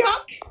up,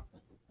 Chuck?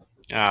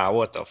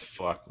 What the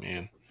fuck,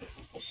 man?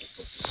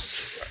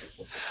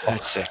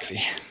 That's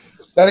sexy.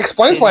 That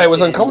explains why it was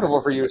Sin.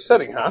 uncomfortable for you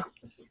sitting, huh?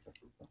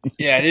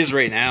 Yeah, it is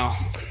right now.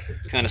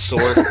 Kind of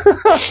sore.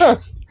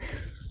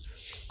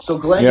 So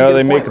Glenn, You know, get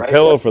a they point, make a right?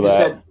 pillow for You that.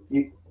 said,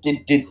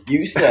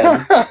 you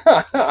said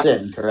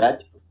Sin,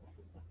 correct?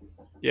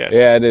 Yes.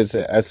 Yeah, it is.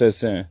 I said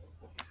Sin.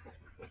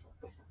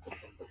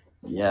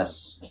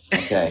 Yes.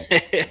 Okay.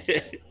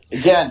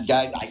 Again,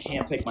 guys, I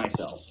can't pick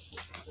myself.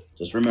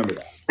 Just remember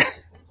that.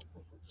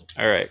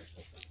 All right.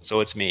 So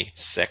it's me.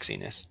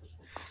 Sexiness.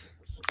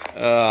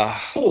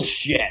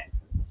 Bullshit.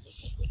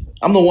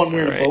 I'm the one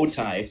wearing All a bow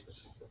tie.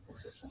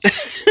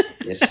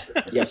 Yes,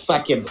 you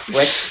fucking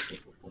prick.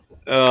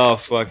 Oh,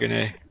 fucking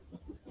A.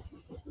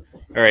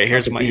 All right,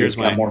 here's It's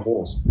got mine. more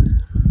holes.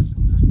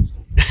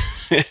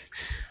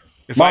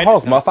 If My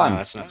house, my no, fun.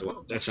 that's not the one.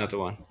 That's not the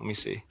one. Let me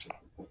see.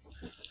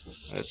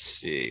 Let's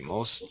see.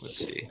 Let's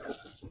see.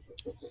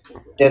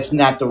 That's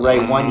not the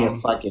right one, you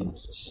fucking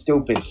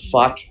stupid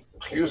fuck.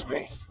 Excuse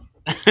me.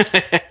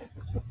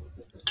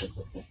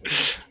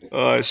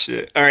 Oh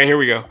shit! All right, here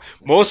we go.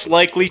 Most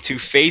likely to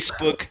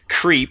Facebook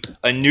creep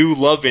a new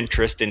love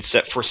interest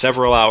for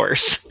several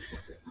hours.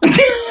 I'm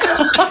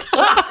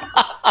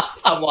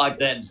locked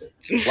in.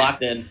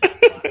 Locked in.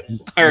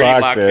 Already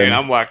Locked locked in. in.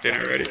 I'm locked in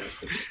already.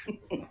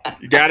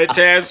 You got it,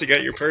 Taz? You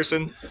got your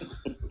person?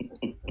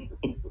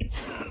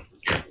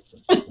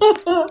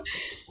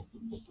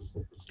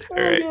 All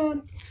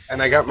right.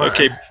 And I got mine.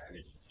 Okay.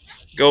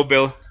 Go,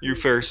 Bill. You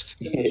first.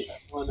 You're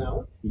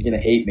gonna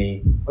hate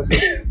me. What's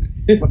that?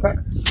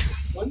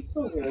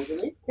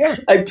 Yeah.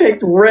 I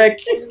picked Rick.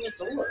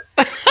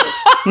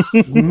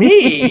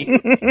 Me?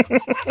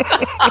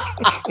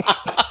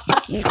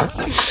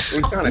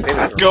 We found it,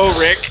 didn't we? Go,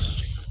 Rick.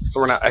 So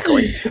we're not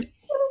echoing.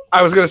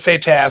 I was going to say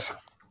Taz.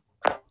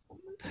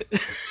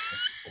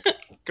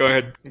 Go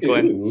ahead,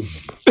 Glenn. Ooh.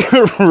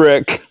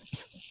 Rick.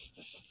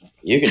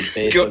 You can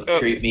Facebook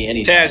creep me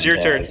anytime. Taz,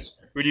 your turn.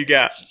 Who do you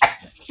got?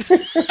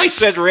 I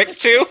said Rick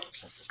too.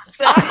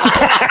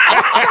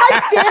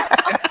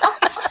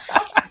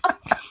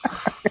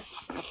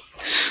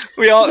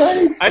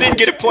 I didn't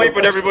get a point,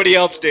 but everybody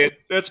else did.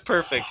 That's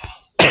perfect.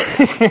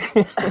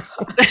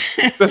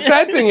 The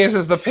sad thing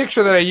is the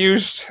picture that I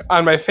used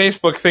on my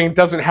Facebook thing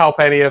doesn't help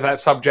any of that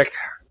subject.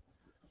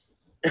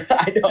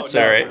 I know. It's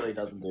No, all right. it really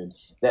doesn't, dude.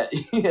 That,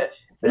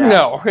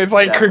 No, it's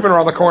like that creeping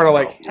around the corner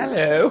like, doesn't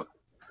help.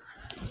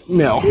 hello.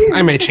 No,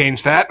 I may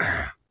change that.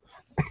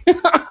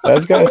 I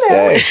was gonna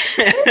say.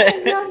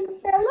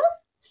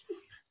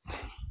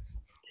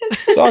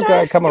 Saw a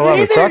guy coming around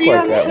the truck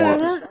like that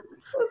once.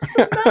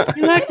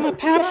 You like my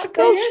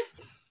popsicles?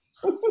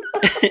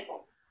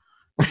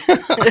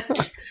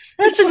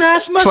 That's a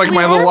nice It's like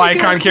my little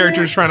icon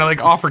character is trying to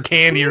like offer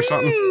candy or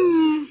something.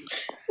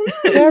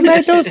 Can I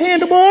make those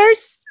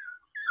handlebars?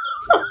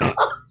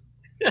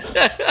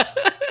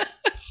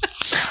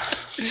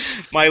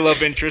 My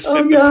love interest Oh,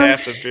 simply God.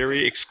 passed a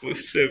very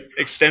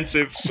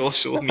extensive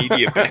social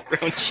media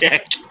background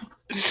check.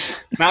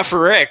 Not for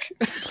Rick.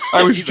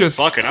 I was He's just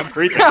fucking. I'm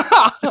creeping.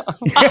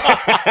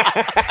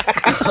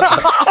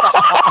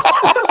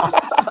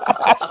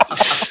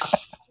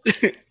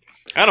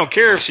 I don't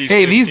care if she's.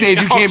 Hey, these 15.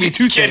 days you No, can't be I'm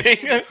too just safe.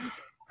 kidding.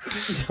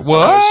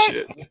 what? Oh,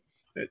 shit.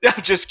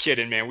 I'm just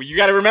kidding, man. Well, you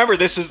got to remember,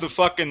 this is the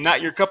fucking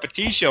not your cup of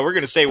tea show. We're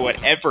gonna say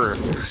whatever.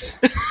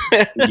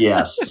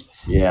 Yes.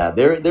 Yeah.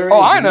 There is.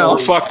 Oh, I know.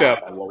 no- Fucked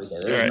up. What we say?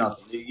 There's All right.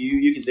 nothing.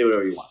 You can say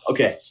whatever you want.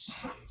 Okay.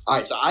 All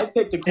right. So I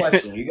picked a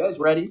question. Are you guys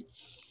ready?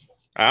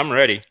 I'm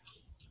ready.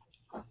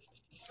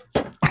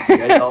 You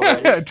guys all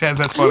ready? Taz,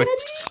 that's funny.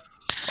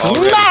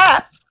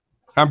 Already.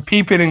 I'm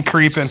peeping and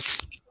creeping,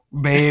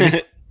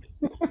 babe.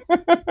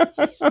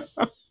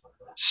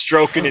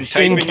 Stroking and In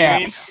typing. You mean?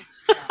 caps.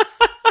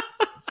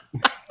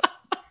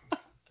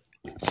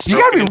 You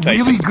gotta Stroking and be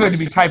typing. really good to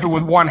be typing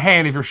with one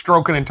hand if you're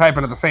stroking and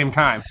typing at the same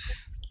time.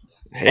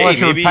 Hey, Unless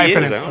you're maybe he typing is.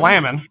 and I don't know.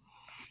 slamming.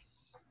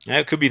 Yeah,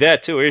 it could be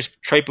that too. Or he's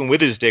typing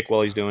with his dick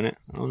while he's doing it.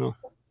 I don't know.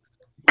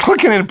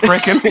 Clicking and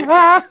pricking.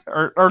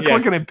 or Yeah.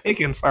 clicking and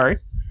picking, sorry.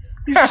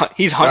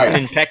 He's hunting All right.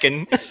 and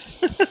pecking.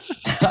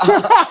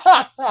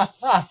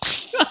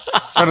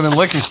 Better than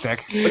licking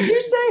stick. What'd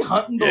you say?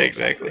 Hunting those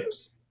exactly.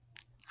 peppers?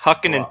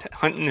 Hunting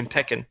and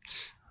pecking.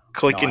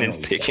 Clicking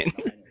and picking.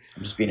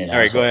 I'm just being an All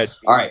right, asshole. go ahead.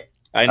 All right.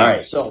 I know. All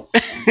right, so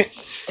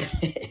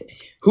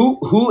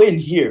who in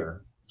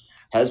here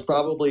has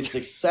probably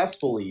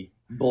successfully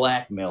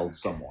blackmailed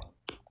someone?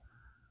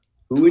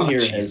 Who in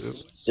here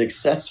has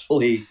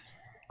successfully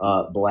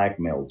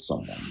blackmailed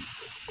someone?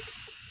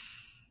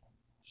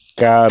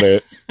 Got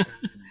it.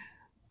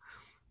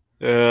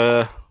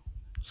 Let's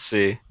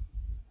see.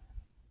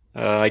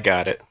 I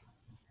got it.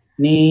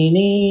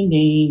 Okay.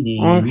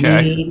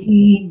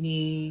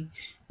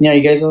 Now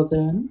you guys all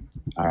done?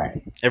 All right.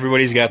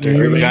 Everybody's got their.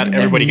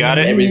 Everybody got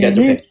it. Everybody's got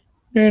their pick.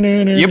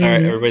 Yep. All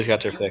right. Everybody's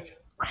got their pick.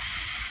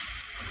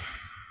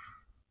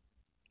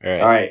 All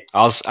right. All right.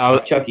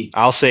 I'll Chucky.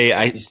 I'll say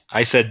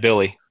I said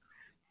Billy.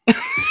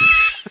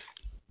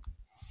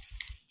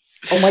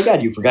 Oh my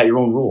God! You forgot your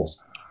own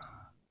rules.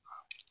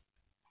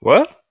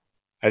 What?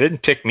 I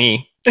didn't pick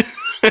me.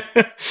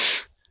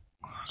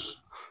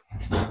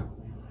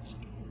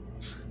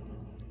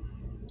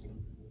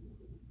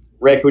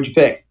 Rick, who'd you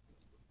pick?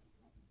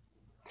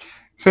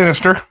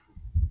 Sinister.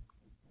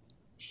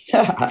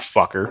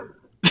 Fucker.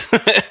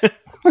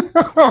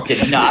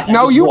 Did not.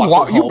 No, you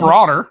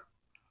brought her.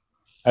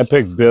 I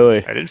picked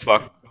Billy. I didn't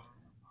fuck.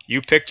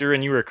 You picked her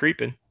and you were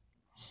creeping.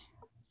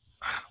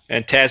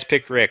 And Taz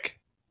picked Rick.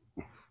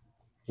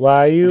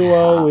 Why you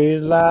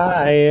always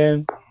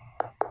lying?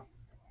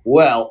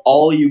 Well,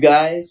 all you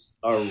guys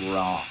are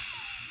wrong.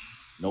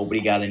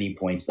 Nobody got any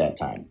points that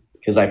time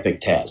because I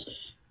picked Taz.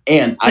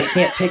 And I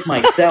can't pick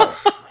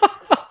myself.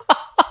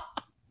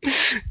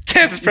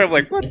 Taz is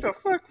probably like, what the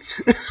fuck?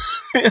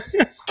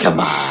 Come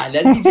on,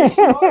 let me just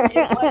you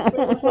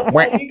got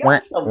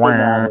something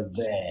out of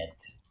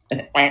it.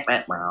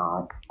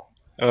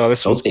 Oh,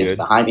 this one's Those good.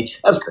 behind me.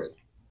 That's great.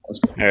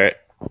 All right.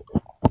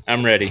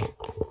 I'm ready.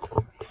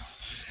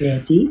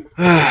 Ready?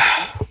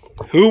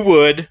 Who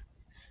would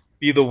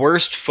be the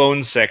worst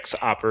phone sex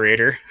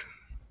operator?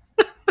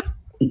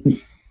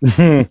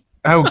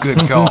 Oh,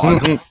 good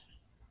God.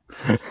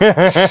 I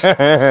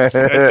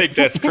think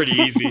that's pretty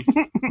easy.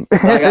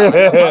 I got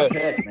my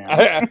pick,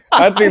 man.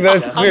 I think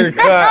that's clear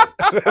cut.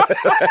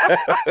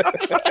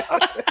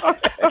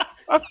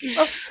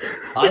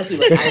 Honestly,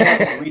 like, I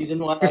have a reason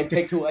why I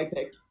picked who I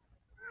picked.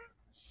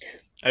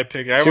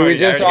 Should we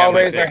just all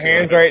raise our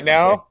hands right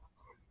now?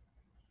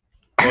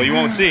 Well, you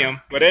won't see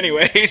them. But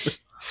anyways.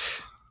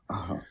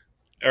 All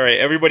right,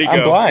 everybody go.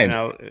 I'm blind.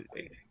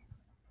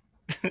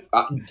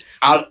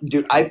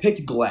 Dude, I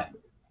picked Glenn.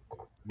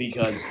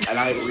 And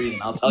I have a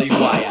reason. I'll tell you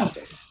why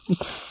after.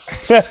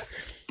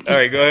 All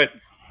right, go ahead.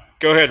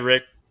 Go ahead,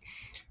 Rick.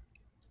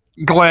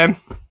 Glenn.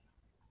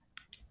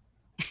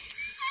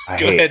 I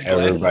hate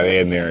everybody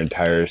in their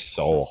entire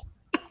soul.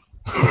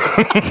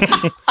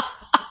 I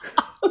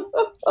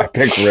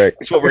picked Rick.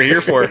 That's what we're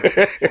here for.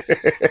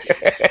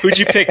 Who'd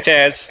you pick,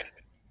 Taz?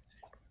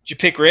 Did you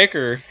pick Rick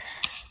or?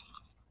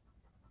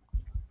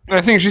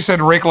 I think she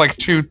said Rick like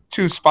two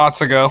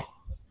spots ago.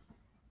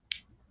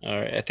 All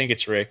right, I think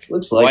it's Rick.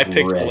 Looks like I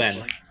picked Rick.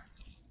 Glenn.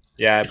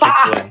 Yeah, I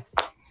picked Glenn.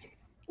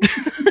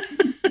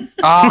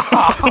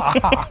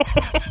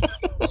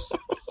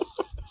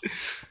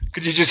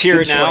 Could you just hear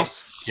Good it now?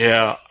 choice.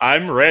 Yeah,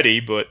 I'm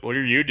ready, but what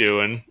are you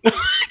doing?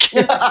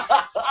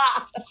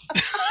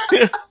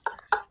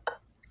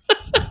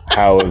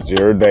 How was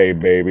your day,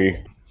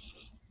 baby?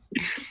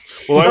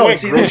 Well, I went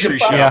see, grocery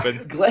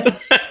shopping. Glenn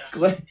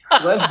would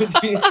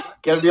be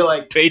gonna be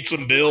like, Paid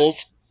some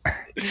bills.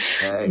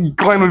 hey,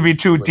 Glenn would be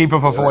too deep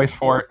of a voice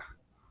for it.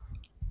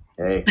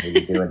 hey, what are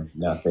you doing?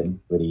 Nothing.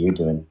 What are you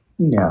doing?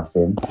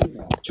 Nothing.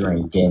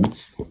 Drinking.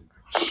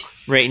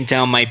 Writing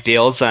down my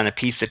bills on a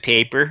piece of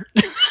paper.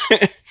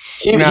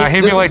 Nah,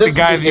 he'd be like the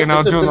guy, doing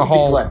the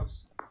whole.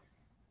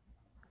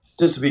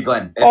 This would be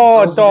Glenn.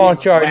 Oh,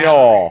 don't you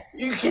know?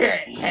 You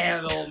can't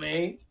handle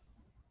me.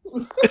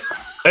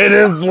 It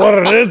is what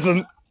it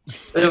isn't. It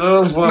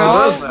is what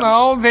it isn't.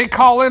 No, they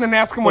call in and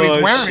ask him what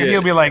he's wearing, and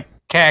he'll be like,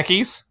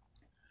 khakis.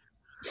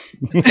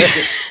 What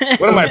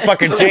am I,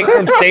 fucking Jake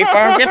from State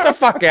Farm? Get the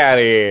fuck out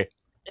of here.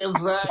 Is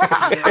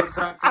that your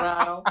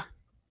crocodile?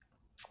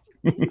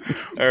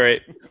 All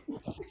right.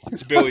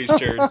 It's Billy's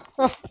turn.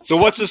 So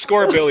what's the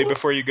score, Billy,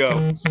 before you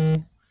go?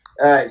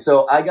 All right,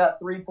 so I got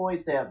 3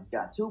 points. Taz has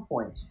got 2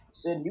 points.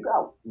 Sid, you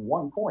got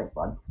 1 point,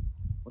 bud.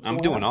 I'm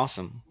doing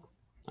awesome.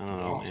 I don't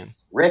know, man.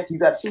 Rick, you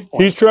got 2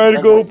 points. He's trying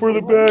to go for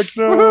the back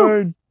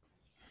nine.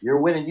 You're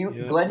winning.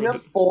 Yeah, Glenn, you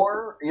have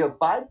 4. You have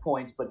 5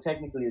 points, but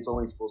technically it's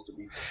only supposed to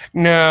be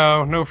 4.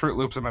 No Fruit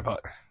Loops in my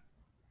butt.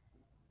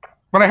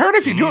 But I heard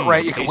if you do it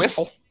right, you can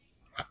whistle.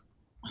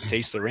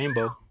 Taste the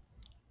rainbow.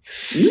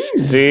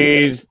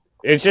 See,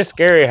 it's just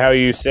scary how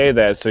you say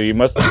that, so you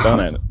must have done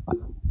it.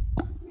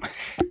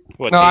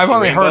 What, No, taste I've the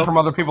only rainbow? heard from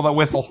other people that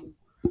whistle.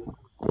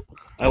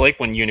 I like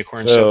when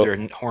unicorns So- shove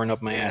their horn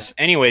up my ass.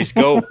 Anyways,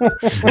 go. All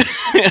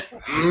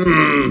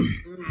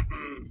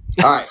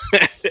right.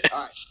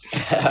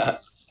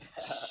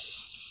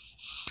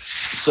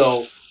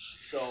 So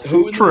who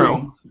in the True.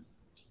 room?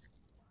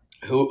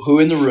 who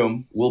in the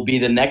room will be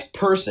the next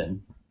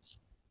person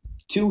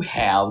to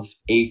have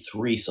a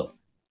threesome?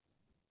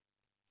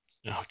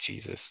 Oh,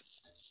 Jesus.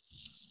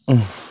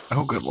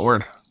 Oh, good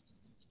Lord.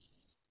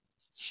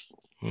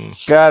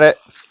 Got it.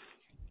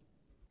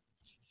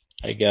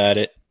 I got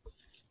it.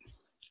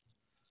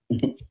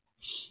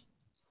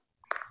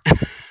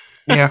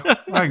 Yeah,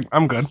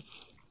 I'm good.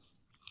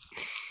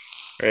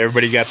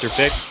 Everybody got their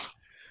pick?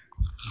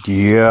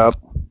 Yep.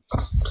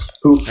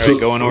 Who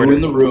go in order.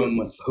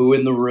 Who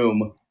in the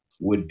room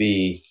would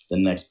be the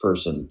next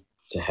person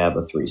to have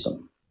a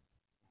threesome?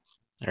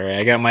 All right,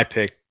 I got my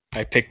pick.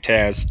 I picked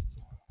Taz.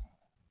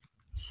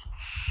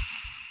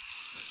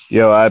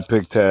 Yo, I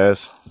picked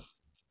Taz.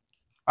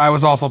 I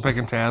was also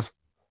picking Taz.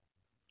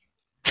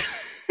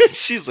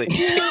 She's like,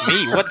 you picked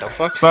me? What the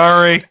fuck?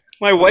 Sorry.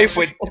 My wife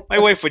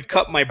would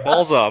cut my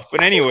balls off.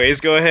 But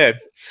anyways, go ahead.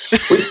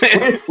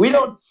 we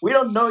don't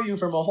know you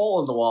from a hole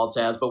in the wall,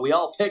 Taz, but we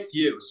all picked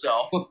you,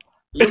 so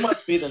you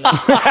must be the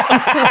next person to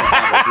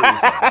have a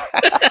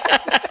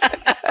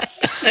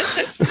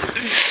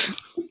threesome.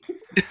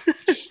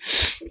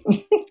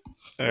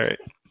 All right.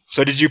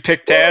 So did you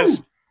pick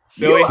Taz,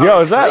 Billy?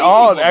 Yo, is that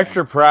all an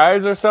extra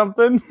prize or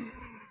something?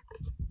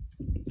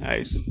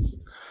 Nice.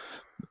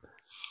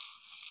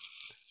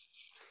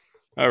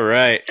 All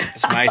right.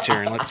 It's my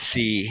turn. Let's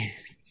see.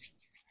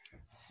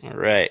 All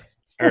right.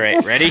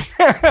 Ready?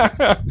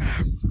 I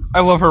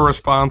love her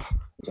response.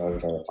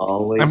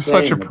 I'm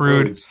such a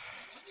prude.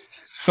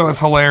 So it's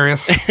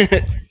hilarious.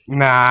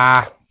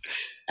 Nah.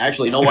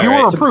 Actually, no. If you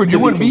were a prude, you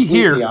wouldn't be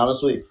here.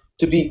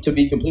 To be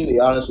completely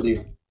honest with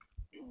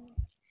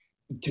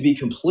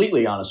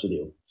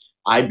you,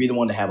 I'd be the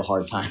one to have a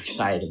hard time because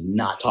I had to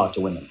not talk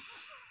to women.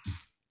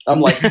 I'm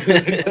like,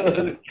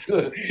 I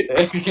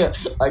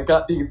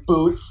got these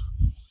boots.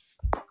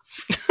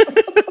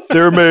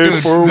 They're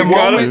made for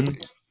women.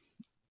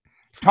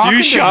 Talking you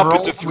to shop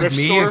girls at the with thrift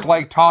me store? is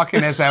like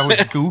talking as I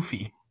was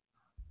goofy.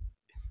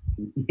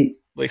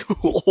 Like,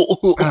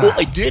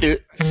 I did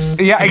it.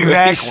 Yeah,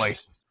 exactly.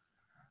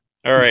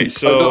 All right,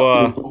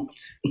 so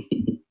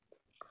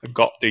I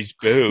got these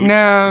boots.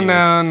 No.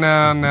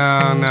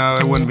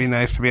 It wouldn't be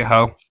nice to be a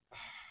hoe.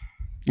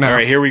 No. All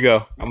right, here we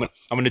go. I'm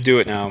gonna do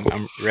it now.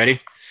 I'm ready.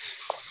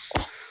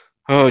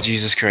 Oh,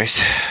 Jesus Christ!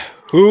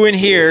 Who in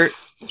here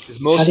is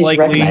most likely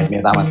recognize me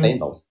without my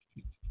sandals?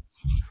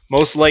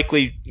 Most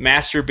likely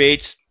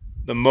masturbates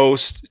the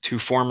most to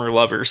former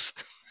lovers?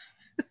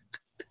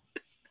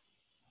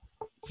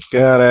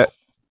 Got it.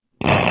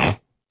 I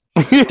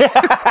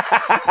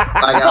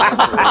got it.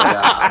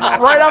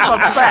 Right off the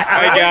bat.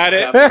 I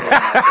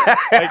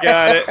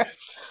got it.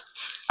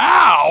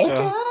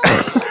 Ow!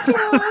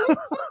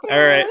 All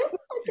right.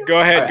 Go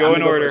ahead. All right, go I'm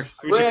in gonna go order. first.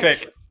 Who'd you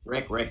pick?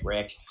 Rick.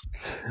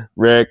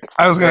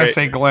 I was going Right. to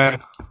say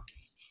Glenn.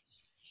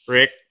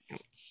 Rick.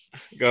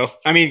 Go.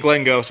 I mean,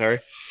 Glenn, go. Sorry.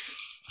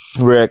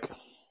 Rick.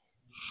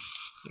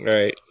 All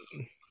right.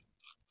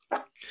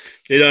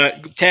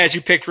 Taz,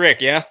 you picked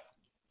Rick, yeah?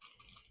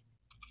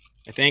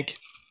 I think.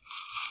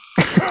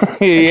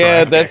 Yeah,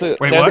 right. that's Okay. a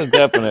Wait, that's what? a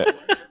definite.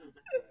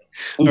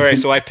 All right,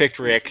 so I picked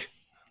Rick.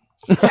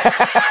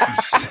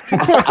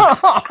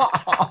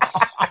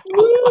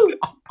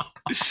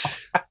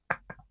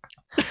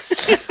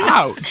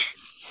 Ouch.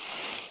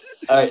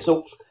 All right,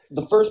 so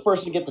the first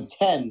person to get the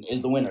 10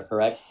 is the winner,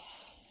 correct?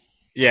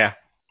 Yeah.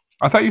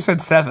 I thought you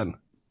said 7.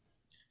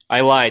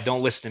 I lied.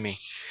 Don't listen to me.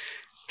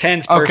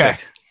 10's perfect. Okay.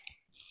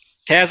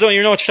 Taz, don't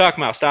you know what you're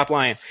talking about? Stop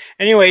lying.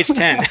 Anyway, it's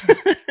 10.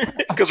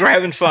 Because we're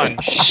having fun.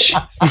 Shh.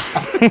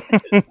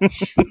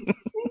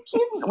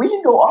 We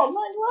can go all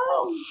night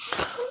long.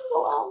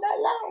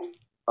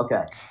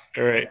 Okay.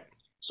 All right.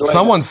 So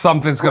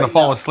Something's going to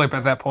fall asleep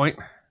at that point.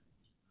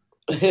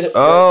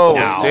 Oh,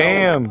 No.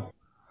 damn.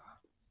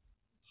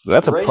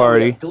 That's a Right now,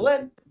 party. we have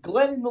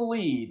Glenn in the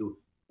lead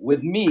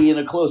with me in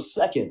a close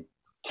second.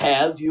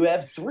 Taz, you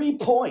have 3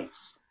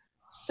 points.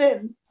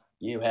 Sin,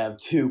 you have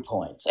 2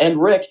 points.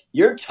 And Rick,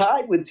 you're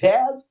tied with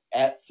Taz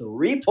at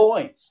 3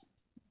 points.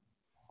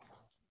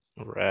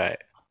 All right.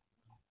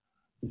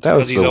 That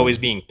was Because he's always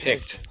being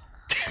picked.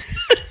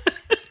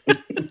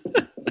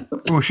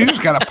 Ooh, she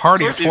just got a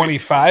party of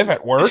 25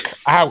 at work.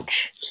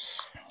 Ouch.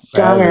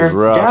 That is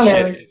rough.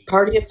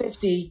 Party of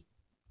 50.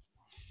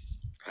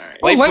 All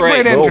right. Light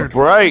Bright Go entered.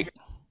 Bright.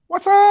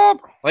 What's up?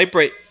 Light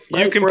Bright.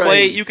 You can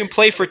play. You can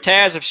play for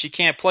Taz if she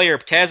can't play, or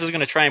Taz is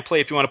going to try and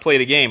play if you want to play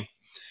the game.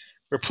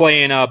 We're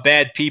playing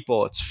Bad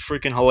People. It's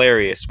freaking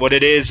hilarious. What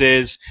it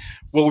is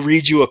we'll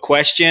read you a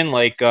question,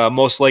 like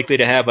most likely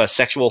to have a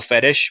sexual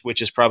fetish,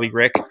 which is probably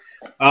Rick.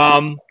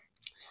 Ow.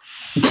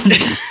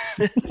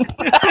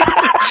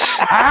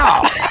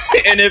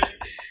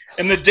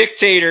 And the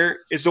dictator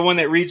is the one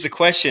that reads the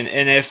question,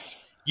 and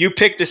if you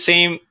pick the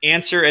same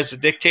answer as the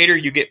dictator,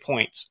 you get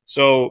points.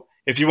 So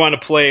if you want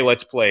to play,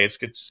 let's play.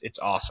 It's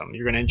awesome.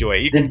 You're going to enjoy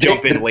it. You can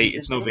jump in late.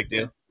 It's no big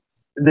deal.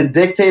 The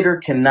dictator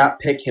cannot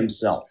pick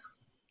himself.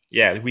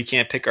 Yeah, we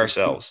can't pick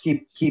ourselves.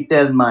 Keep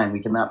that in mind.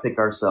 We cannot pick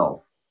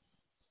ourselves.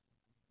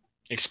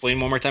 Explain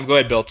one more time. Go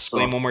ahead, Bill.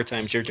 Explain one more time.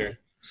 It's your turn.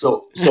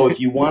 So if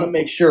you want to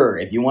make sure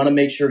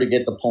to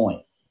get the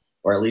point,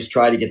 or at least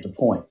try to get the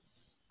point.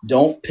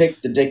 Don't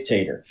pick the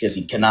dictator because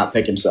he cannot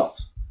pick himself.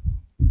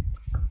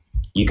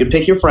 You can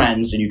pick your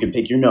friends and you can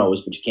pick your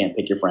nose, but you can't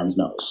pick your friend's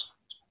nose.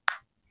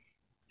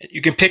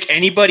 You can pick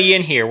anybody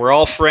in here. We're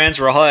all friends.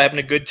 We're all having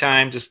a good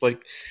time. Just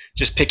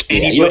pick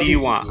anybody you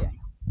want.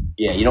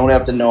 Yeah, you don't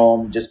have to know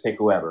them. Just pick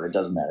whoever. It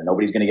doesn't matter.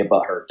 Nobody's going to get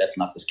butt hurt. That's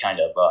not this kind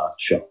of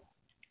show.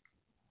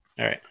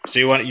 All right. So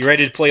you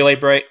ready to play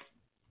Light Bright?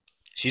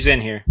 She's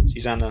in here.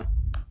 She's on the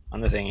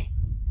thingy.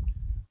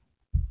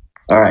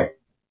 All right.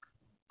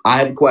 I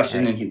have a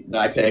question that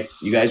I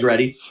picked. You guys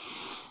ready?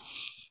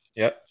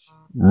 Yep.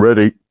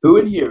 Ready. Who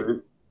in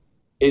here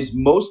is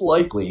most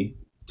likely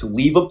to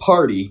leave a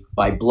party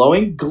by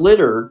blowing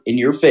glitter in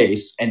your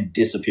face and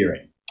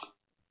disappearing?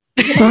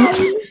 Right,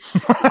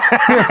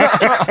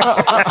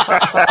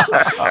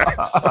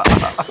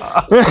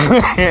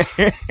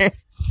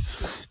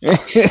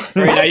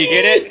 now you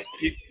get it?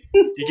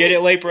 You get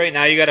it, Light Bright?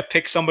 Now you got to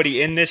pick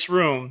somebody in this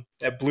room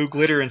that blew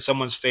glitter in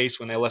someone's face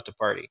when they left a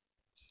party.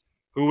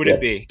 Who would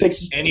it be?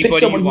 Anybody pick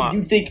someone you want.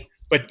 you think,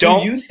 but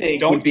don't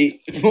would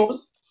be.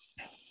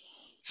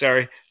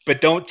 Sorry,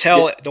 but don't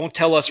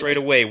tell us right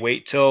away.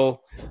 Wait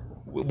till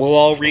we'll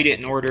all read it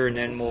in order, and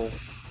then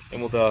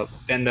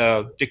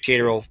the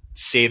dictator will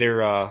say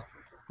their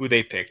who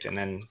they picked, and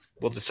then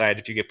we'll decide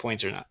if you get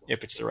points or not,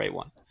 if it's the right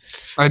one.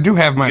 I do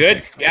have my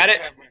good. pick. Got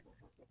it.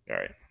 All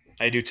right,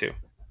 I do too.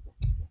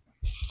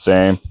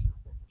 Same.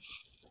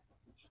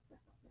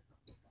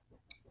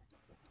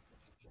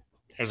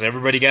 Has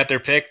everybody got their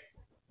pick?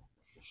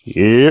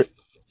 Yep.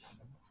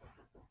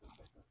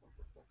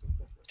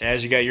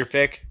 Taz, you got your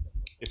pick?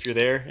 If you're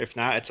there. If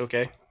not, it's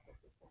okay.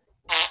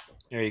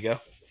 There you go.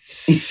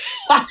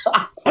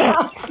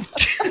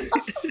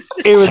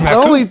 It was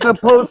only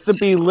supposed to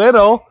be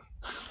little.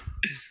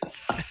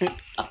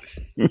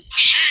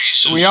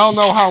 We all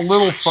know how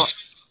little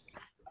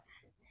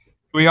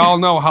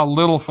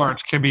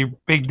farts can be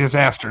big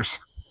disasters.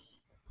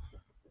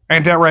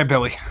 Ain't that right,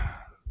 Billy?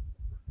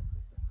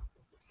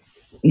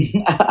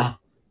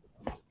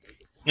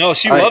 No,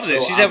 she loves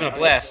it. She's having a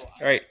blast.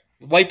 All right.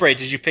 Light Bright,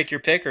 did you pick your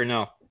pick or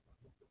no?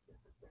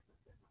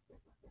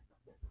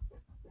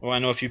 I want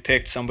to know if you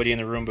picked somebody in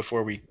the room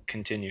before we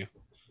continue.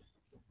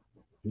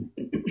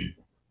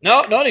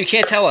 No, you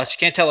can't tell us. You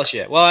can't tell us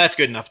yet. Well, that's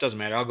good enough. Doesn't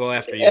matter. I'll go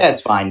after you. Yeah,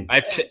 it's fine.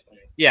 I picked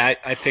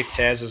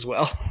Taz as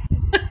well.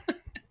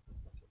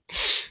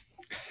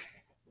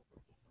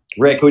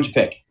 Rick, who'd you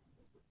pick?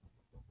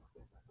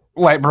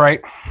 Light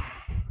Bright.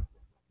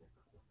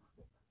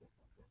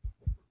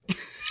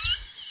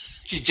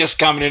 She's just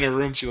coming in her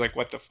room. She's like,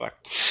 what the fuck?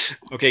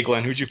 Okay,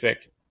 Glenn, who'd you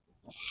pick?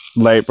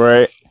 Light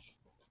Bright.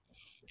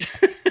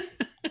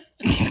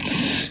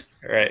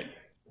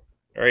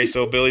 All right,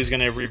 so Billy's going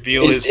to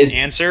reveal his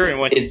answer. And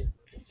what is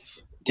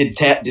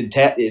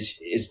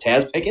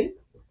Taz picking?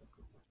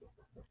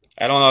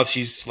 I don't know if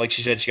she's, like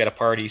she said, she got a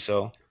party,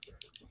 so.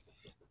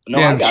 No,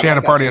 yeah, she had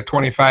a party at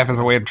 25 as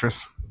a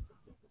waitress.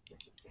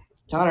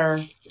 Donner,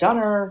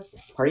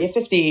 party at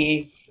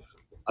 50.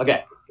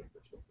 Okay,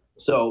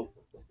 so.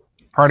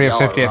 Party at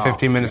 50 at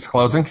 15 minutes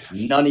closing.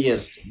 None of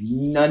yous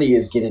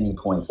get any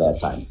points that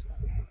time.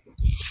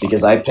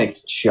 Because I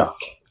picked Chuck.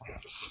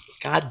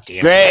 God damn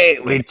it.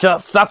 Great, we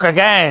just suck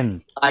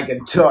again. I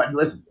could totally.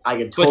 But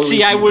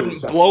see, I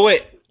wouldn't blow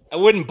it. I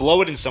wouldn't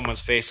blow it in someone's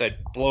face. I'd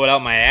blow it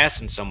out my ass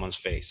in someone's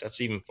face.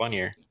 That's even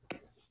funnier.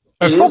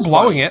 I'm still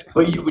blowing it.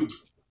 But you would.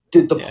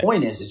 The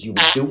point is you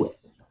would do it.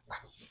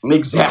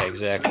 Exactly.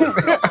 Yeah, exactly.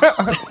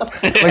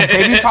 Like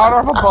baby powder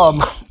off a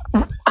bum.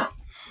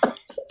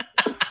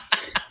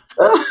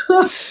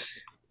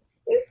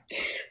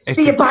 It's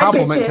a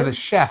compliment to the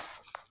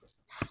chef.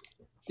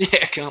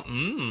 Yeah,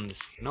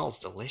 smells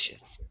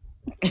delicious.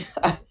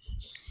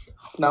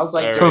 Smells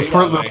like so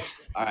Fruit Loops.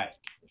 All right.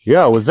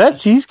 Yo, was that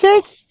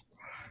cheesecake?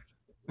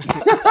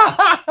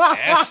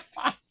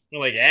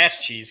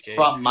 Ass cheesecake.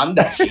 From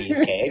Munda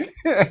Cheesecake.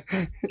 All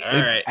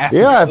right.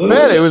 Yeah, I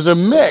bet it was a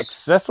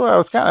mix. That's what I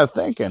was kind of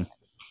thinking.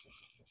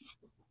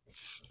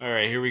 All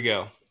right, here we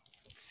go.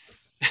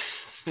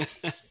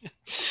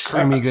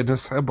 Creamy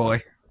goodness. Oh,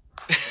 boy.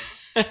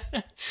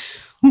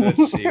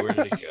 Let's see, where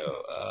did it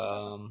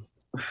go?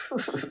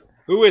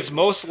 Who is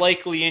most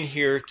likely in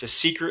here to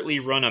secretly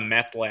run a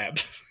meth lab?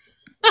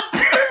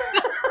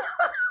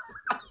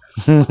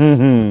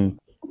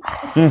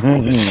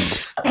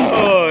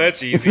 Oh,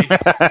 that's easy. I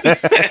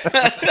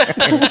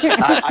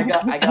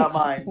got mine. I got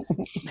mine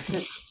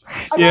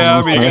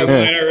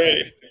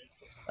already.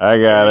 I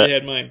got it. I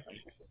had mine.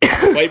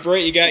 Light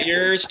Bright, you got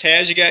yours.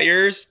 Taz, you got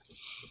yours.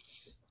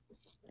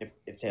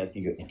 If Taz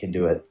can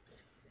do it.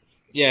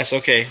 Yes.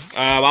 Okay.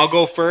 I'll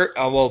go first.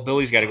 Well,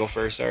 Billy's got to go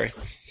first. Sorry.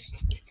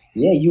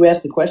 Yeah, you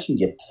asked the question,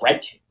 you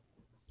prick.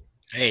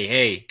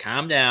 Hey,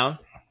 calm down.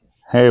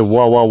 Hey,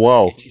 whoa.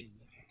 All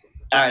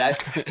right,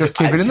 just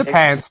keep it in the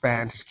pants,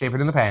 man. Just keep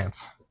it in the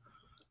pants.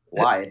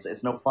 Why?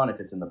 It's no fun if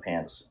it's in the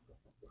pants.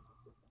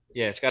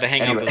 Yeah, it's got to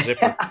hang out the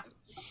zipper.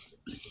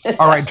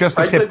 All right, just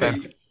the tip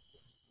then.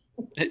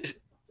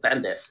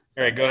 Send it.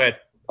 All right, go ahead.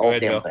 Whole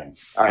damn thing.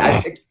 All right,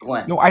 I picked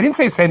Glenn. No, I didn't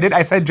say send it.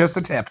 I said just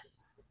the tip.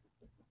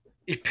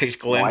 He picked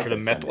Glenn for the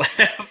meth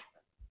lab. All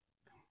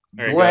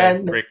right,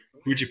 Glenn. Rick,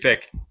 who'd you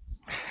pick?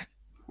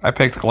 I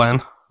picked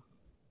Glenn.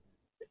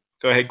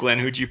 Go ahead, Glenn.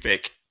 Who'd you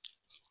pick?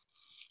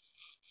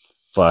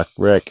 Fuck,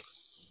 Rick.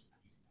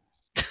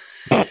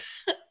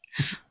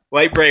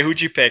 Light Bray, who'd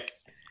you pick?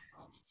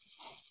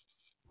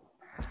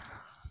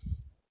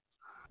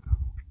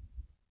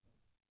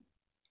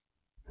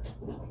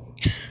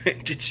 I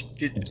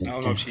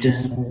don't know if she's...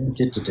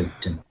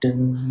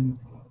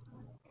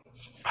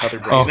 Other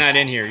Bray. He's not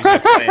in here. He's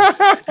not playing.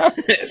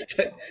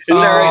 It's all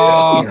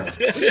right,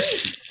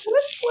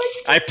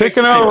 though.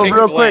 Picking over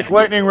real quick.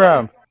 Lightning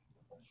round.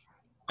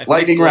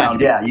 Lightning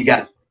round, yeah. You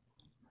got...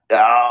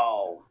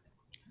 Oh.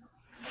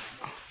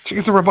 She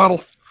gets a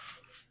rebuttal.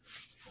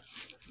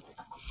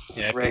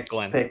 Yeah, I picked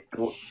Glenn.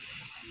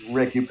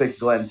 Rick, you picked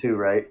Glenn too,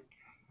 right?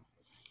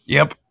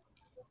 Yep.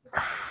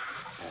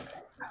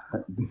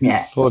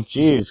 Yeah. Well,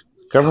 geez.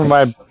 Cover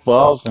my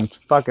balls in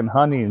fucking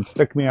honey and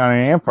stick me on an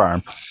ant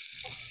farm.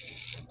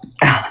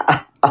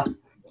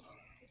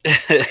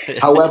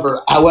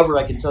 However,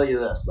 I can tell you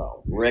this,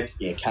 though. Rick,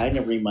 you kind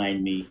of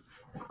remind me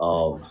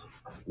of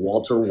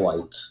Walter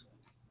White.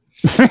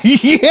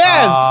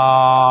 Yes!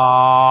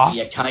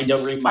 You kind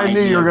of remind me I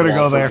knew you were going to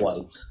go there.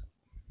 White.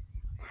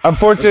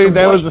 Unfortunately,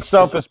 that was a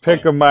selfish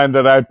pick of mine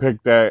that I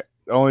picked that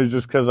only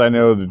just because I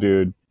know the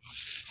dude.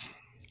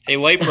 Hey,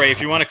 Lightbray,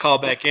 if you want to call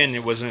back in,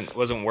 it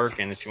wasn't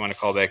working. If you want to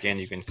call back in,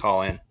 you can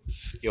call in.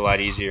 Be a lot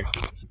easier.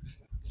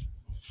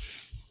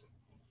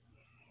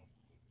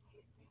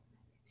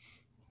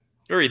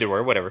 Or either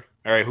way, whatever.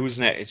 All right, who's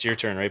next? It's your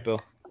turn, right, Bill?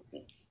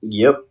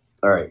 Yep.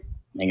 All right.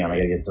 Hang on, I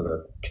gotta get to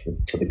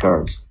the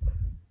cards.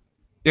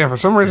 Yeah, for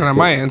some reason on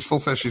my end, still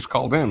says she's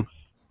called in.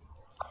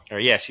 Or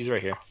yeah, she's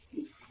right here.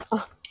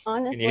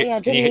 Honestly, I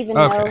didn't even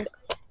know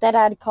that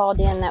I'd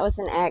called in. That was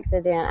an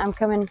accident. I'm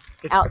coming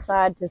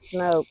outside to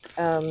smoke.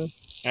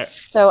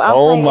 So I'll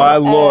oh my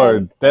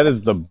lord, that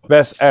is the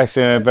best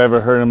accent I've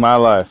ever heard in my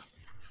life.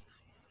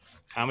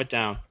 Calm it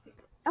down.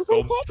 I'm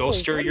from Texas. Go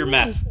stir your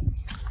meth.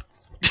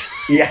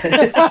 Yeah.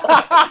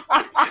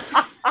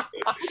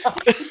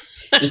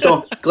 Just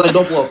don't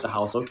blow up the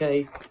house,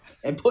 okay?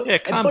 And put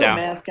a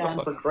mask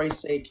on for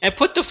Christ's sake. And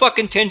put the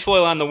fucking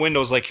tinfoil on the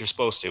windows like you're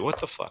supposed to. What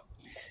the fuck?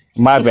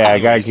 My bad. I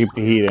gotta keep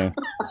the heat in.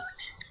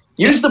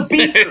 Use the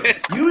beaker.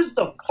 Use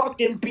the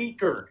fucking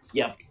beaker.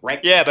 You prick.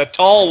 Yeah, the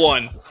tall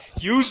one.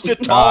 Use the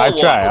tall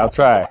one. I'll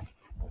try.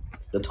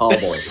 The tall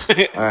boy.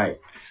 All right.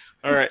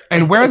 All right.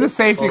 And wear the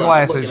safety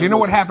glasses. You know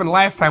what happened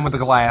last time with the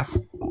glass.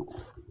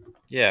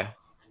 Yeah.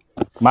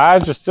 My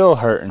eyes are still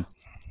hurting.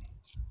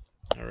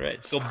 All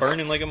right. Still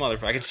burning like a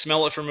motherfucker. I can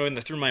smell it from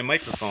through my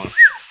microphone.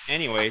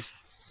 Anyways.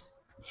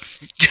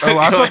 Oh,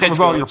 I thought that was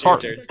all your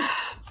part.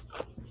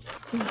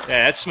 Yeah,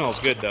 that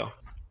smells good, though.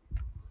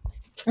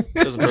 It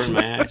doesn't burn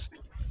my ass.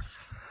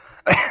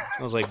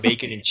 Smells like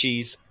bacon and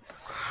cheese.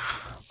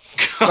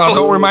 Oh,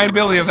 don't remind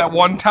Billy of that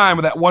one time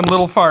with that one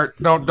little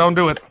fart. Don't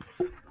do it.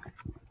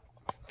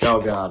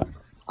 Oh, God.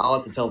 I'll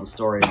have to tell the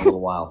story in a little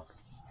while.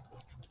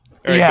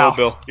 All right, go,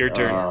 Bill. Your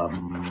turn.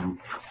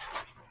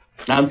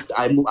 I'm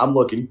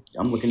looking.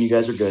 You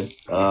guys are good.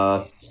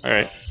 All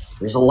right.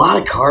 There's a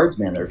lot of cards,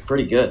 man. They're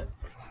pretty good.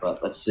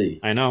 But let's see.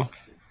 I know.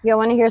 Y'all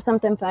want to hear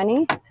something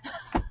funny?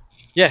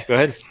 Yeah, go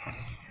ahead.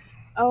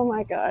 Oh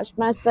my gosh,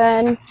 my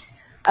son,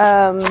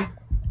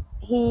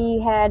 he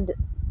had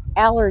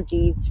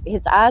allergies.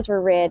 His eyes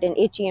were red and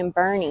itchy and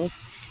burning,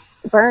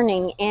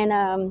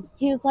 and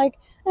he was like,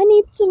 "I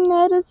need some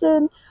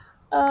medicine."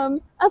 I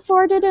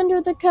farted under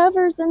the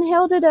covers and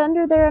held it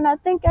under there, and I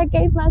think I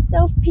gave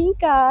myself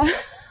pink eye.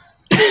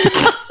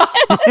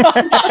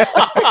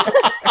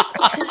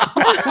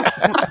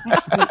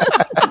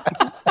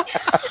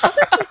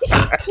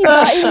 He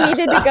thought he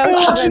needed to go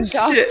to the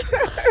doctor.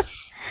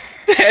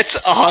 That's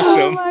awesome.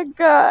 Oh my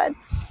god.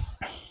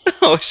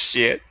 Oh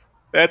shit.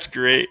 That's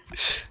great.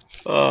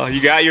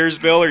 You got yours,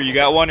 Bill, or you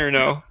got one or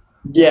no?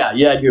 Yeah,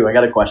 I do. I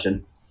got a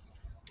question.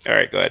 All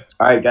right, go ahead.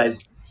 All right,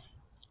 guys.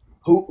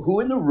 Who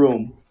in the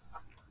room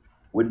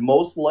would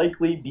most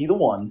likely be the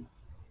one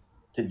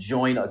to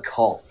join a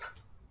cult?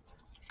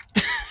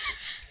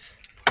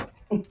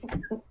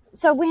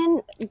 So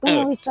when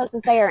are we supposed to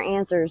say our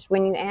answers?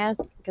 When you ask?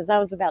 Because I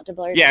was about to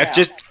blurt it out.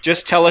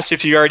 just tell us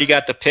if you already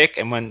got the pick,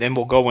 and then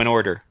we'll go in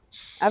order.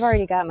 I've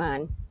already got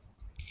mine.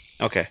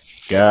 Okay.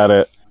 Got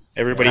it.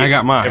 Everybody, I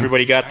got mine.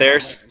 Everybody got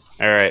theirs?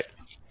 All right.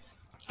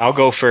 I'll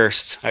go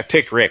first. I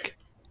picked Rick.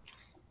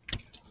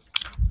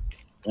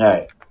 All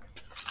right.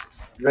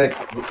 Rick,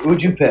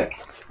 who'd you pick?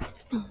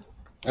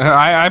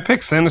 I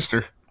picked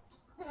Sinister.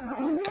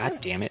 God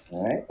damn it.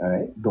 All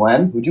right.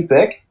 Glenn, who'd you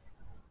pick?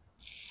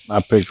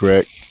 I picked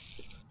Rick.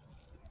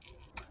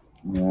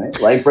 All right.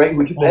 Lightbreak,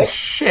 who'd you pick? Oh,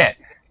 shit.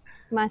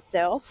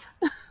 Myself.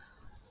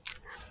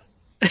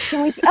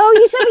 Can we? Oh,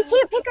 you said we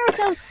can't pick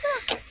ourselves.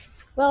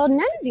 Well, none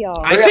of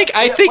y'all.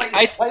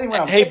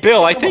 Hey,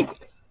 Bill, I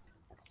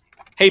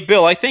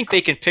think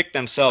they can pick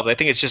themselves. I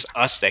think it's just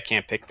us that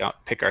can't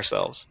pick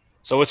ourselves.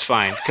 So it's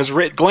fine. Because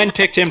Glenn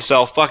picked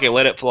himself. Fuck it,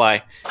 let it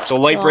fly. So,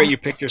 Lightbright, you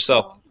picked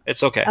yourself.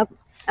 It's okay.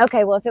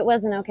 Okay, well, if it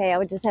wasn't okay, I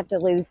would just have to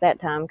lose that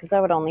time because I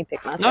would only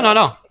pick myself.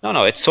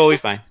 No. It's totally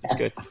fine. It's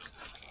good.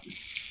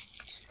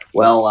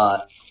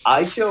 Well,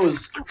 I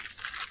chose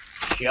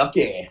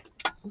Chucky.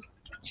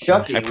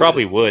 Chucky. I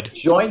probably would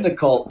join the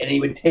cult, and he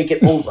would take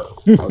it over.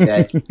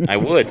 Okay. I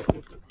would.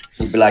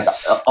 He'd be like,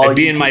 I'd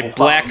be in my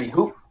black.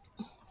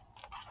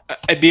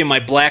 I'd be in my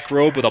black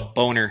robe with a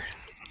boner.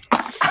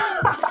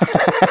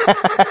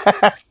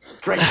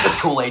 Drink this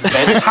Kool-Aid,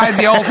 bitch. Hide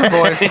the altar,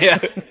 boy. Yeah.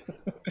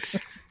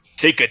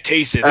 Take a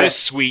taste of this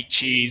sweet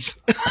cheese.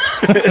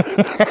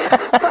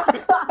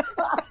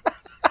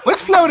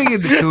 What's floating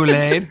in the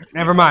Kool-Aid?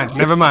 Never mind.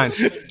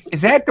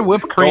 Is that the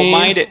whipped cream? Don't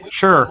mind it.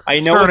 Sure. I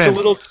know it's a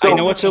little. I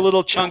know it's a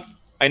little chunk.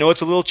 I know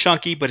it's a little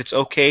chunky, but it's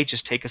okay.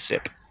 Just take a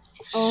sip.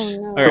 Oh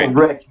no! All right.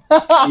 Rick,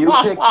 you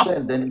picked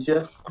Sin, didn't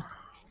you?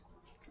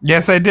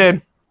 Yes, I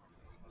did.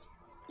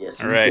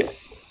 Yes. All right. Did.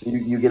 So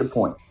you get a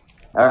point.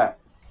 All right.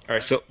 All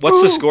right. So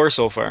what's the score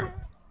so far?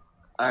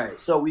 All right.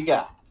 So we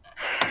got.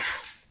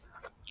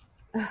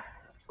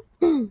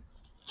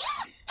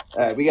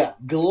 All right, we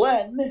got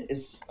Glenn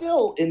is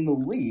still in the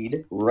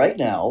lead right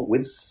now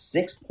with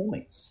 6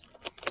 points.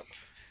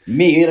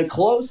 Me in a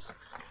close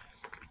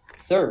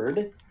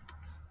third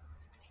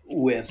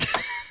with.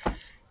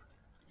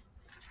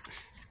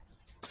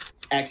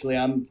 Actually,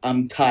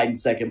 I'm tied in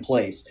second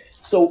place.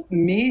 So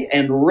me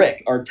and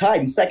Rick are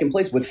tied in second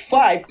place with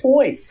 5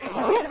 points.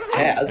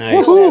 Taz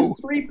still has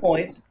 3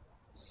 points.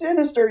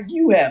 Sinister,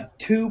 you have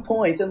 2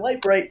 points, and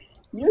Lightbright,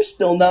 you're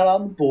still not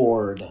on the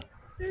board.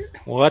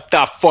 What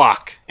the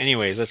fuck?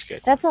 Anyways, that's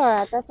good. That's all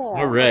right.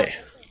 All right.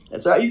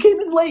 That's all right. You came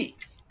in late.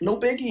 No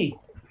biggie.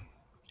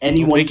 And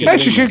you won.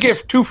 Bet you should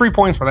get 2 free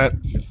points for that.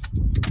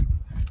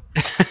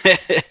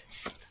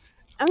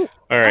 All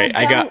right,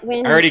 I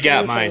already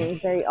got mine.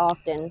 Very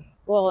often.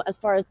 Well, as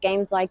far as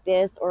games like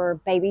this or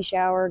baby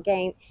shower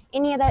game,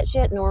 any of that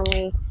shit,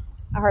 normally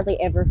I hardly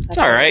ever. It's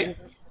all right.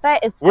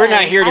 But it's We're fun.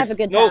 not here to have a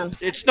good time.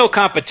 It's no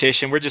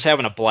competition. We're just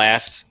having a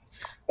blast.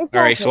 Exactly.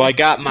 All right, so I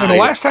got mine. The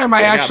last time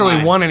I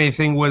actually won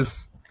anything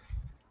was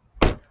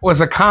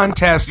a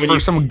contest for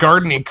some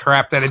gardening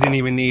crap that I didn't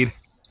even need.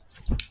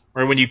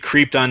 Or when you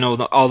creeped on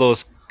all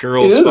those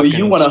girls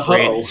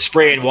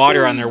spraying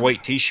water on their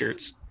white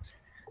T-shirts.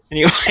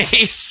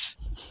 Anyways.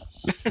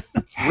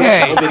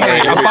 Hey,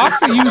 a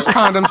box of used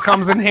condoms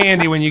comes in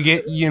handy when you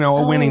get,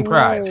 a winning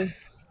prize.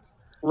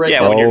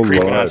 Yeah, when you're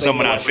creeping on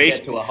someone on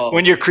Facebook.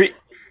 When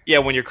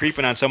you're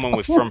creeping on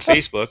someone from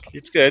Facebook,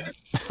 it's good.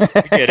 You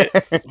get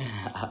it.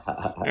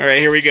 All right,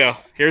 here we go.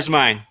 Here's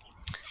mine.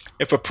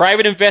 If a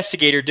private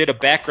investigator did a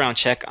background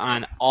check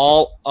on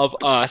all of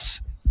us,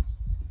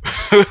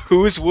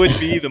 whose would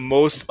be the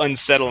most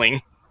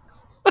unsettling?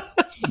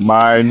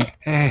 Mine.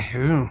 Hey,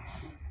 ooh.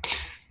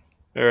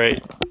 All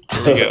right,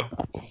 here we go.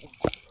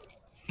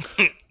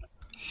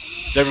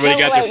 Has everybody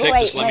got their pick?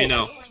 Just let me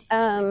know.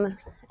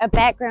 A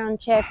background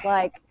check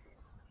like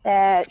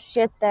that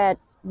shit that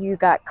you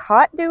got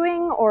caught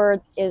doing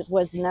or it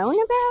was known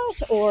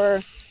about,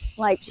 or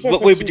like shit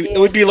What would it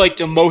would be like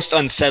the most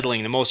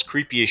unsettling, the most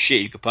creepiest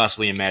shit you could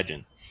possibly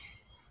imagine.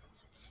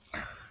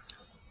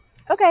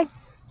 Okay.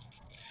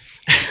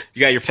 You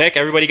got your pick?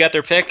 Everybody got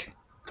their pick?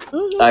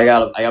 Mm-hmm. I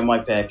got my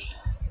pick.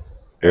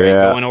 All right,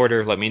 go in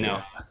order. Let me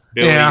know.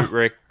 Billy,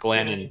 Rick,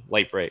 Glenn, and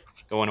Lightbright.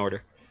 Go in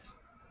order.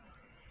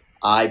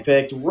 I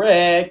picked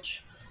Rick.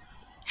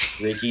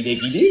 Ricky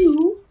Dicky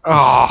Doo.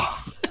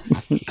 Oh.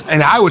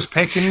 And I was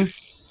picking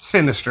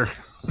Sinister.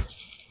 Of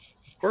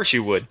course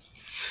you would.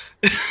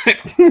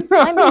 Let me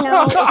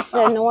know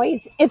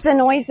if the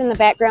noise in the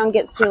background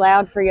gets too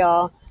loud for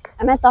y'all.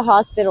 I'm at the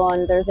hospital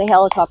and there's a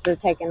helicopter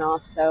taking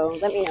off, so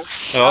let me know.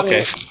 Oh,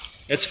 okay.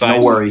 That's fine.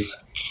 No worries.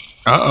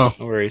 Uh-oh.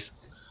 No worries.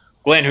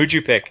 Glenn, who'd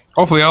you pick?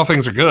 Hopefully all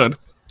things are good.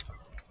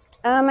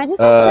 I just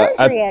had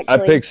surgery, actually. I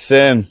picked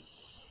Sin.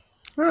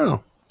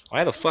 Oh.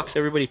 Why the fuck's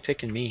everybody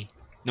picking me?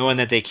 Knowing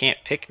that they can't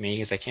pick me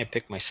because I can't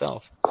pick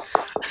myself.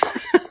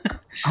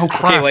 Oh,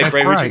 crap, okay, Lightbright, that's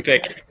who'd right. you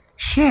pick?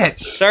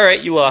 Shit. It's all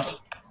right, you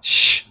lost.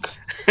 Shh.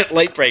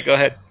 Lightbright, go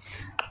ahead.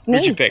 Me.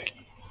 Who'd you pick?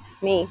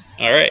 Me.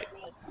 All right.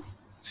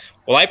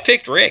 Well, I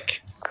picked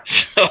Rick.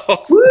 So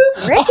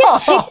Rick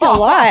gets picked a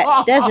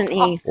lot, doesn't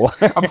he?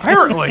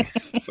 Apparently.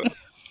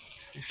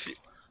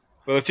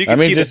 Well, if you can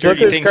see the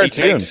dirty things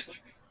cartoon. he picks.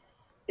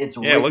 It's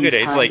look at it.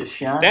 It's like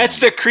that's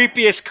the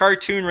creepiest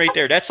cartoon right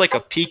there. That's like a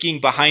peeking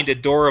behind a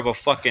door of a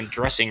fucking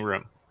dressing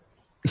room.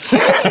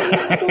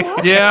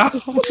 Yeah.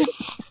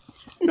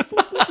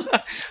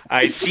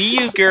 I see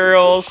you,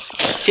 girls.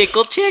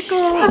 Tickle, tickle.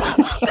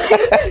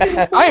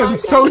 I am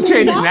so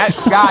changing that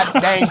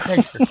goddamn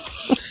picture.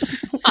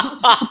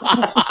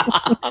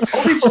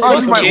 I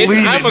just might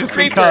leave I'm it a just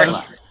creeper.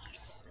 because.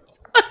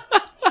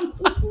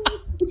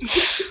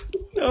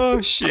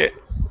 Oh shit.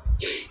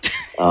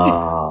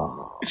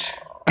 Oh.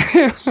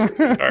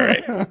 All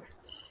right.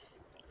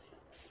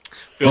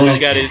 Billy's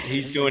got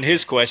he's doing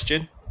his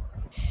question.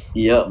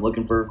 Yep,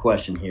 looking for a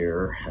question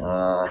here.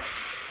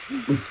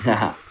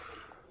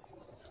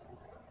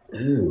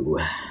 Ooh.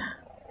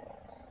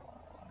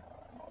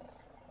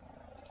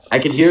 I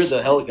could hear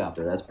the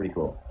helicopter. That's pretty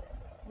cool.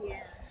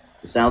 Yeah.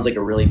 It sounds like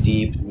a really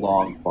deep,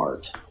 long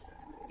fart.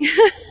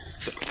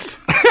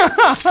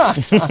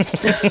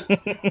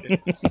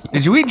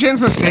 Did you eat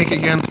Jen's mistake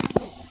again?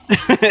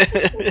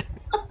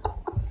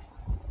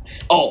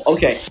 Oh,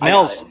 okay.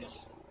 Smells.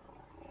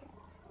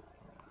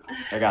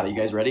 I got it. You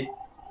guys ready?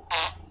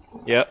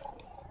 Yep.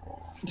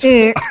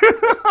 Mm.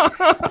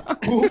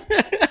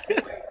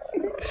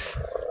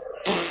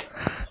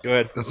 Go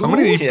ahead. Does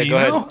somebody need Yeah, pee go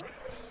ahead. now?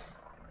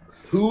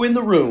 Who in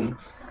the room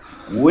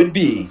would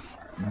be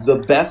the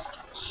best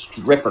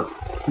stripper?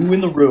 Who in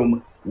the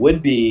room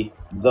would be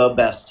the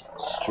best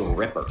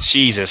stripper?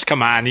 Jesus,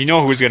 come on. You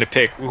know who's going to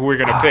pick. Who we're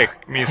going to pick.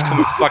 I mean, it's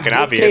fucking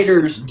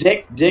obvious.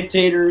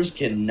 Dictators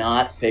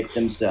cannot pick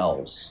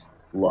themselves.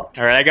 Look.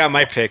 All right, I got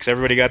my picks.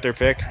 Everybody got their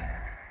pick?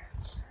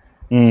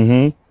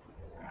 Mm-hmm.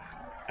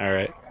 All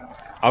right.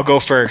 I'll go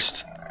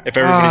first if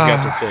everybody's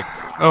got their pick.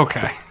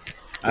 Okay.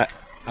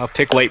 I'll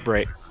pick Light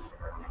Bright.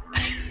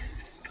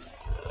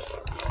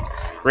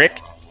 Rick?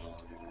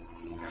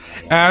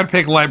 I'd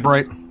pick Light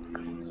Bright.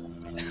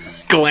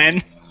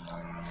 Glenn?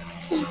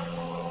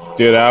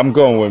 Dude, I'm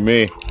going with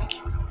me.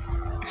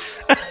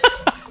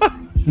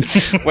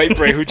 Light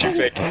Bright, who'd you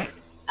pick?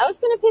 I was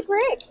gonna pick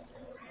Rick.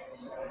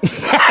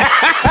 With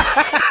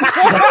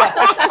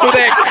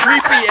that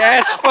creepy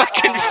ass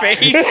fucking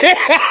face.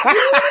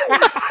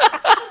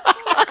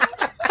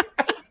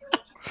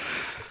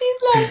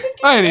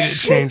 I need to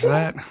change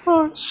that.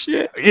 Oh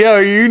shit. Yo,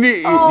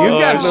 you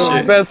got the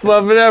shit. best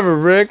loving ever,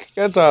 Rick.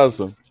 That's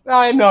awesome.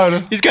 I know.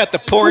 He's got the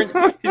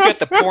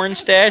porn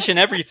stash and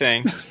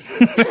everything.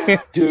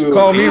 Dude,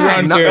 Call me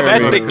Ron not-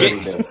 Jeremy.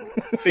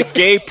 The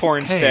gay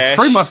porn Hey, stash.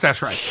 free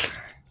mustache rights.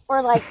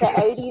 Or like the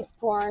 80s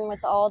porn with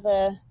all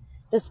the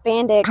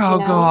spandex, Oh, you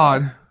know?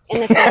 God.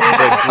 And the Like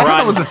I thought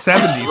it was the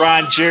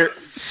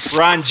 70s.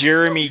 Ron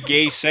Jeremy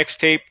gay sex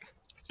tape.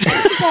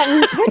 What you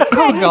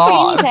got in your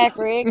God. fanny pack,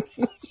 Rick?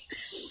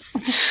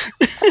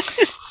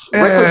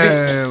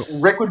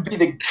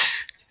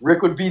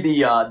 Rick would be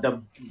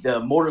the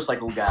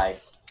motorcycle guy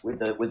with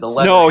the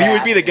leather No, he hat.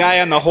 would be the guy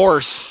on the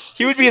horse.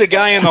 He would be the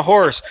guy on the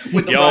horse.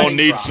 With the Y'all riding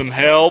need crop. some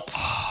help.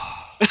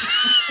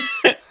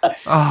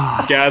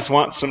 Ah. Guys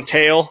want some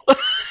tail?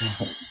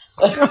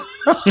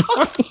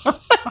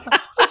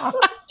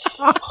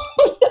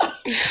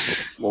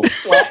 Well,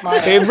 slap my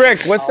Hey, ass.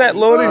 Rick, what's that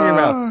load in your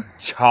mouth?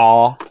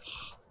 Chaw. All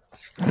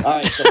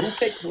right, so who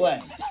picked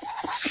Glenn?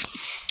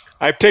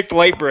 I picked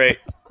Light Bright.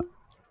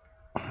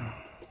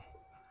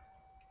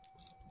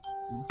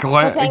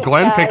 Well, thanks,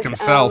 Glenn guys. picked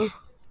himself.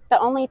 The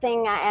only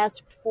thing I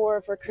asked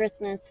for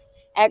Christmas,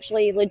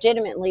 actually,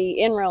 legitimately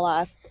in real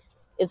life,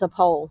 is a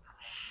pole.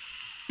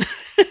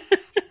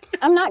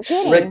 I'm not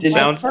kidding. Rick, did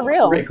like, you- for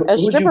real, Rick, a who'd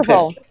you stripper pick?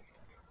 pole.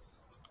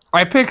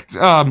 I picked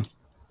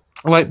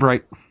Light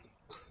Bright.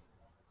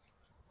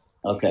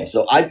 Okay,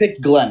 so I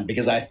picked Glenn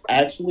because I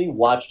actually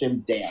watched him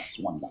dance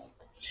one night.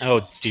 Oh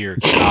dear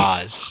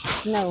God.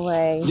 No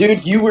way.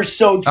 Dude, you were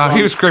so drunk.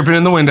 He was scraping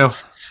in the window.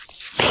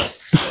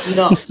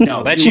 No,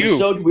 that's were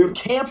you. We were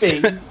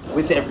camping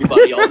with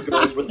everybody. All the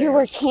girls were there. You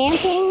were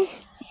camping?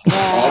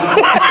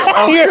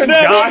 All the- You're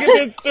not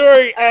making this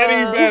story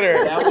any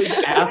better. That was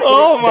after.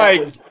 Oh my that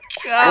was,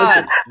 God.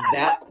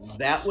 Listen,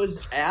 that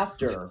was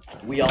after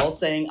we all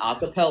sang a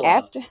cappella.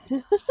 After?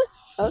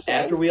 Okay.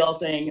 After we all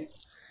sang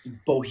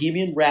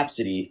Bohemian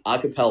Rhapsody a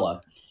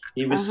cappella,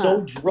 he was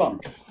so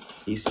drunk,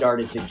 he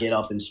started to get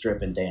up and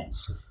strip and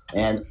dance.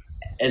 And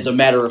as a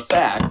matter of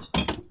fact,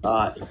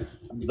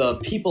 the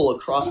people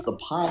across the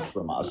pond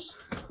from us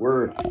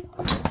were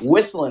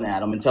whistling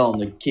at him and telling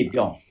him to keep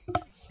going.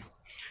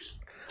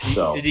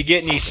 So Did he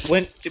get any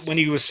when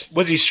he was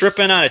he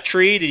stripping on a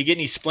tree? Did he get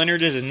any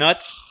splinters in his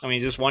nuts? I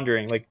mean, just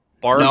wondering, like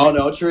bark.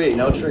 no tree.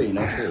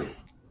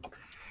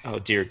 Oh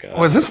dear God.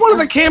 Was this one of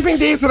the camping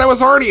days that I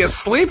was already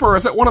asleep, or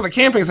is it one of the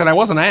campings that I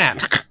wasn't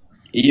at?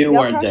 You Y'all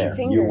weren't cross your there. You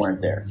fingers.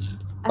 weren't there.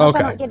 I hope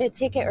Okay. I don't get a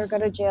ticket or go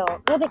to jail.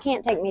 Well, they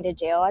can't take me to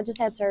jail. I just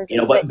had surgery.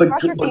 You know, but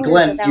cross your fingers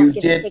Glenn, if I don't you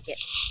get did- a ticket.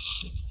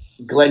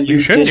 Glenn, you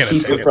should did get a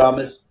keep your ticket.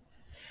 promise.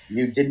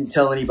 You didn't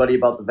tell anybody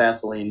about the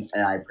Vaseline,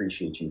 and I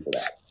appreciate you for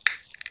that.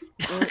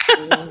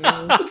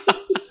 Mm-mm.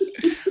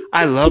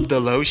 I love the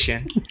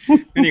lotion.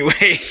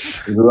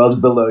 Anyways, He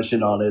rubs the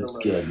lotion on its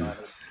skin.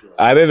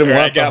 I didn't Here, I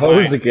want the got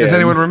hose mine. again. Does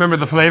anyone remember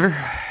the flavor?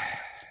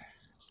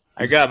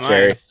 I got mine.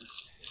 Cherry.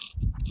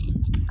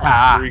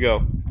 Here we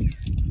go.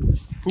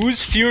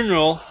 Whose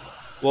funeral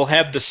will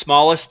have the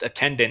smallest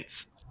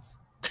attendance?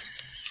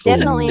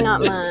 Definitely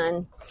not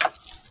mine.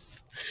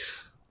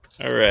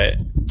 All right.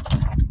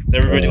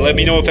 Everybody, let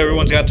me know if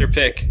everyone's got their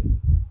pick.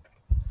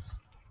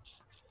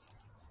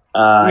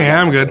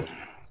 Yeah, I'm good.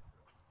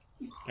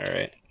 All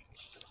right.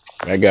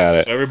 I got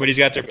it. Everybody's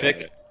got their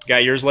pick.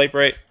 Got yours, Light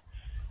Bright?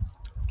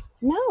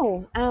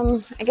 No.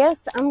 I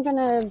guess I'm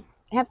gonna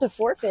have to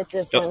forfeit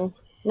this Yep. one.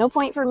 No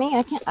point for me.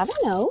 I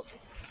don't know.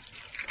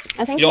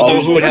 I think You don't know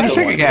that's who it fair. is?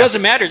 Take a It guess.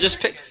 doesn't matter. Just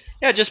pick.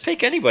 Yeah, just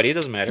pick anybody. It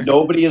doesn't matter.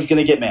 Nobody is going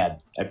to get mad.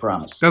 I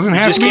promise. Doesn't You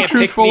have just to be can't pick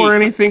truthful me. or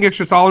anything. It's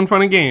just all in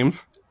fun and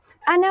games.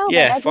 I know.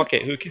 Yeah, but I fuck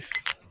just, it. Who can?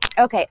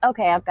 Okay.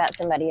 I've got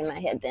somebody in my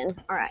head then.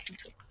 All right.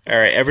 All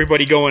right,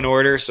 everybody go in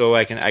order so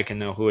I can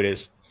know who it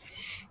is.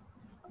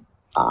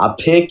 I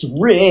picked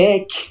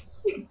Rick.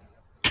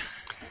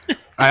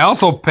 I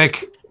also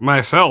pick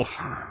myself.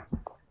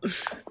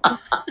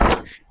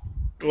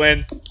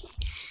 Glenn.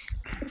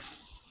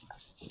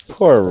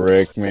 Poor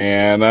Rick,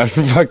 man. I'm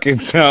fucking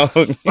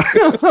telling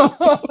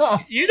you.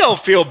 You don't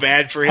feel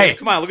bad for him. Hey.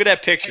 Come on, look at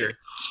that picture.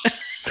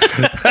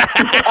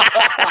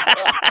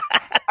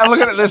 I look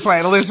at it this way.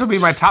 At least it'll be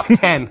my top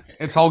 10.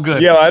 It's all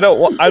good. Yo, I don't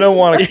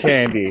want a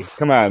candy.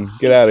 Come on,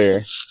 get out of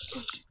here.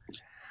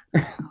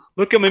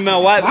 Look at me in my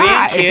white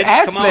van, It's kids.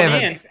 ass Come on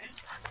living. in.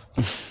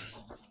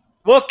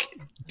 Look,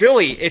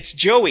 Billy, it's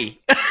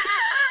Joey.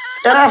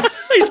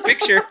 Nice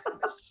picture.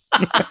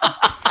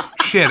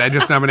 Shit, I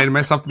just nominated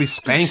myself to be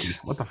Spanky.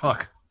 What the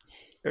fuck?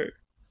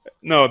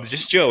 No,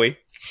 just Joey.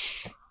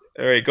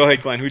 All right, go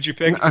ahead, Glenn. Who'd you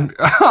pick? Oh,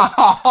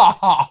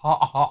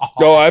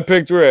 I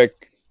picked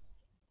Rick.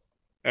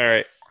 All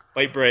right,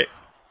 Light Bright.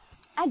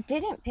 I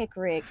didn't pick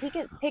Rick. He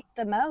gets picked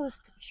the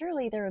most.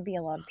 Surely there would be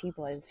a lot of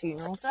people at his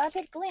funeral, so I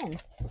picked Glenn.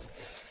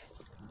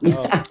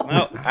 Oh,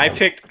 well, I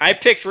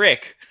picked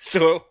Rick,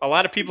 so a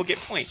lot of people get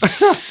points.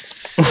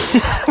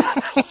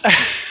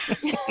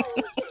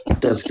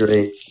 That's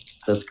great.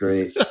 That's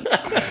great.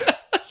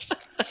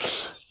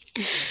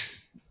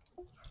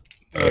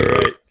 All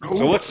right.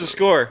 So what's the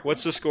score?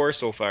 What's the score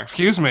so far?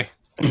 Excuse me.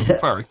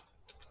 Sorry.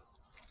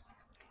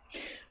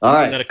 All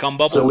right. Is that a cum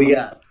bubble? So we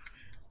got.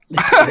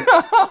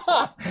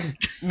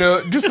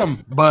 No, just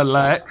some Bud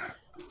Light.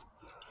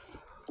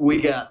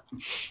 We got.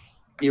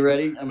 You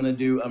ready? I'm gonna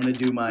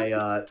do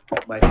my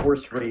my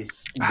horse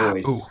race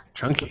voice. Ooh,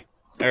 chunky.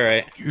 All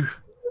right.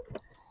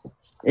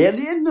 And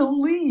in the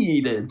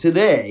lead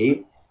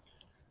today,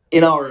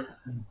 in our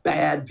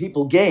bad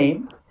people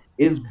game,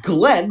 is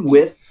Glenn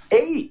with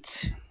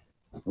 8.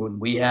 When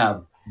we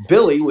have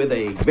Billy with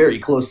a very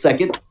close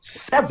second,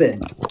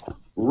 7.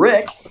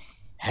 Rick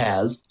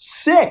has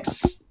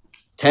 6.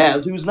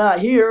 Taz, who's not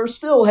here,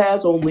 still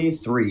has only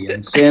 3.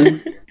 And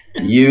Sin,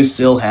 you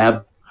still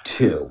have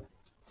 2.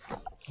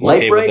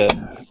 Light break.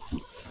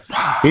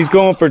 He's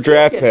going for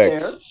draft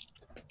picks.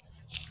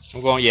 I'm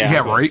going, yeah.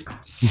 Yeah, right.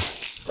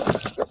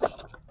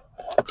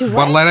 Do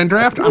Bud Light and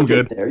draft? I'm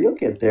good. You'll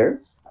get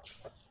there.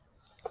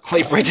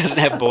 Light Bright doesn't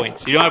have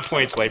points. You don't have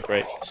points, Light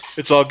Bright.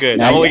 It's all good.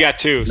 Not I've only yet. got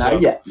 2. So.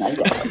 Not yet.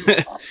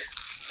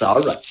 It's all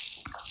right.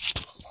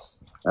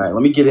 All right,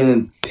 let me get in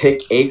and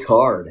pick a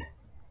card.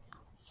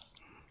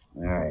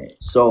 All right.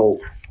 So,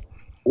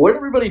 what did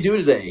everybody do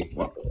today?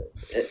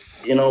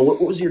 You know, what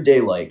was your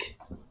day like?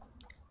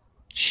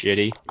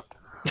 Shitty.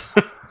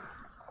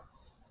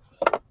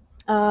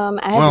 I had Well,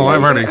 I've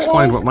surgery already today.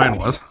 explained what mine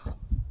was.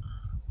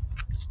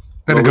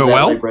 Did What it go was that,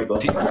 well? Light Bright? Go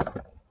ahead.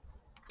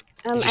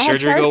 Did I your had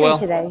surgery go surgery well?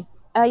 today.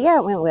 Yeah,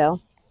 it went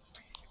well.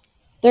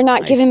 They're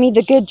not Nice. giving me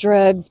the good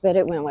drugs, but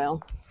it went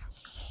well.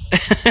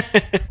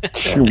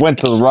 You went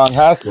to the wrong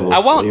hospital. I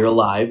want- You're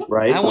alive,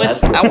 right? So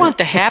that's good. I want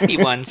the happy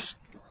ones.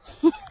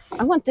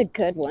 I want the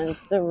good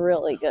ones, the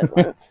really good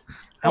ones.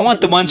 I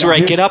want the ones where I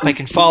get up, I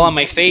can fall on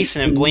my face,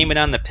 and then blame it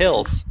on the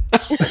pills.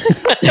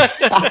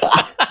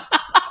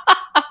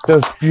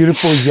 Those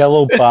beautiful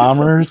yellow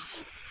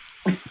bombers.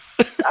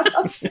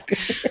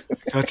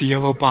 Got the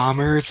yellow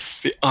bombers,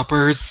 the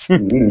uppers,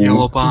 Mm.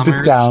 yellow The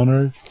bombers.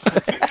 downers.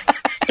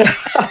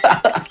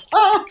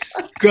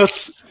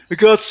 I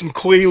got some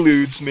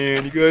Quaaludes,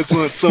 man. You guys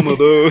want some of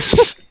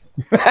those?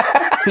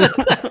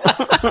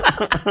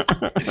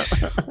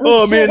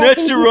 Oh man, Shit, I that's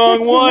think the you wrong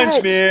took too ones,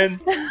 much.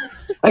 man.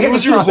 I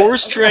Those are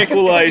horse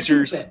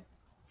tranquilizers.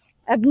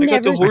 I've got the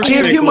never horse I seen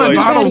can't do my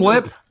tranquilizer. bottom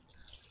lip.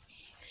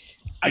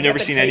 I've never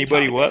seen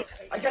anybody what?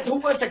 I got 2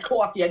 months of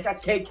coffee. I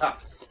got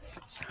K-cups.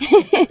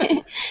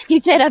 He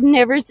said, "I've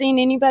never seen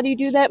anybody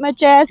do that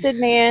much acid,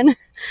 man."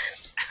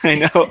 I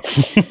know.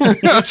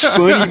 It's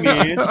funny,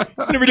 man.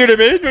 Never did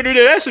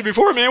that acid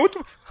before, man. What the?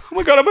 Oh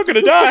my god, I'm not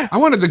gonna die. I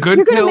wanted the good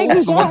You're gonna make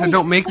pills, me the ones die. that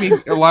don't make me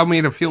allow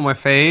me to feel my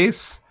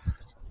face.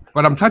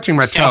 But I'm touching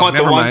my I toe. want the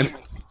Never ones.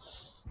 mind.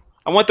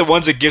 I want the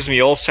ones that gives me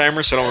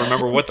Alzheimer's, so I don't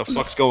remember what the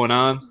fuck's going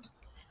on.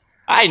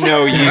 I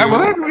know you. Well,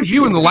 that was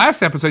you in the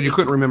last episode. You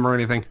couldn't remember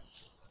anything.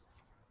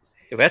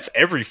 Yeah, that's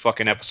every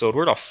fucking episode.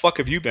 Where the fuck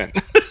have you been?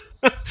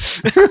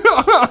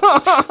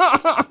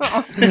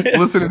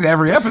 Listening to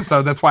every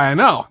episode, that's why I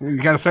know. You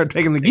got to start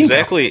taking the ginkgo.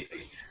 Exactly.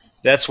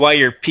 That's why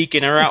you're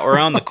peeking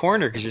around the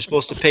corner, because you're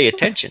supposed to pay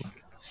attention.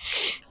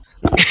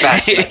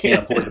 Bastard, I can't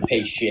afford to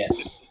pay shit.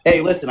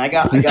 Hey, listen, I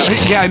got.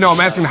 Yeah, I know. I'm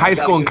asking high I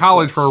got school and good-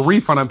 college for a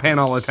refund. I'm paying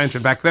all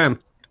attention back then.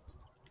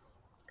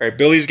 All right,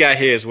 Billy's got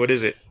his. What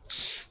is it?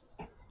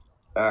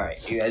 All right,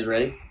 you guys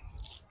ready?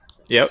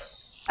 Yep.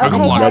 Like a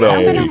Okay, blood guys, oath.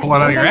 I'm Did gonna, you pull it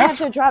out of I'm your gonna ass?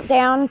 have to drop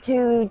down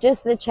to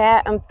just the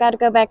chat. I've got to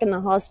go back in the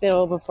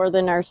hospital before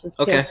the nurse is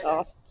Okay. pissed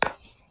off.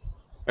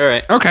 All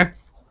right. Okay.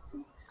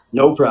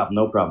 No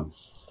problem.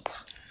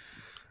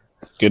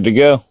 Good to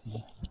go.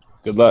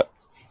 Good luck.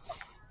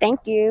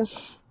 Thank you.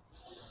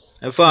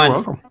 Have You're fun.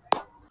 welcome.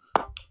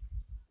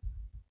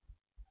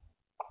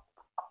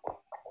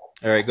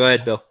 All right, go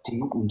ahead, Bill.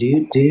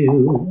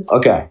 Do.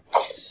 Okay.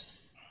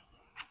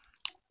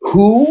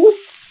 Who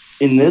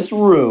in this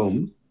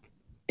room,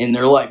 in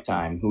their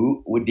lifetime,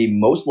 who would be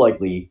most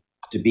likely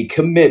to be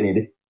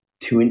committed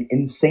to an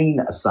insane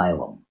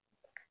asylum?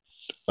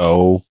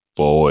 Oh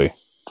boy.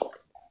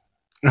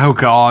 Oh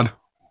God.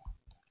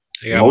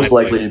 Most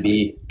likely to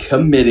be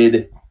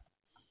committed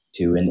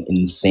to an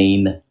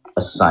insane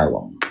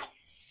asylum.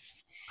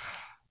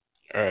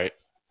 All right.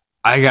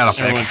 I got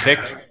a Everyone pick.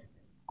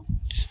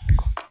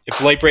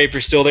 If Light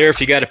Braver's still there,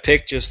 if you got a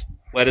pick, just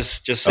let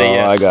us just say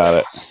yes. I got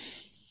it.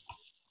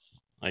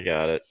 I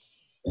got it.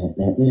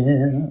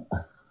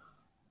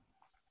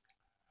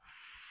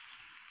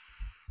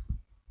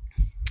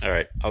 All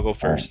right, I'll go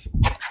first.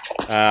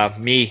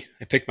 Me,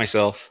 I picked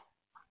myself.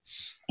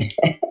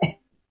 That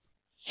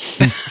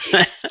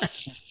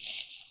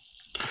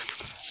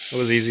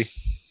was easy.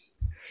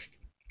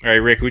 All right,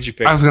 Rick, who'd you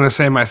pick? I was going to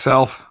say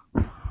myself.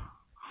 How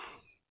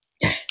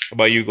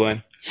about you,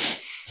 Glenn?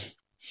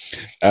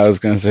 I was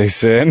going to say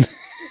Sin.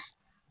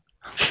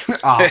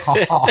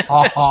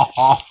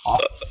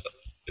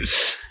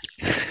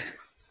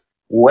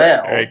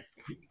 Well, all right.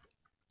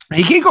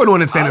 He can't go to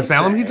an insane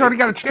asylum. He's already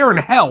got a chair in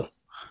hell.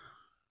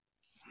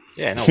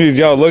 Yeah, no.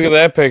 Yo, look at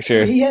that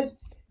picture. he has.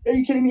 Are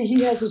you kidding me?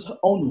 He has his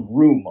own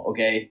room.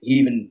 Okay, he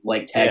even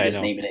tagged his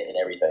know. name in it and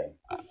everything.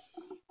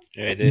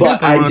 Yeah, I did.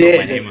 But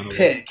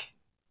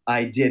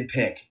I did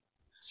pick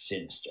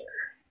Sinister.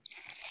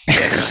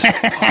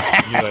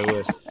 I knew I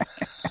would.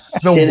 The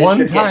Sinister one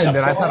gets time a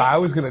that I thought point. I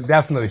was going to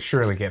definitely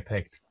surely get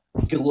picked.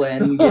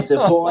 Glenn gets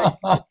a point.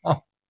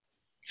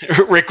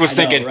 Rick was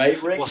thinking,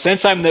 right, Rick? well,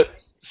 since I'm the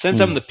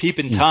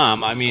peeping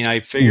Tom, I mean,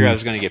 I figured I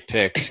was going to get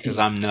picked because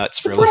I'm nuts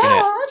for looking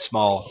at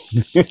small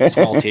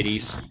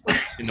titties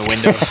in the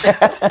window.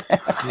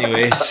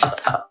 Anyways,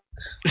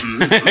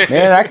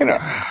 Man, I can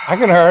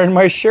iron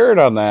my shirt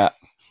on that.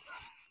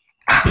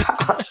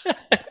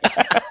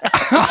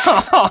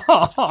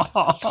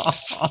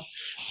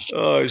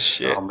 oh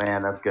shit! Oh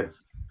man, that's good.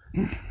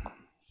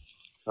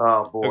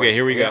 Oh boy. Okay,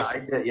 here we go. I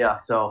did. Yeah.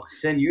 So,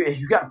 Sin,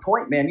 you got a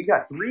point, man. You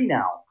got 3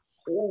 now.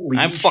 Holy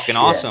I'm fucking shit.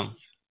 awesome.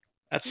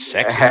 That's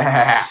sexy.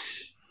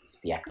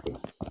 Sexy.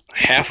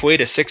 Halfway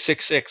to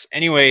 666.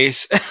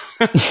 Anyways.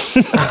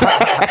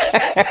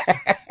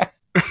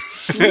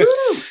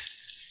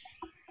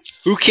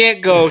 Who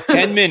can't go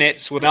 10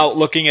 minutes without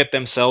looking at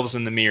themselves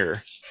in the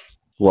mirror?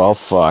 Well,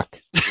 fuck.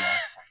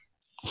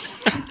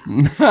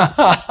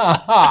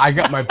 I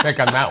got my pick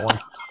on that one.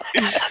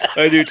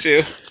 I do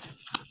too.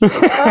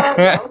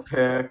 I'll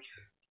pick.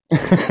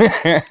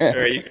 All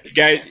right, you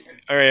guys.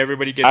 All right,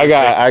 everybody get. I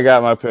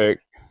got my pick.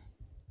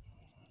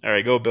 All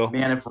right, go, Bill.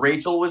 Man, if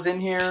Rachel was in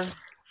here.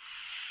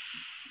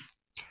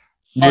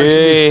 Oh, she'd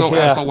be so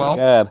SOL.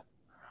 God.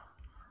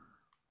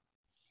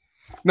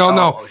 No.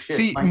 Oh, shit,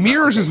 See, it's my turn.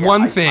 mirrors Okay, is yeah,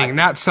 one I- thing,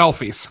 not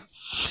selfies.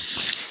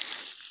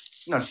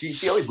 No,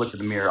 she always looked at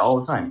the mirror all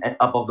the time,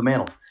 above the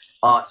mantle.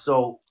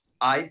 So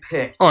I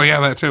picked. Oh yeah,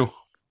 that too.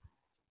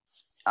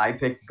 I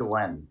picked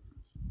Glenn.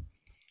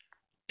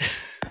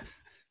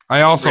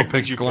 I also Rick,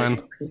 picked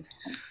Glenn.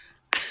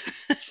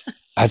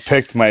 I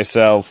picked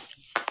myself.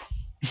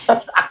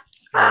 All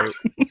right.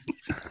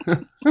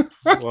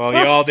 Well,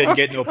 you all didn't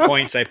get no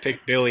points. I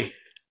picked Billy.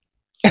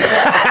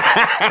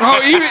 Oh,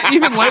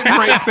 even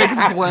Lightbright picked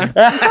Glenn.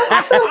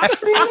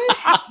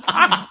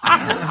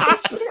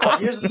 Well,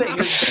 here's the thing.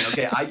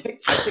 Okay, I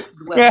picked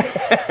Glenn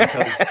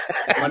because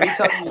let me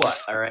tell you what.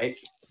 All right,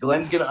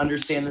 Glenn's gonna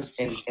understand this,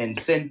 and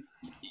Sin,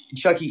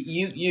 Chucky,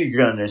 you're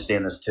gonna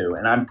understand this too,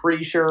 and I'm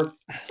pretty sure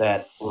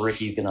that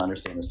Ricky's gonna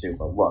understand this too.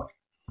 But look,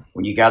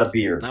 when you got a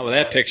beard, Not with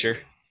that picture.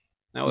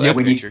 Not with that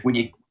picture. when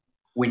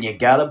you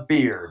got a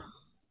beard,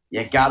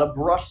 you gotta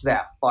brush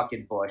that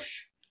fucking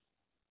bush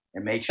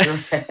and make sure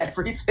that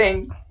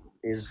everything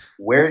is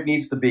where it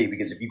needs to be.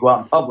 Because if you go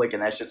out in public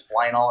and that shit's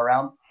flying all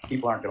around,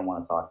 people aren't gonna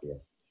want to talk to you.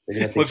 They're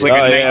gonna think Looks like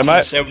a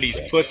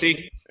 1970s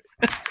pussy.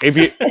 If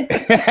you 20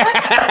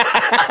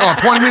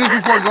 minutes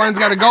before Glenn's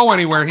got to go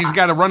anywhere, he's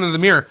got to run into the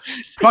mirror.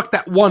 Fuck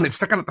that one. It's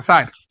stuck out at the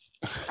side.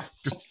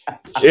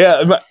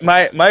 Yeah,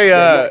 my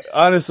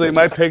honestly,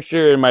 my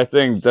picture and my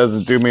thing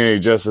doesn't do me any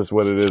justice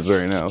what it is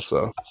right now.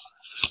 So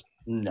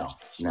no.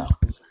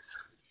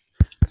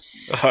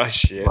 Oh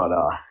shit! But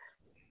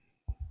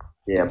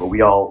yeah, but we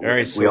all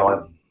Very we all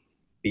have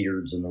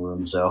beards in the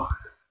room, so.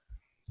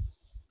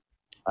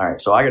 All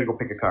right, so I got to go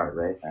pick a card,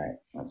 right? All right,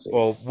 let's see.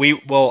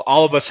 Well,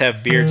 all of us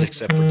have beards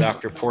except for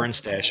Dr.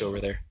 Pornstash over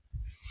there.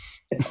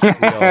 We all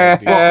have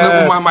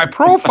beards. Well, my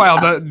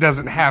profile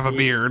doesn't have a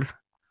beard.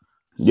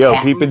 Yo,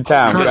 peeping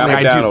Tom, Currently, calm it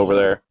I down do. over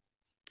there.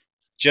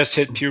 Just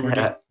hit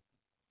puberty.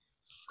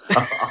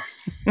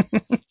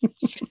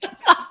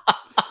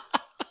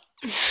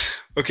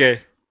 Okay,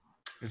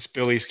 it's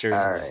Billy's turn.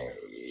 All right.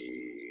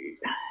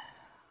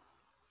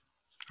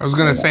 I was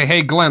going to say,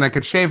 hey, Glenn, I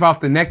could shave off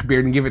the neck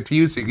beard and give it to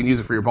you so you can use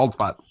it for your bald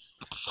spot.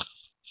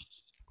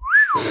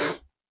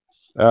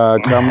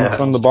 Coming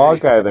from the bald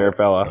guy there,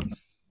 fella.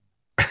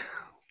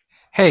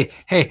 Hey,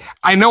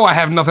 I know I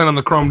have nothing on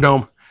the Chrome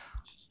Dome.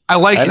 I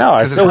like it. I know.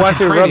 I 'cause still it's want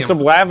you to rub cranium. some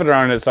lavender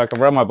on it so I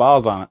can rub my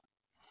balls on it.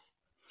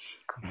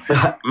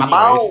 My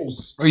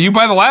balls. Oh, you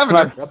buy the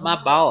lavender. Rub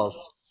my balls.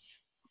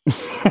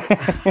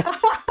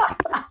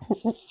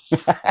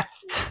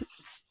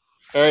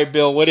 All right,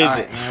 Bill. What is All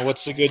it, right. man?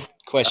 What's the good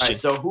question? All right,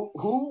 so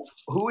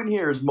who in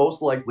here is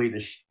most likely to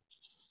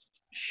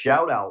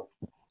shout out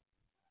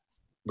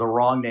the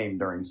wrong name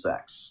during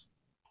sex?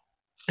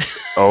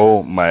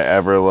 Oh, my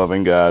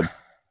ever-loving God.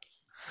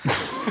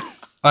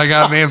 I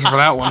got an answer for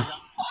that one.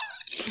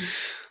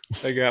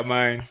 I got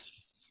mine.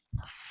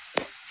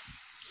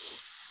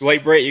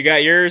 White Bright, you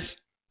got yours?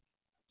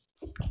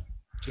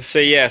 Just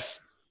say yes.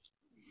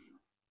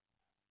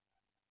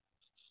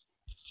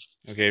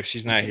 Okay, if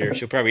she's not here,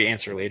 she'll probably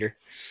answer later.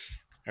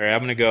 All right,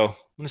 I'm gonna go. I'm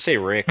gonna say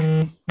Rick. Oh,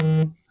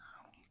 and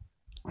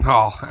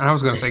I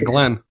was gonna say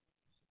Glenn.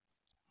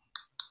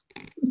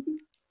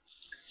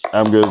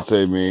 I'm going to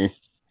say me.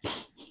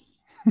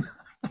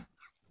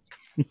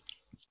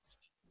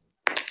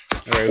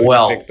 All right,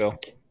 Well, pick, Bill?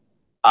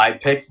 I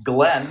picked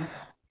Glenn.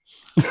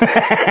 Just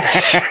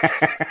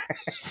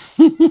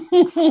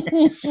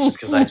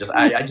because I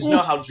just know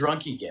how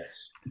drunk he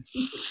gets.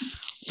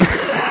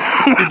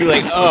 He'd be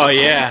like, "Oh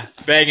yeah,"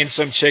 bagging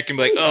some chick and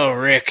be like, "Oh,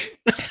 Rick."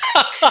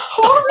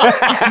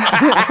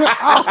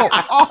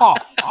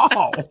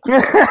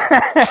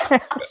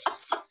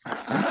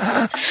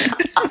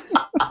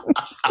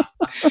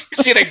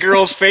 You see that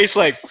girl's face,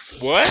 like,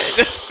 what?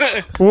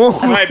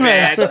 My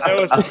bad.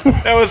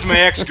 That was my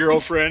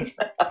ex-girlfriend.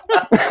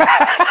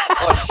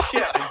 Oh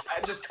shit!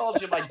 I just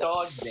called you my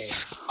dog's name.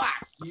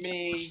 Fuck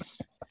me.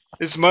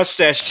 His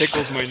mustache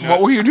tickles my nuts.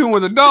 What were you doing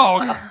with a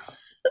dog?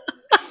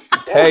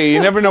 Hey,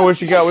 you never know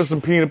what you got with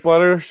some peanut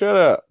butter. Shut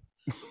up.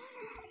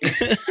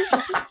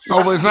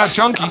 Hopefully it's not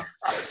chunky.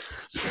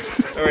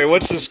 All right,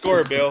 what's the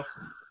score, Bill?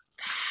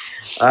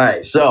 All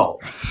right, so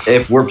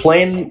if we're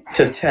playing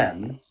to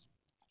 10,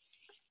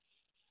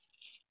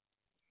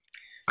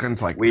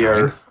 Like we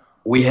have a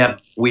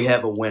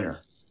winner.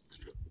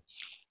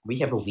 We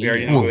have a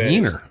wiener. know who that is.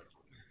 Wiener.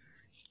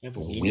 We have a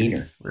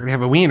Wiener. We're gonna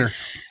have a wiener.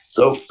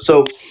 So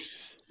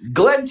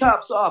Glenn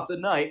tops off the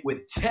night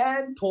with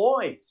 10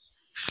 points.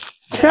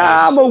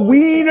 I'm a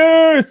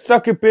wiener.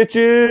 Suck it,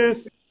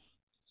 bitches.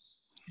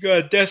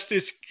 God, that's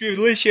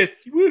delicious.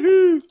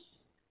 Woohoo!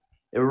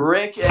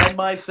 Rick and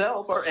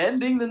myself are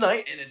ending the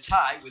night in a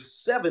tie with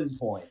 7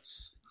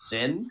 points.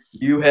 Sin,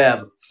 you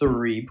have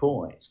 3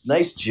 points.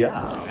 Nice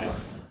job.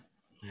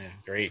 Yeah,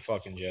 great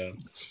fucking job.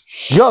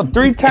 Yo,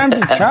 3 times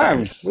the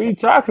charm. What are you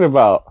talking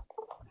about?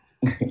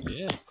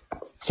 Yeah.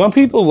 Some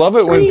people love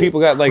it when people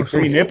got like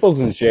 3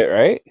 nipples and shit,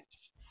 right?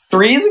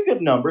 3 is a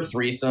good number.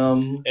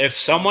 Threesome. If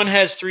someone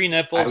has 3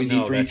 nipples, I was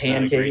no, 3 that's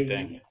pancakes. not a great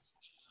thing.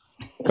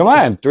 Come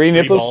on, 3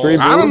 nipples, balls. 3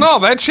 boobs. I don't know.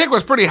 That chick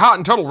was pretty hot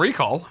in Total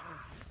Recall.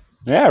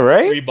 Yeah,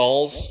 right? 3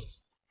 balls.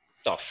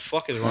 What the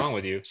fuck is wrong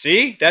with you?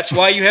 See? That's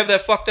why you have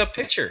that fucked up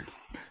picture.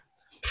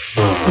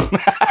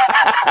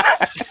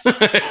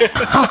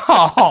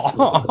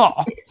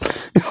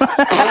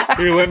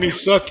 Here, let me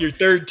suck your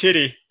third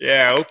titty.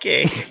 Yeah,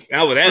 okay.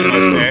 Now with that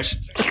mustache.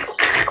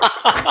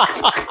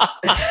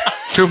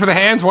 2 for the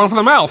hands, 1 for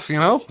the mouth, you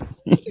know?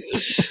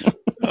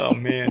 Oh,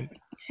 man.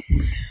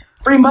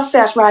 Free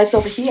mustache rides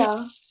over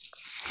here.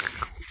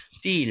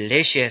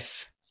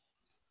 Delicious.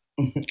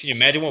 Can you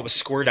imagine what was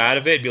squirted out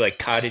of it? It'd be like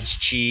cottage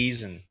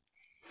cheese and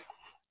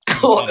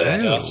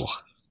dust.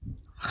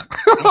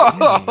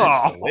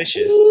 That's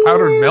delicious.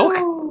 Powdered milk?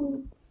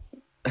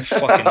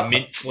 Fucking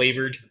mint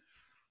flavored.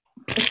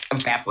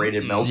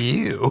 Evaporated milk.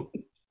 Ew.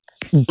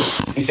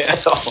 Yeah.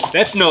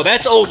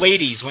 That's old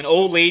ladies. When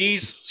old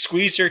ladies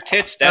squeeze their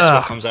tits, that's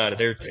what comes out of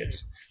their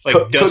tits.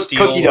 Like dusty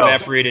old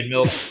evaporated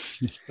milk.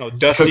 No,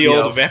 dusty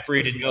old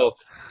evaporated milk.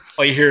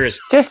 All you hear is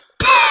just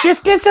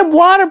get some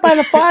water by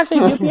the faucet,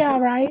 you'll be all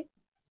right.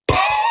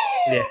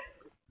 Yeah.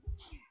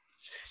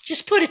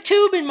 Just put a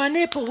tube in my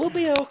nipple. We'll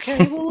be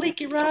okay. We'll leak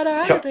it right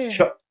out of there.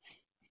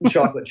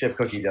 Chocolate chip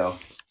cookie dough.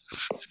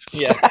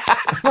 Yeah.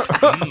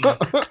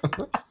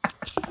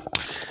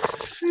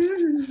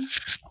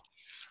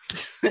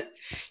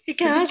 You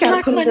guys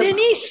like my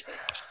ninnies?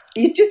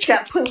 You just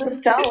got to put a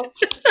little towel.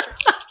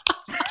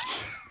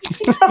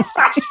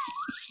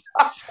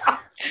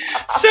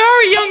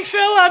 Sorry, young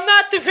fella, I'm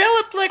not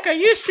developed like I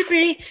used to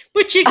be,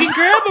 but you can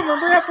grab them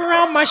and wrap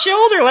around my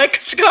shoulder like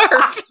a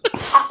scarf.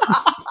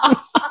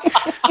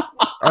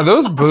 Are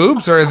those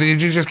boobs, or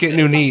did you just get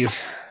new knees?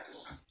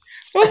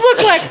 Those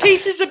look like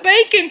pieces of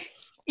bacon.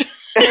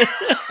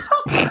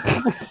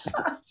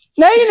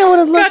 Now you know what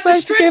it looks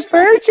like to get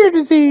furniture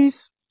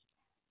disease.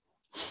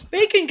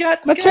 Bacon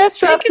got my chest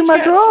dropped to my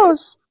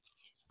drawers.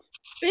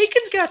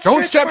 Bacon's got.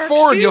 Don't step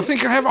forward. Too. You'll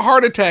think you'll have a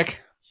heart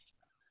attack.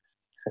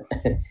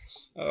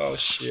 Oh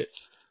shit!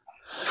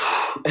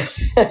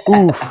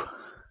 Oof.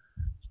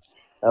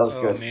 That was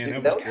good. Man,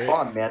 dude, that was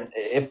fun, man.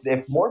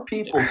 If more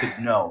people could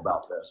know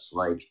about this,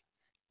 like,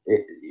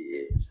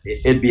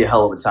 it'd be a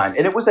hell of a time.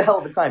 And it was a hell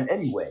of a time,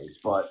 anyways.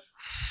 But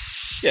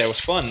yeah, it was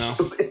fun though.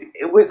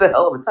 It was a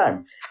hell of a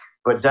time.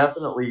 But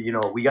definitely,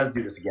 we got to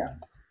do this again.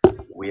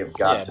 We have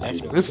got to do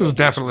this. This is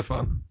definitely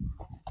fun.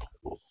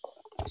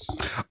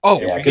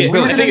 Oh, yeah, I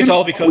think it's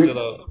all because of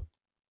the.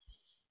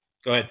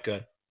 Go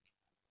ahead.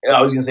 I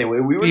was gonna say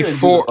we were gonna do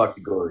the fuck the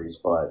glories,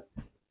 but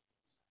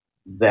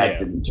that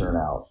didn't turn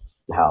out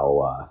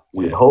how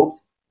we had hoped.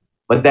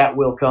 But that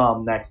will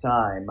come next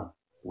time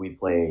we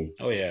play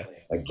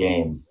a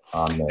game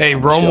on the Hey,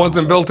 Rome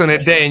wasn't built in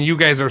a day, and you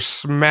guys are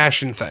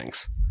smashing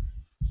things.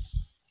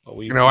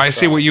 Well, I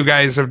see what you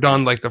guys have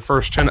done like the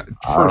first two times,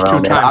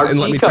 and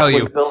let me tell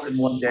you. Our teacup was built in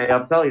one day,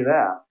 I'll tell you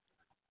that.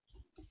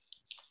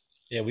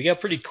 Yeah, we got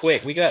pretty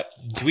quick. We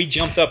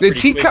jumped up. The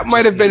teacup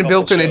might have been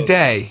built in a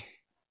day.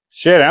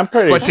 Shit, I'm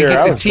pretty sure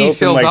I was built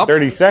in like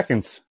 30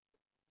 seconds.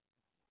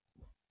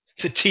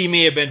 The tea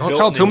may have been built. Don't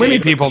tell too many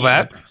people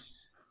that.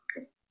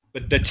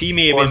 But the tea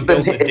may have been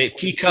built in a day.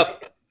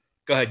 Teacup.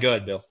 Go ahead,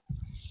 Bill.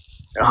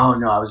 Oh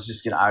no, I was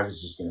just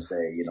gonna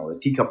say, the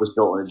teacup was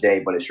built in a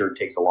day, but it sure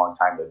takes a long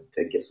time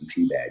to get some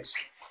tea bags.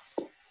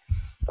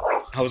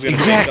 I was gonna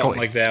say something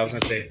like that. I was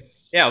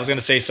gonna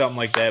say something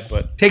like that,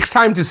 but takes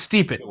time to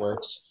steep it. It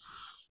works.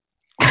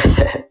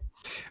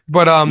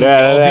 But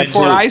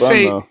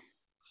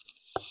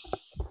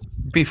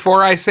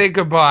before I say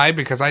goodbye,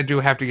 because I do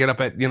have to get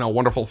up at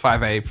wonderful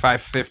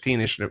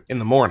 5:15ish in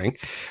the morning.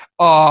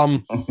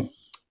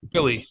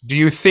 Billy, do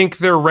you think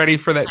they're ready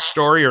for that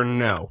story or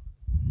no?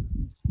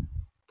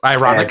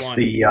 Ironic.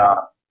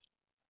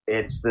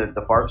 It's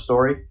the fart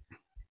story.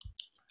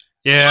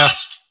 Yeah.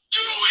 Just do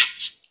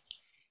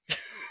it.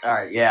 All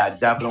right. Yeah,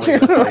 definitely.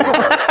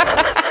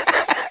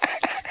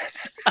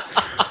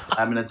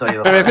 I'm going to tell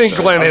you. And I think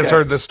Glenn has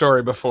heard this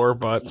story before,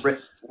 but Rick.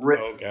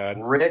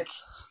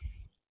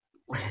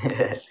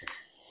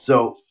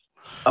 So,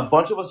 a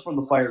bunch of us from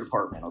the fire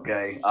department.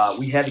 Okay,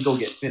 we had to go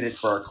get fitted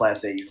for our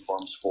Class A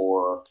uniforms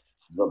for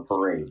the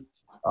parade.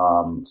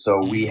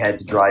 So we had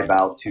to drive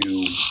out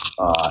to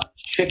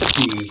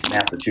Chicopee,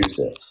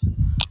 Massachusetts,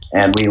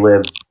 and we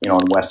live, in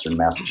western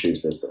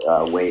Massachusetts,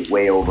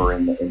 way over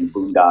in the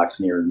boondocks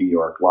near New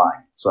York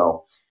line.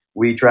 So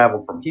we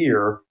traveled from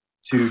here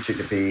to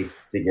Chicopee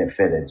to get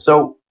fitted.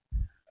 So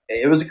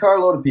it was a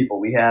carload of people.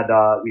 We had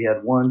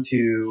 1,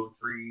 2,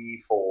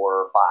 3,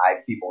 4,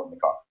 5 people in the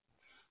car,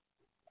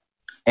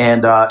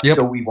 and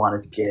so we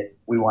wanted to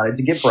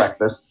get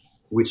breakfast.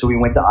 So we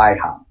went to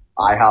IHOP.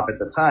 IHOP at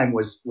the time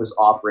was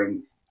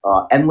offering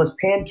endless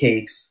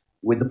pancakes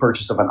with the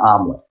purchase of an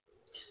omelet.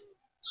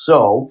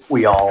 So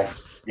we all,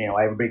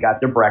 everybody got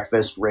their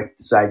breakfast. Rick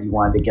decided he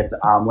wanted to get the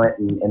omelet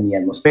and the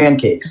endless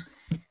pancakes.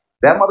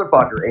 That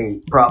motherfucker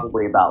ate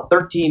probably about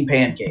 13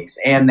 pancakes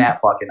and that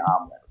fucking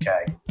omelet,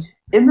 okay?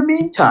 In the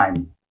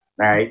meantime,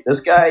 all right, this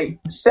guy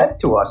said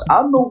to us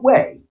on the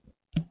way,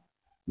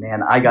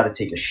 man, I got to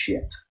take a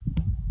shit.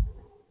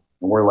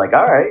 And we're like,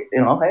 all right,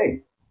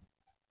 hey,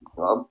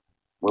 well,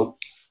 we'll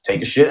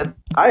take a shit at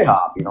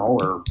IHOP,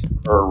 or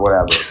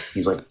whatever.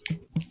 He's like,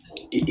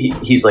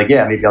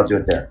 yeah, maybe I'll do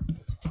it there.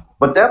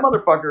 But that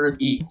motherfucker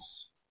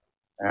eats.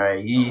 All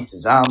right, he eats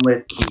his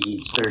omelet. He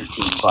eats 13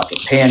 fucking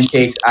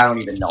pancakes. I don't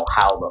even know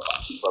how the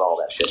fuck he put all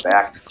that shit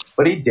back,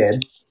 but he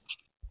did.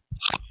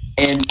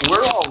 And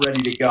we're all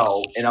ready to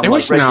go. And I'm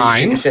ready to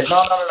take a shit.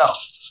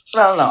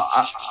 No.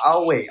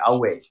 I'll wait. I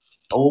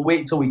will wait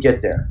until we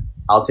get there.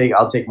 I'll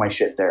take my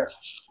shit there.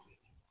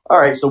 All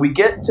right, so we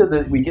get to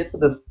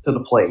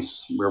the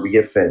place where we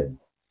get fitted.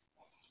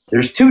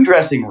 There's 2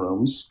 dressing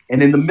rooms,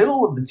 and in the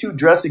middle of the 2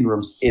 dressing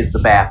rooms is the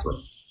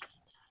bathroom.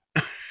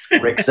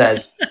 Rick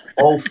says,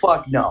 "Oh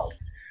fuck no,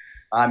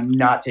 I'm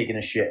not taking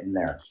a shit in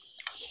there."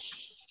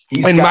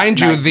 And mind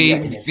you,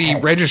 the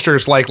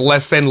register's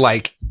less than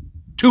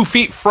 2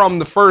 feet from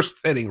the first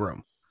fitting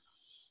room.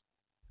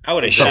 I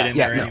would have shit in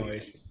there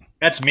anyways.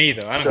 That's me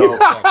though. I don't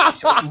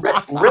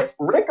know.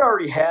 Rick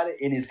already had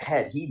it in his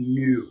head. He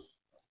knew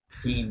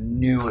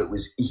what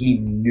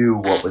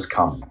was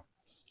coming.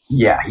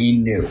 Yeah, he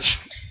knew.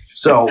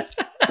 So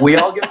we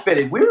all get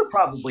fitted. We were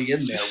probably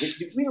in there.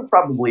 We were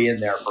probably in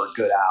there for a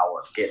good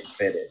hour getting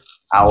fitted.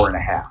 Hour and a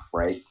half,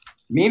 right?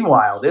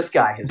 Meanwhile, this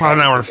guy has about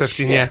an hour and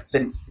 15. Yeah.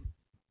 Since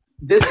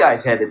this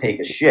guy's had to take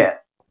a shit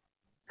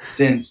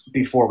since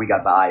before we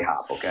got to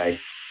IHOP. Okay.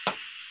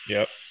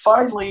 Yep.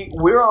 Finally,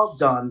 we're all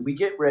done. We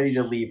get ready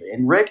to leave,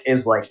 and Rick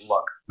is like,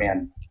 "Look,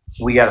 man,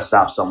 we got to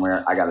stop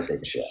somewhere. I got to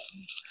take a shit."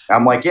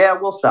 I'm like, "Yeah,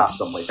 we'll stop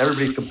someplace."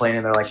 Everybody's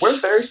complaining. They're like, "We're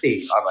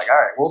thirsty." I'm like, "All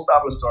right, we'll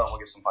stop at a store and we'll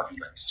get some fucking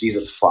drinks."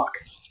 Jesus fuck.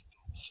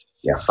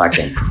 Yeah,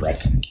 fucking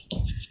prick.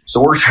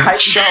 So we're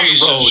driving down the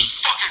road.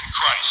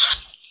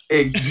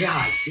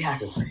 Yeah,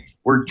 exactly.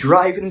 We're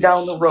driving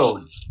down the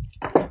road.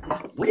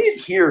 We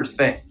didn't hear a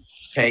thing.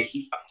 Okay,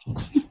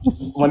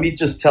 let me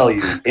just tell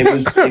you,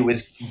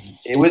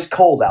 it was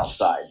cold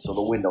outside, so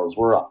the windows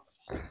were up.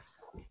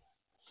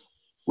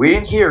 We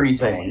didn't hear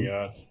anything. Oh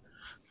my God.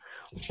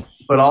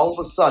 But all of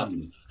a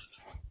sudden,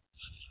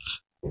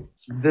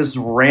 this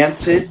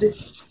rancid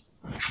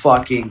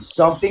fucking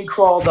something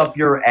crawled up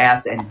your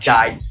ass and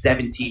died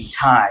 17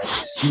 times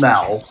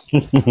smell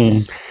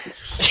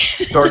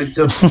started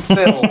to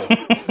fill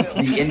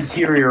the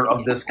interior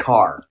of this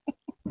car.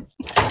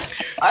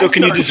 So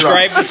can you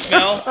describe the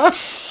smell?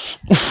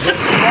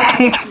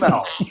 The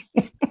smell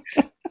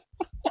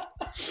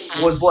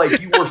was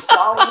like you were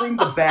following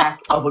the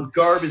back of a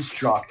garbage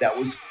truck that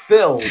was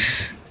filled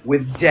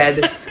with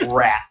dead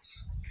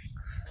rats.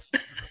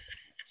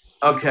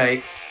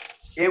 Okay.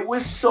 It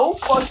was so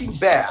fucking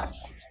bad.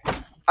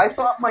 I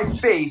thought my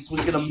face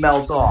was gonna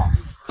melt off.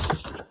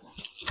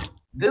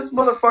 This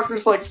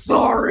motherfucker's like,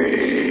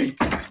 sorry,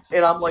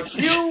 and I'm like,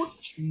 you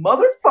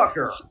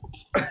motherfucker.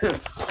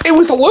 It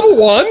was a little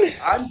one.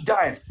 I'm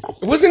dying.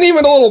 It wasn't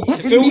even a little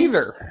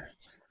either.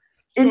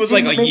 It was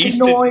like a yeast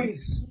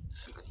noise.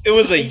 It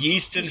was a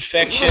yeast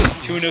infection,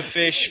 tuna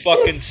fish,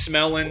 fucking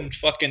smelling,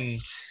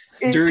 fucking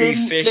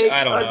dirty fish.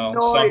 I don't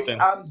know, something.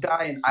 I'm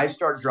dying. I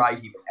start dry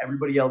heaving.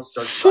 Everybody else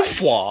starts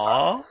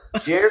driving.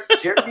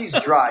 Jeremy's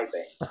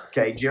driving.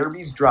 Okay,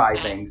 Jeremy's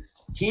driving.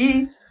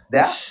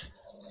 That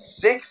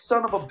sick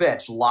son of a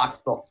bitch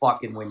locked the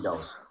fucking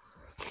windows.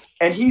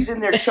 And he's in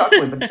there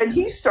chuckling, but then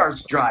he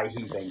starts dry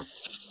heaving.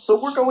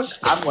 So we're going,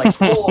 I'm like,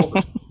 pull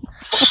over.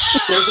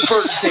 There's a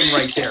Burger King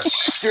right there.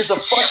 There's a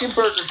fucking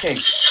Burger King.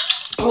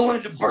 Pull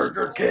into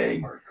Burger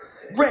King.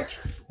 Rick,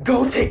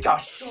 go take a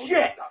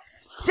shit.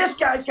 This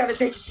guy's got to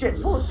take a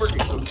shit. Pull into Burger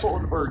King. So we pull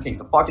into Burger King.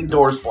 The fucking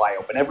doors fly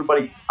open.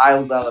 Everybody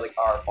piles out of the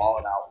car,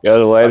 falling out. Yeah,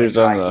 the lighter's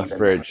on the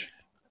fridge.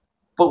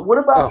 But what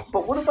about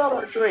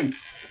our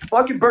drinks?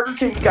 Fucking Burger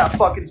King's got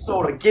fucking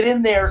soda. Get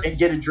in there and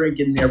get a drink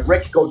in there.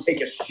 Rick, go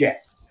take a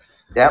shit.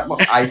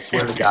 I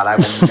swear to God, I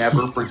will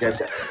never forget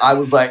that. I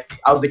was like,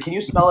 can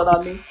you smell it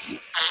on me?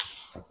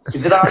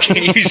 Is it on me?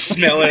 Can you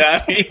smell it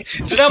on me?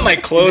 Is it on my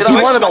clothes? He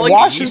wanted to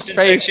wash his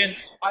face.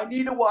 I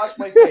need to wash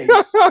my face.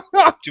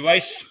 Do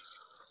I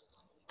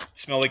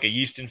smell like a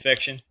yeast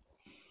infection?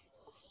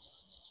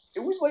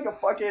 It was like a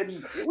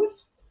fucking. It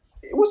was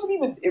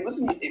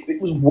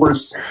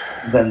worse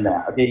than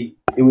that. Okay,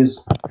 it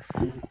was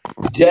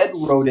dead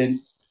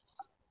rodent.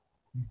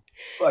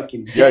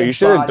 Fucking dead. Yeah, you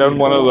should have done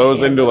one of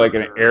those into like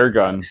an air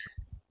gun.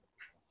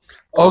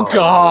 Oh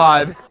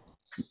God.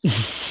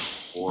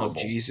 Oh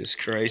Jesus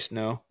Christ,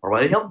 no.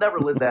 Well, he'll never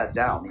live that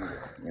down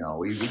either. You know,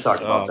 we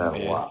talked about that a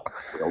lot.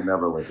 He'll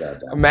never live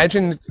that down.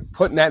 Imagine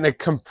putting that in a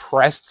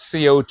compressed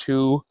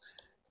CO2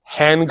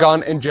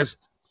 handgun and just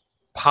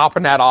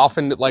popping that off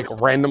in like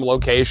random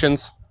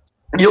locations.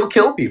 You'll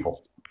kill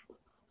people.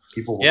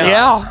 People will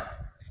yeah.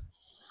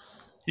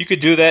 You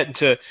could do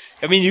that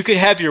you could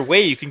have your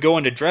way. You can go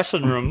into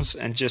dressing rooms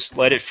and just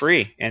let it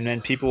free, and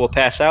then people will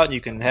pass out and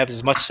you can have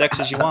as much sex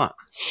as you want.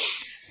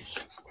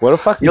 What a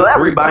fucking... that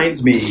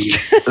reminds me.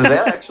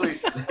 That actually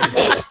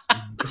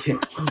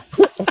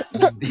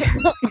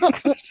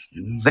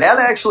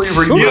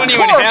reminds me. You don't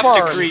even have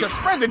to creep.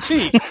 Spread the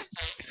cheeks.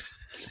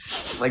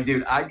 Like,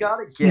 dude, I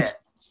gotta get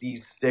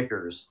these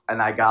stickers,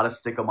 and I gotta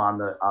stick them on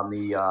the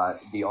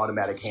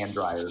automatic hand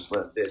dryers,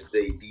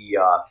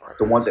 the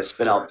ones that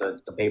spit out the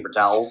paper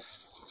towels,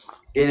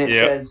 and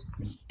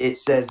it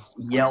says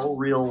yell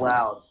real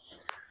loud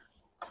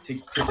to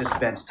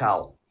dispense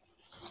towel,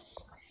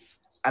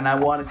 and I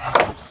want to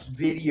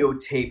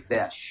videotape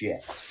that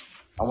shit.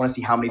 I want to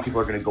see how many people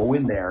are going to go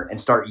in there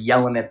and start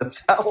yelling at the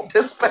towel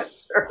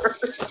dispenser.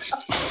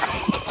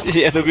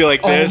 Yeah, they'll be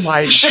like this. Oh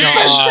my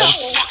God.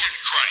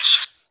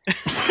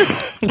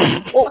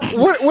 Well,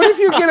 what if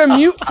you get a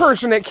mute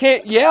person that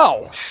can't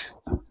yell?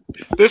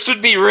 This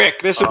would be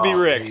Rick. Jesus.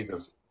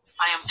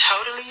 I am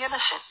totally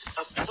innocent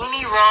of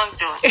any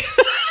wrongdoing,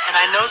 and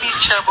I know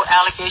these terrible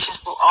allegations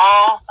will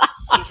all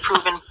be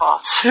proven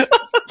false.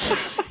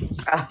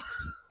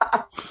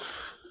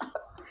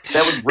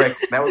 That was Rick.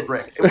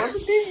 It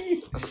wasn't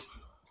me.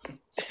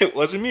 It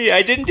wasn't me.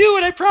 I didn't do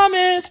it. I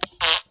promise.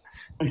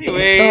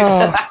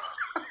 Anyways.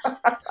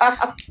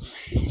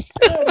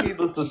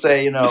 Needless to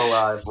say,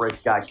 if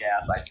Rick's got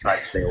gas, I try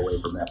to stay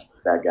away from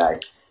that guy.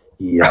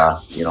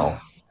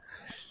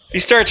 He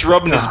starts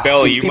rubbing his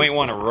belly. You might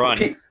want to run.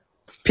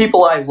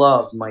 People I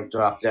love might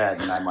drop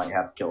dead, and I might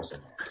have to kill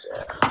someone. So.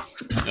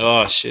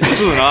 Oh shit! This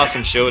was an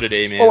awesome show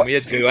today, man.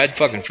 I had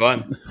fucking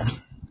fun.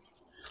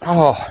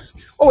 Oh,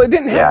 well, it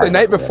didn't happen the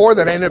night before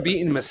that I ended up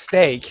eating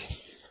Mistake,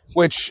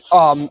 which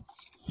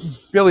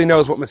Billy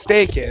knows what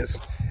Mistake is,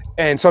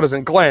 and so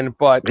doesn't Glenn.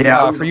 But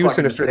for you,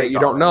 Sinister, that you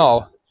don't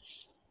know,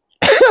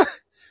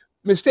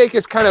 Mistake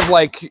is kind of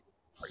like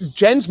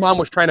Jen's mom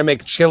was trying to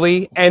make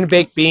chili and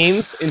baked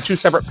beans in two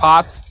separate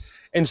pots,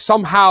 and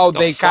somehow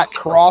they got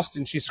crossed,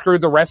 and she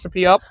screwed the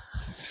recipe up.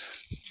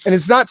 And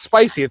it's not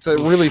spicy; it's a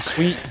really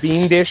sweet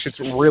bean dish. It's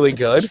really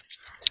good.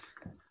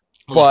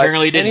 But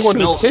anyone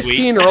who's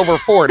 15 or over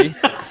 40,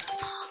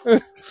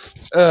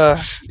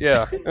 yeah.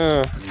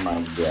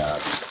 My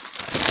God.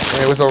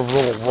 It was a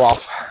little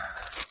rough.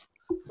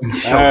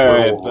 All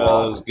right,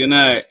 fellas. Good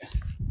night.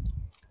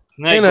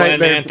 Good night, Glenn,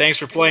 man. Thanks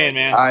for playing,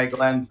 man. All right,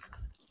 Glenn.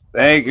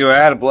 Thank you. I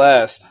had a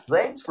blast.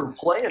 Thanks for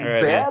playing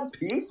Bad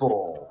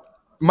People.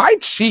 My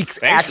cheeks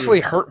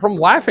actually hurt from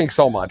laughing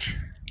so much.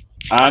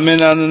 I'm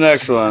in on the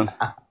next one.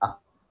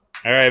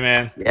 All right,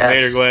 man. Yes.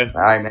 Later, Glenn.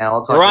 All right, man.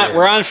 I'll talk to you later.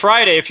 We're on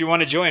Friday if you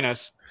want to join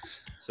us.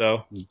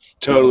 So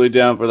totally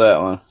down for that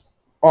one.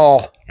 Oh,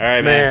 all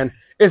right, man.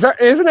 Isn't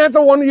that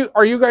the one?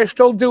 Are you guys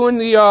still doing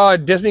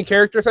the Disney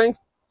character thing?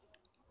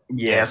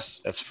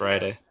 Yes, that's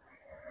Friday.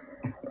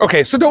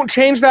 Okay, so don't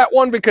change that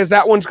one because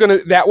that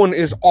one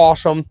is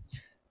awesome.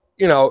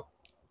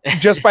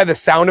 Just by the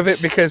sound of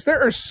it, because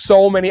there are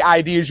so many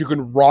ideas you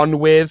can run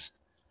with.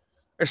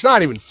 It's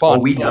not even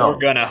fun. We know. We're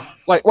gonna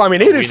Like, well, I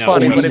mean, it is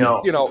funny, but it's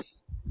know.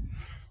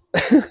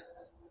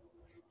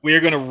 we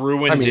are gonna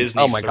ruin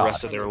Disney my for the God.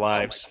 rest of their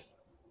lives.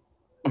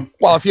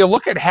 Well, if you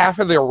look at half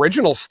of the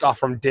original stuff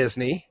from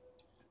Disney,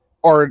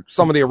 or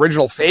some of the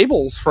original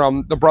fables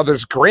from the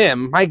Brothers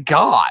Grimm, my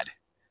God.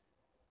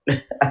 Yeah,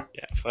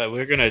 but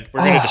we're gonna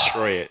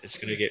destroy it. It's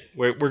gonna get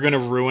we're gonna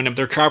ruin them.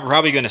 They're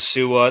probably gonna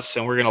sue us,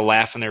 and we're gonna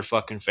laugh in their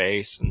fucking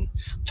face and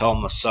tell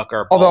them to suck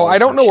our balls. Although I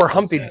don't know where shit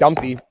Humpty like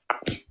that.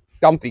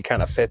 Dumpty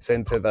kind of fits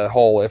into the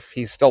whole, if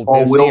he's still Oh,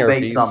 Disney we'll or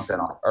make if he's, something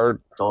up.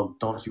 or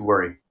Don't you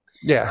worry.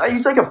 yeah.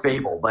 He's like a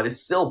fable, but it's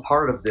still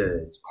part of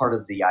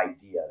the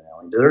idea.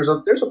 Now. There's a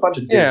bunch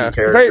of Disney Yeah,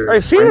 characters. I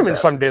seen him in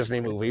some princesses. Disney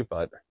movie,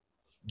 but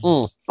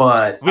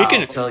But We I'll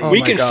can tell you,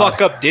 we can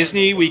fuck up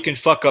Disney. We can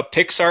fuck up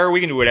Pixar. We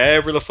can do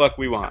whatever the fuck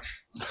we want.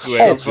 Do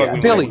whatever the fuck we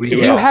Billy, want. We if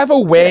do it you all. have a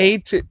way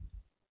to,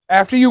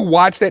 after you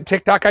watch that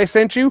TikTok I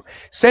sent you,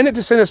 send it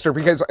to Sinister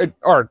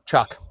or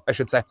Chuck, I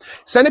should say.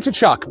 Send it to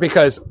Chuck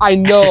because I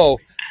know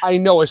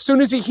as soon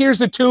as he hears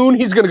the tune,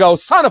 he's gonna go,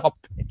 son of a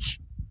bitch.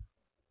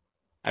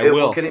 I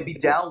will. Can it be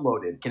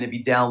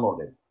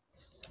downloaded?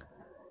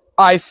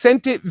 I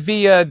sent it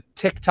via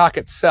TikTok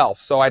itself,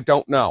 so I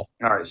don't know.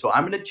 All right, so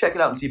I'm going to check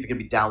it out and see if it can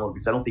be downloaded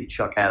because I don't think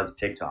Chuck has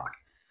TikTok.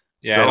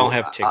 Yeah, So, I don't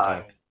have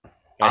TikTok.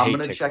 I'm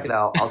going to check it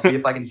out. I'll see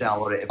if I can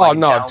download it. If Oh I can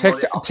no,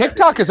 download it, I'll send it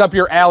TikTok to is you. up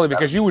your alley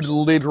because you would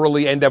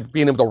literally end up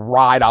being able to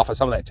ride off of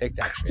some of that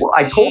TikTok shit. Well,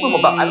 I told him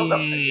about. I don't know,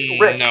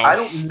 Rick. No. I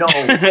don't know.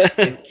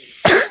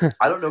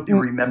 I don't know if you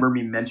remember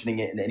me mentioning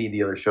it in any of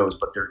the other shows,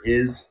 but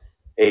there's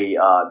a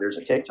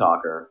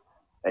TikToker,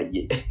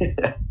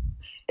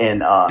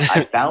 and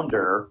I found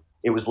her.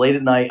 It was late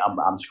at night.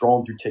 I'm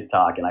scrolling through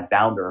TikTok, and I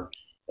found her,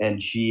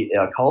 and she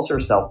calls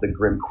herself the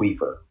Grim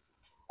Queefer.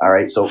 All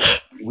right, so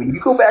when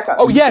you go back,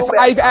 oh yes,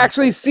 I've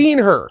actually seen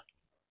her.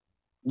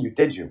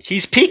 Did you?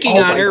 He's peeking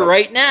on her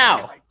right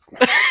now.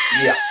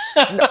 Yeah.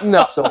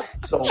 No. So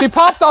She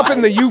popped up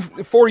in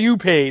the For You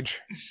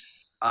page.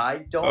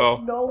 I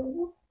don't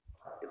know.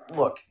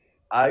 Look,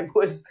 I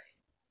was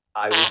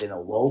in a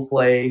low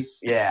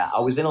place. Yeah, I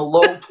was in a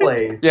low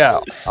place. Yeah.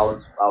 I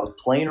was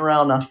playing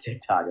around on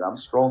TikTok, and I'm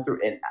scrolling through,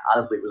 and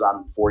honestly, it was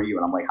on For You,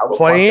 and I'm like, how the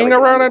playing fuck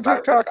around on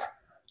TikTok?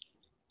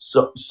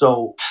 So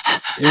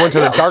you went to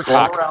the dark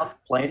around,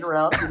 playing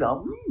around,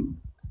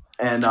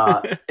 and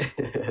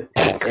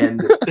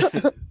and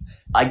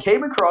I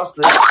came across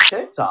this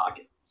TikTok.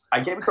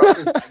 And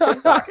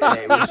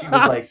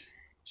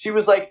she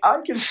was like,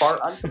 I can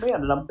fart on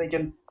command, and I'm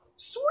thinking,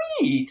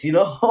 sweet,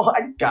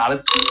 I gotta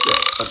see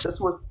this. But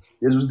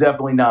this was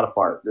definitely not a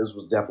fart. This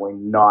was definitely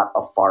not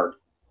a fart.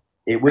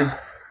 It was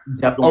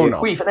definitely a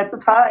queef. And at the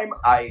time,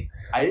 I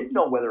didn't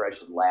know whether I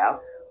should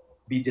laugh,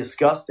 be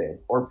disgusted,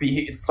 or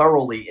be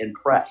thoroughly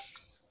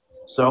impressed.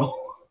 So,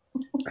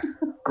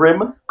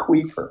 Grim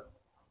Queefer.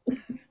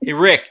 Hey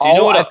Rick, do you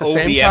know what an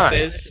OBF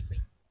is?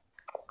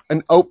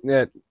 An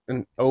OBF?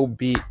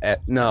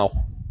 No.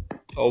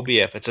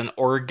 OBF. It's an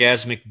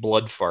orgasmic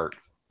blood fart.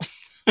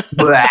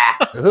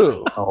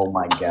 Ooh. Oh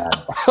my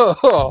god.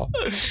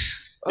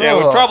 Yeah,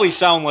 it would probably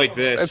sound like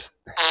this.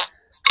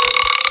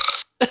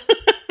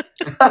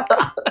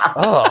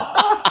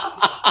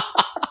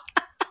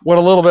 What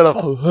a little bit of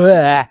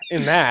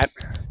in that.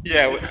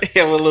 Yeah, with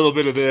a little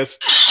bit of this.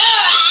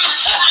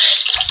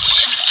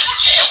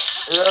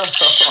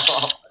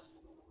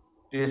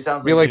 Dude, it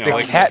sounds like, like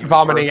the cat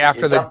vomiting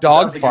after the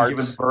dog farts. Like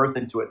giving birth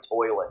into a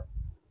toilet.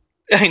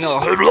 I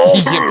know.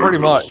 Yeah, pretty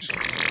much.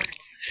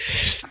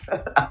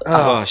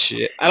 Oh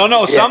shit! I don't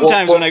know. Yeah,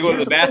 Sometimes well, when I go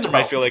to the bathroom,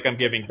 I feel like I'm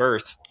giving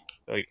birth,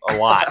 like a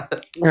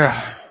lot.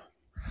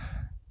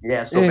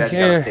 Yeah, so bad you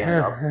gotta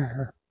stand up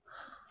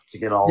to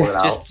get all of it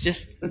out.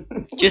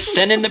 Just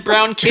send in the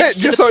brown kids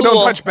just so I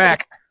don't touch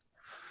back.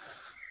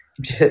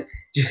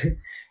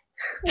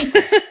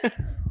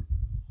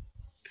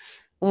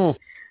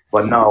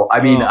 But no,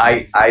 I mean,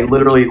 I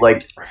literally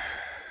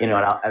and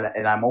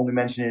I'm only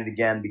mentioning it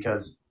again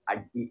because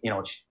I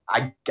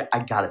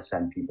gotta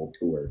send people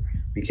to her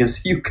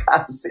because you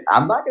gotta see.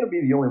 I'm not gonna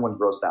be the only one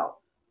grossed out.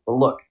 But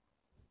look.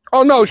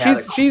 Oh no,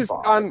 she's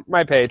on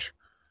my page.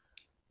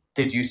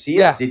 Did you see it?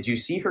 Yeah. Did you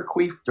see her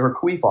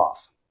queef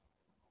off?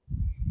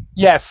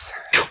 Yes.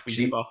 A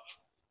queef off.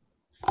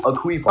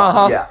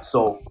 Uh-huh. Yeah.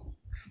 So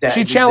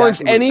she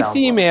challenged any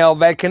female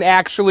that can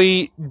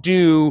actually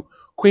do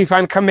queef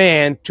on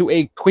command to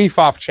a queef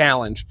off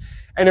challenge.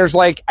 And there's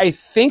I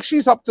think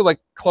she's up to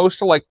close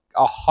to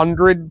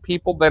 100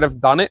 people that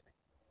have done it.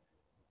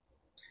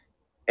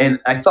 And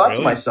I thought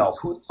to myself,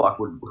 who the fuck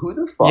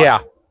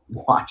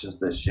watches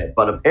this shit?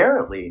 But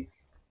apparently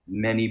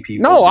many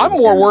people No, I'm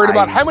more worried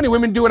about how many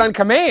women do it on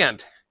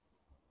command.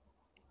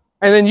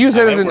 And then use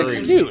it as an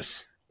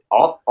excuse.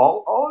 All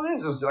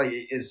it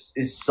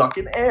is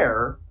sucking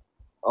air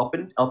up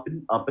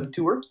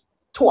into her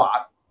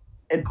twat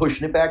and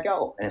pushing it back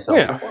out. And it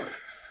sounds like a fart.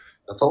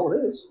 That's all it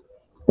is.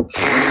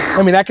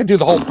 I mean, I could do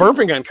the whole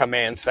burping on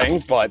command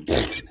thing, but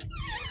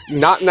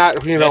not the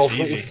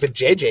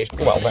JJ.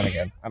 Well, then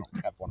again, I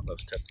don't have one of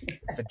those too.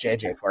 The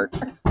JJ fart.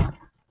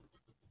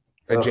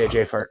 The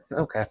JJ fart.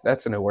 Okay,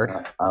 that's a new word.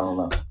 I don't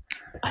know.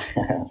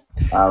 I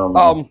don't know.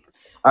 All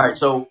right,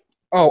 so.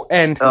 Oh,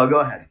 and go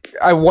ahead.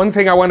 One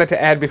thing I wanted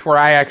to add before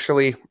I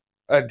actually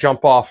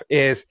jump off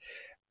is,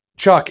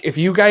 Chuck, if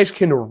you guys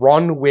can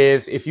run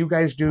with, if you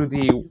guys do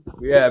the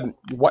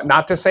what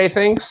not to say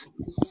things,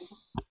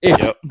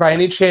 if by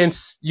any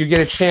chance you get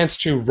a chance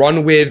to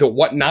run with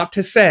what not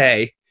to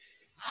say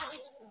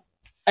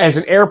as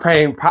an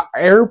airplane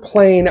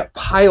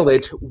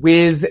pilot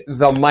with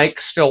the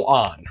mic still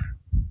on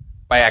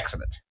by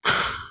accident.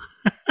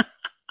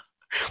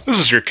 This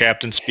is your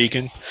captain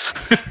speaking.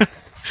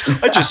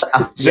 I just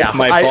zipped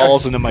my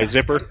balls into my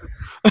zipper.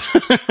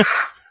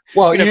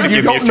 Well,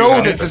 you don't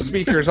know that the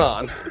speaker's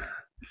on.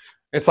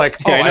 It's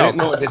like, I didn't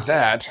know it did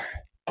that.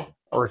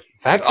 Or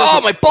that. Oh,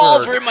 my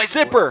balls were in my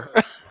zipper.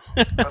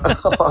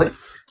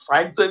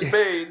 Franks and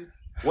Beans.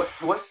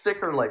 What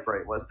sticker,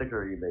 Lightbright? What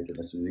sticker are you making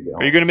as soon as you get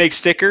home? Are you going to make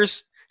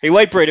stickers? Hey,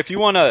 Lightbright, if you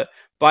want to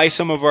buy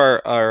some of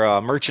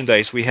our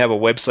merchandise, we have a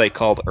website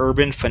called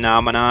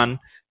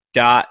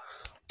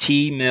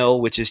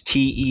urbanphenomenon.tmill, which is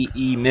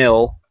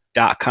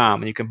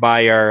teemill.com, and you can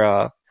buy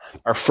our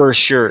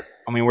first shirt.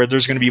 I mean,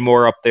 there's going to be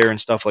more up there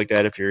and stuff like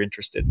that if you're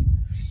interested.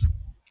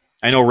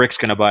 I know Rick's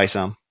going to buy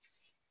some.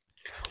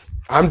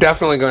 I'm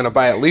definitely going to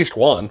buy at least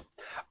one.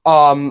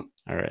 All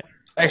right.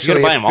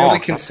 Actually, if Billy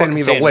can send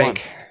me the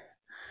link.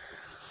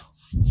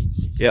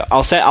 Yeah,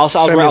 I'll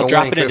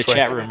drop it in the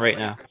chat room right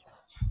now.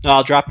 No,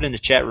 I'll drop it in the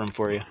chat room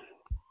for you.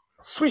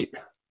 Sweet.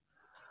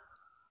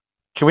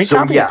 Can we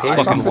copy and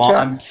paste off the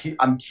chat?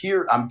 I'm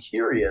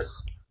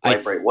curious.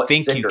 I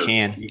think you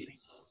can.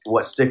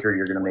 What sticker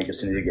you're going to make as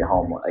soon as you get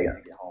home? I got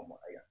to get home.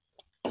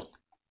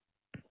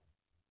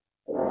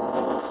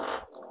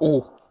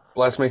 Ooh,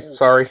 bless me.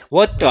 Sorry.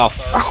 What the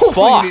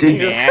fuck,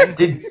 man?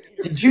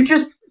 Did you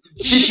just...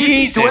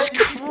 Jesus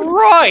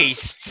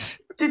Christ!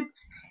 Do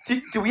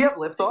we have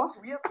liftoff?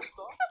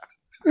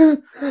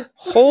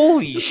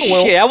 Holy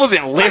shit! That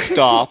wasn't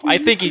liftoff. I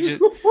think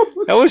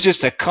that was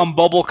just a cum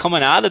bubble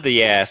coming out of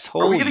the ass.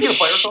 Holy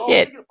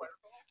shit!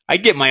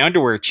 I'd get my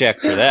underwear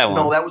checked for that one.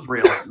 No, that was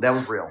real.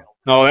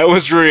 No, that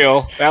was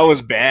real. That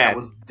was bad. That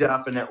was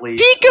definitely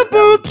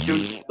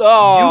peekaboo.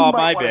 Oh,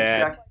 my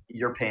bad. Check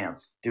your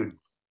pants, dude.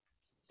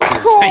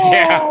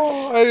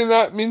 Oh, I did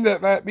not mean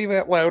that be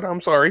that loud.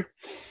 I'm sorry.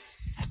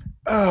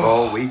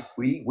 Oh, we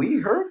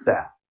heard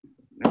that.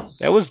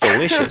 That was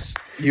delicious.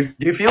 Do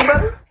you feel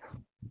better?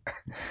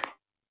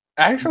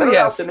 Actually, better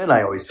yes. Out than in,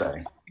 I always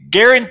say.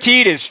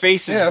 Guaranteed, his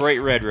face is bright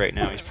red right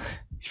now. He's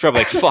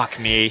probably like, "Fuck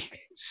me."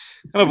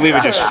 I don't believe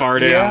I just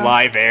farted on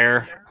live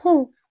air.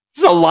 This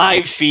is a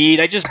live feed.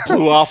 I just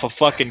blew off a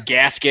fucking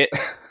gasket.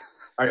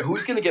 All right,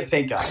 who's gonna get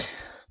pink eye?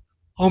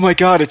 Oh my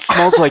god, it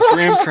smells like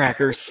graham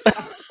crackers.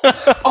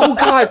 Oh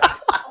god,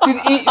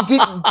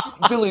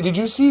 Billy? Did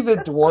you see the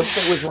dwarf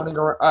that was running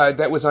around,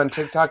 that was on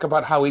TikTok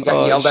about how he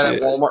got yelled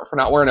at Walmart for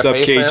not wearing a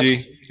face mask?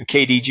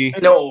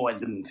 KDG. No, I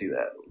didn't see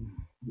that.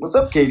 What's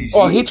up, KDG?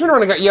 Well, he turned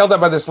around and got yelled at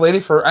by this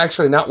lady for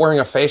actually not wearing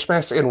a face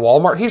mask in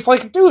Walmart. He's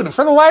like, dude,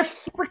 for the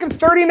last freaking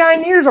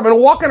 39 years, I've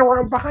been walking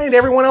around behind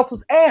everyone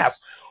else's ass.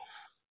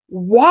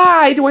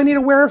 Why do I need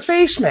to wear a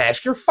face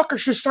mask? Your fuckers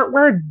should start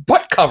wearing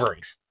butt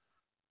coverings.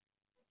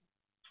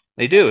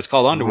 They do. It's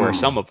called underwear.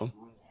 Some of them.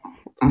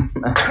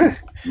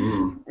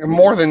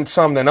 More than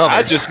some than others.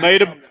 I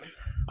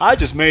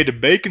just made a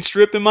bacon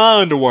strip in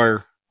my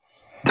underwear.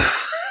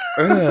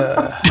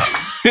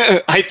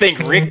 I think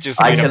Rick just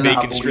made a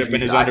bacon strip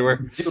in his underwear.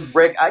 Dude,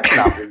 Rick, I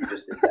cannot believe you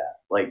just did that.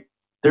 Like,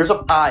 there's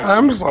a pie.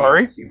 I'm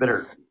sorry. You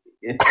better...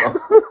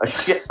 a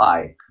shit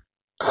pie.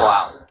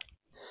 Wow.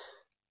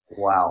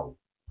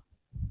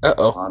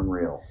 Uh-oh.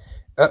 Unreal.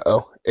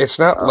 Uh-oh. It's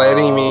not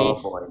letting me...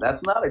 Oh, boy.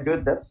 That's not a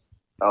good...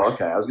 Oh,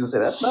 okay. I was going to say,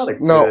 that's not a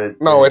good...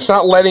 No, it's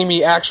not letting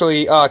me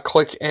actually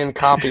click and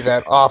copy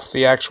that off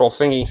the actual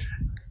thingy.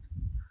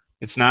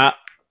 It's not?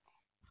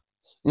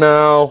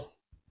 No.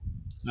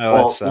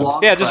 No, that sucks.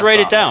 Yeah, just write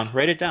it down.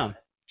 Write it down.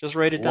 Just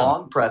write it down.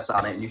 Long press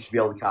on it, and you should be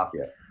able to copy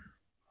it.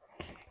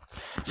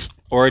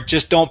 Or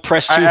just don't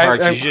press too hard,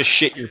 because you just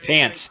shit your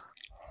pants.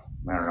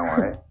 I don't know,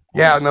 right?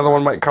 Yeah, another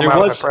one might come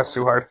out if I press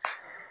too hard.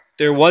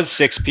 There was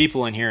 6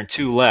 people in here and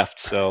 2 left,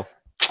 so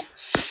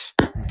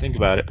think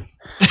about it.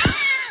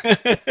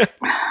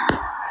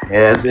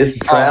 Yeah, it's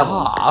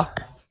travel.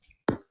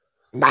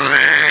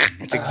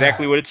 It's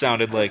exactly what it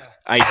sounded like.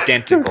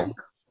 Identical.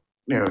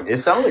 Dude, it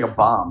sounded like a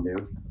bomb,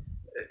 dude.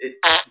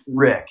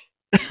 Rick.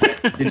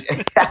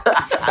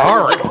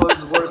 Sorry. It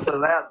was worse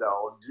than that,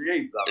 though.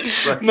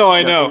 Jesus. No,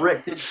 I know.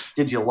 Rick,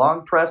 did you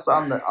long press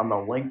on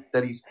the link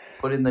that he's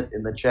put in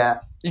the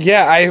chat?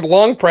 Yeah, I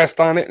long pressed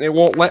on it and it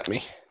won't let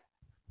me.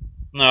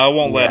 No, I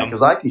won't let him.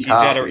 Because I can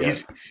copy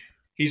it.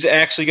 He's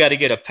actually got to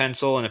get a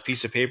pencil and a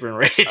piece of paper and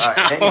write it down.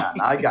 Hang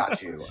on, I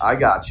got you,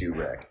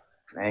 Rick.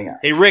 Hang on.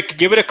 Hey, Rick,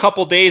 give it a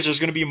couple days. There's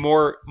going to be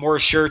more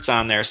shirts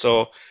on there.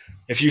 So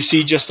if you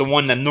see just the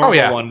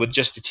normal one with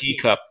just the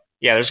teacup,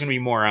 there's going to be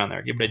more on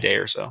there. Give it a day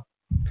or so.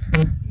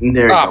 There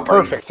you go,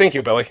 perfect. Thank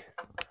you, Billy.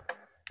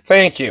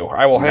 Thank you.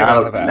 I will hang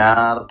on to that.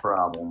 Not a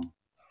problem.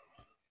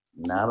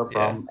 Not a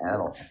problem at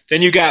all.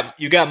 Then you got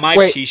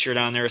my T-shirt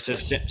on there. It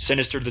says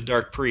Sinister the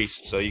Dark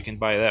Priest, so you can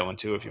buy that one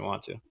too if you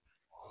want to.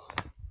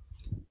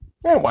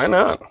 Yeah, why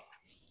not?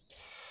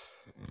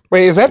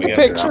 Wait, is that the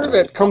picture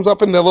that comes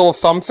up in the little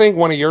thumb thing?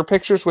 One of your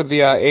pictures with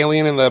the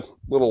alien in the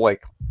little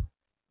like,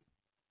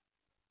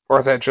 or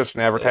is that just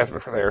an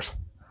advertisement for theirs?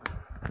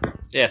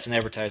 Yeah, it's an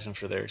advertisement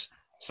for theirs.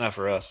 It's not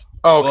for us.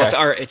 Oh, okay.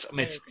 Well,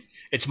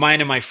 it's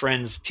mine and my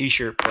friend's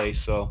T-shirt place,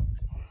 so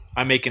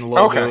I'm making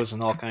logos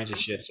and all kinds of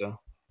shit. So.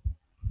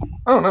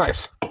 Oh,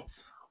 nice.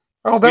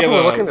 I'll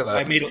definitely look into that.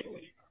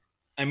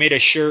 I made a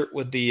shirt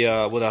with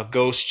a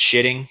ghost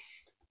shitting.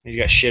 He's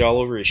got shit all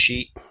over his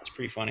sheet. It's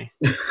pretty funny.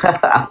 It's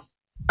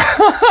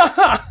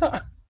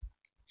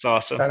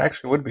awesome. That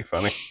actually would be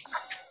funny.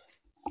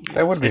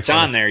 That would be. It's funny.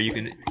 on there.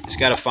 You just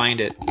got to find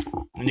it.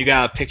 And you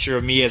got a picture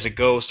of me as a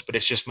ghost, but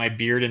it's just my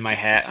beard and my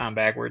hat on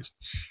backwards.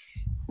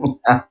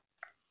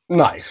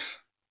 Nice.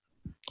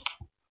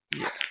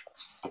 Yeah.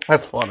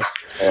 That's funny.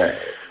 All right.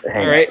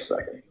 Hang on a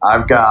second.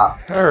 I've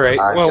got. All right.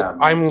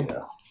 I'm.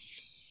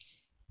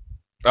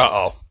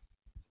 Uh-oh.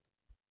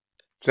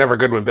 It's never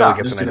good when Billy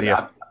gets an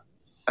idea.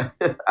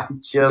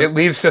 It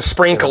leads to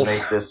sprinkles.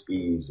 Make this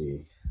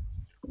easy.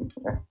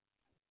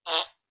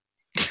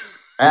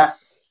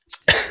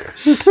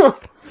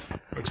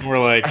 It's more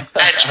like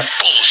that's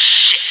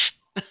bullshit.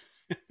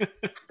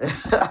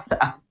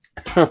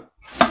 All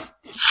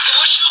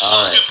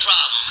right.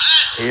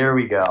 Here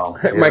we go.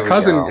 My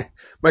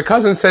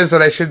cousin says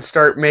that I should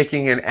start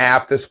making an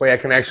app. This way I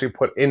can actually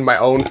put in my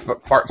own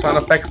fart sound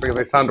effects because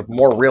they sound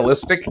more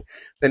realistic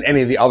than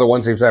any of the other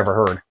ones he's ever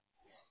heard.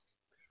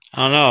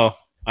 I don't know.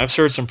 I've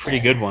heard some pretty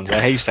good ones.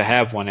 I used to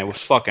have one. It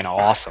was fucking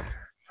awesome.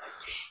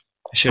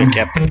 I should have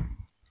kept it.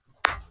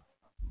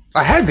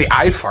 I had the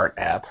iFart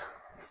app.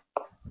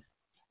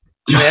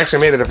 They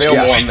actually made it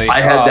available on the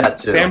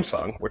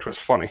Samsung, which was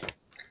funny.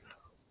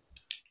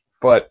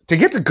 But to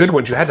get the good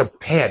ones, you had to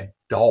pay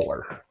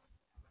 $1.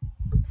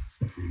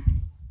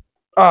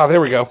 Oh,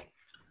 there we go.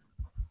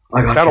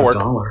 That'll work.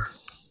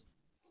 $1.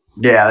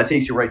 Yeah, that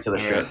takes you right to the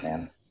shit,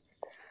 man.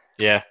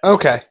 Yeah.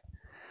 Okay.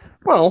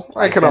 Well,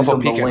 I could also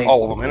peek at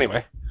all of them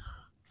anyway.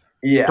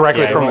 Yeah,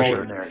 directly from the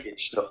shirt.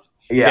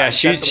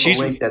 She's the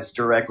link that's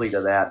directly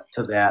to that.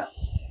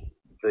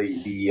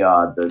 The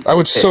I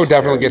would so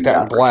definitely get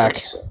that in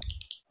black.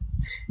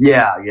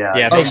 Yeah.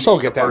 I would so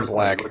get that in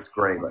black. It looks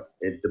great, but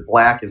the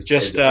black is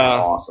just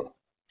awesome.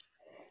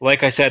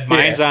 Like I said,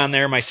 mine's on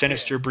there. My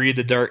Sinister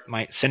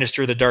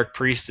the Dark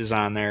Priest is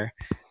on there,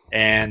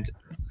 and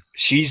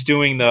she's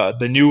doing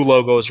the new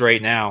logos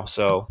right now.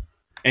 So,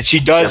 and she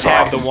does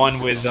have the one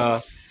with.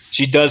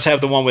 She does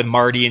have the one with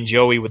Marty and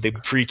Joey with the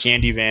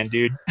pre-candy van,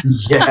 dude.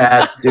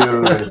 Yes,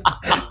 dude.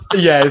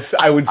 Yes,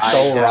 I would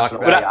so rock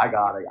that. I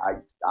got it.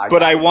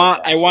 I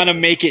want to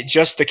make it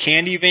just the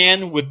candy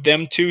van with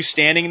them two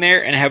standing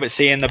there and have it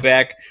say in the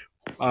back,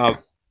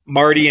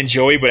 Marty and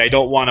Joey, but I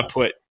don't want to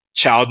put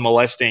child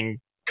molesting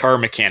car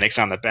mechanics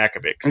on the back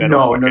of it.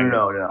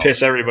 No.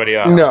 Piss everybody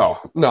off.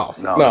 No.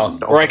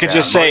 Or I could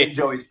just say Marty and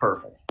Joey's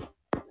perfect.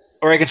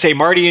 Or I could say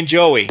Marty and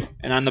Joey,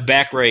 and on the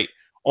back right,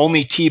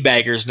 only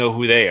teabaggers know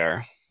who they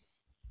are.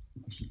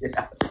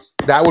 Yes,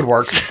 that would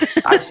work.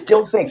 I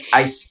still think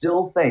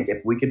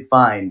if we could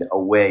find a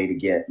way to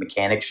get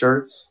mechanic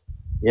shirts,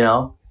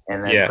 and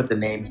then put the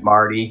names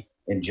Marty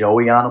and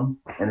Joey on them,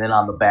 and then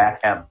on the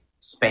back have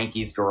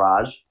Spanky's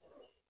Garage.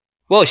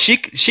 Well, she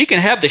can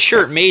have the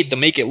shirt made to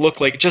make it look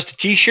like just a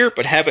T-shirt,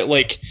 but have it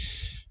like,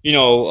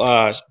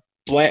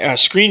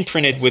 screen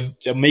printed with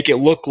make it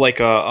look like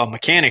a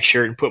mechanic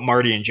shirt and put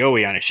Marty and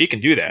Joey on it. She can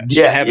do that.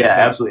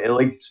 Absolutely.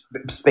 Like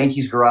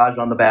Spanky's Garage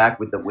on the back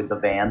with the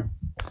van.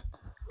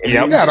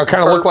 Yeah, it'll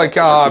kind of look like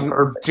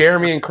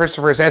Jeremy and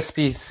Christopher's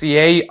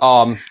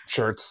SPCA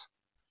shirts.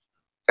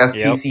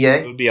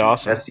 SPCA? It would be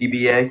awesome.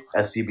 SCBA,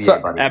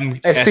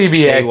 buddy.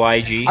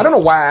 SCBA. I don't know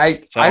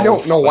why I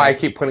don't know why I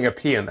keep putting a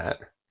P in that.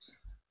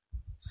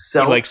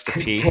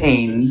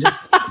 Self-contained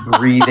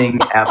breathing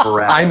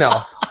apparatus. I know.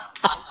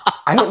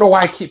 I don't know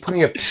why I keep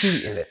putting a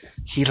P in it.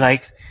 He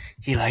likes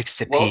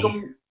the P.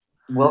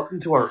 Welcome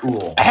to our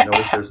ool.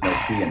 Notice there's no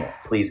P in it.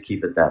 Please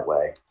keep it that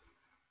way.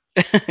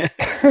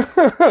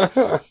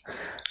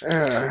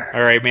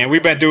 All right, man.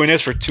 We've been doing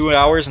this for 2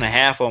 hours and a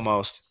half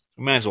almost.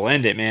 We might as well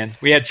end it, man.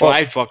 We had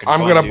five fucking.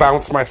 I'm gonna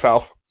bounce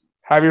myself.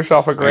 Have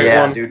yourself a great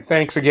one. Dude.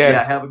 Thanks again.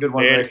 Yeah, have a good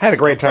one, Rick. Had a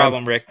great time. No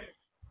problem, Rick.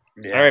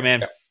 Yeah. All right,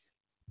 man.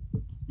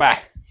 Bye.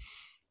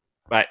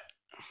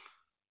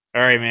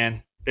 All right,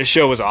 man. This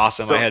show was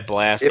awesome. I had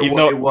blast. Even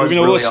though it was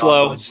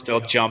slow, awesome. Still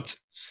jumped.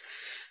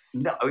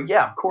 No,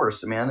 yeah, of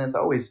course, man. It's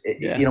always,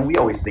 we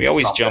always think we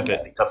always jump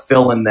it to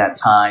fill in that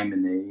time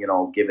and then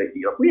give it.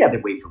 We had to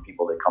wait for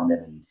people to come in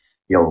and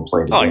be able to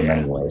play the game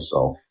anyway.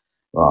 So,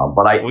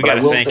 but I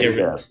will say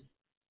this.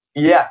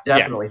 Yeah,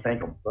 definitely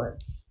thank them. Go ahead.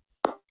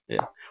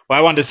 Yeah. Well,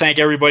 I wanted to thank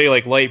everybody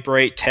like Light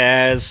Bright,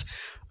 Taz,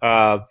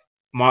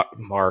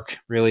 Mark.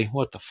 Really,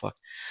 what the fuck?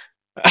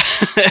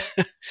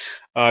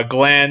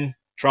 Glenn,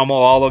 Trummel,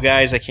 all the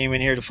guys that came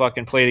in here to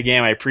fucking play the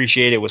game. I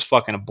appreciate it. It was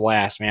fucking a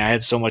blast, man. I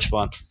had so much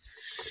fun.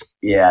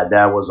 Yeah,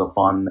 that was a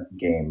fun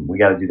game. We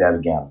got to do that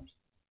again.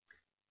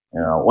 You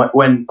know,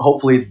 when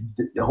hopefully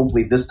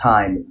this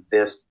time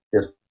this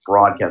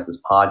broadcast,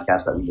 this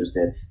podcast that we just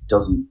did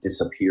doesn't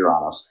disappear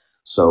on us.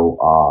 So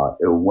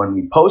when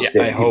we post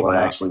it, people are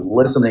actually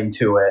listening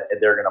to it,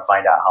 and they're going to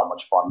find out how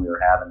much fun we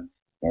were having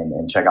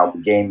and check out the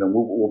game, and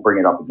we'll bring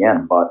it up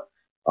again. But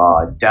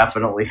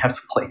definitely have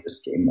to play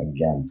this game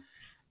again.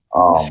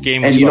 This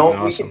game was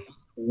awesome.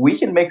 We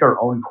can make our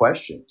own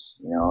questions.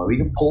 You know, we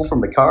can pull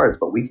from the cards,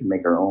 but we can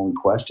make our own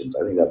questions.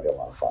 I think that'd be a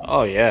lot of fun.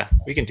 Oh yeah,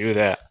 we can do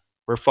that.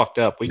 We're fucked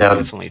up. We can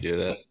definitely do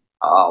that.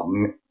 Are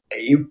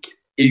you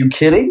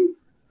kidding?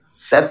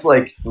 That's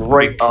like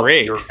right up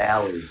your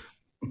alley.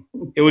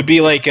 It would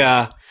be like,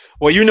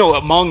 well, you know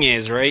what Mung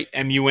is, right?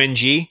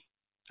 MUNG.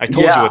 I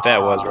told you what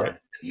that was, right?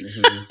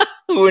 Mm-hmm.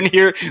 Who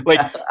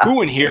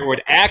in here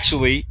would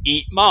actually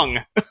eat Mung?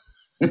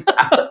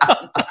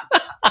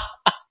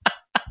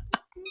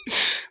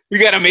 We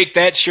got to make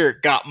that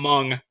shirt. Got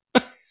Mung.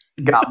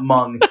 Got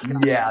Mung.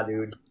 Yeah,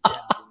 dude. Yeah.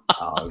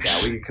 Oh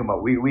yeah, we could come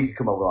up. We could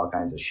come up with all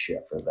kinds of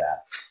shit for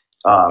that.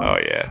 Oh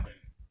yeah.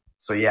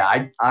 So yeah,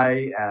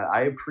 I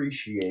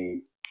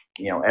appreciate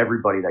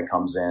everybody that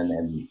comes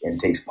in and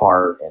takes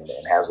part and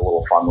has a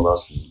little fun with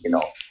us,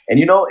 and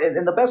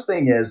the best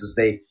thing is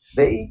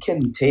they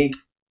can take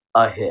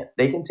a hit,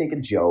 they can take a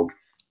joke,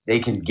 they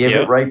can give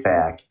it right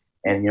back,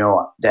 and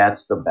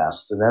that's the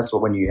best, and that's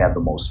when you have the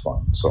most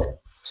fun. So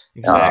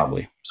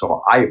exactly.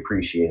 So I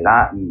appreciate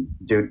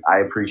it, dude. I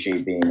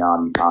appreciate being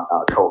on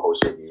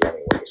co-host with you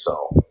anyway.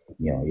 So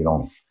you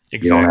don't.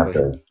 Exactly. You don't have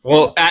to.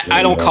 Well,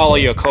 I don't call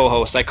you a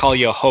co-host. I call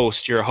you a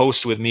host. You're a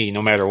host with me, no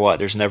matter what.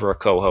 There's never a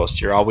co-host.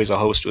 You're always a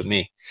host with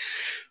me.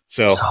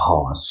 So.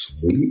 Oh,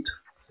 sweet.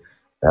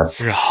 That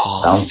you're a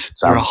host.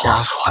 Sounds. You're a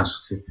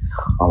host.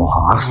 I'm a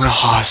host. You're a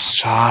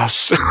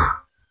host.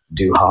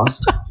 Do you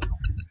host?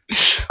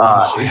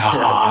 I'm a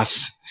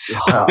host.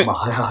 I'm a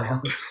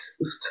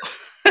host.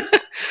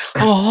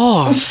 I'm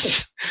a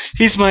host.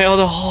 He's my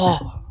other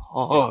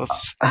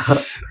host.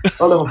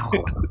 Little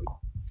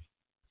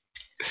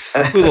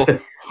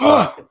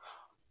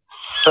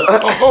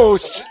a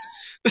host.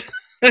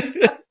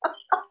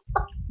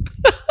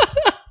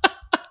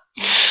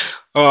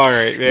 All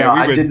right, man. No,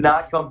 I did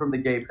not come from the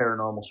Gay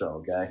Paranormal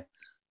Show, okay?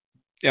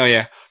 Oh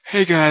yeah.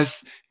 Hey guys,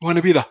 you want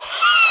to be the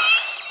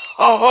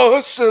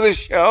host of the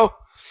show?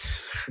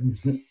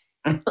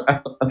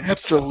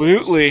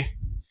 Absolutely.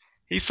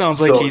 He sounds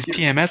like he's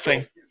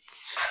PMSing.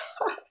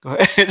 Go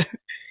ahead.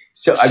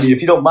 So, I mean,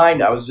 if you don't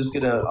mind, I was just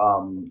gonna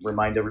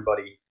remind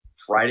everybody.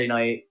 Friday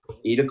night,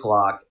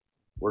 8:00,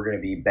 we're going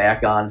to be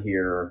back on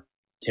here,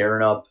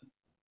 tearing up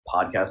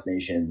Podcast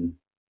Nation,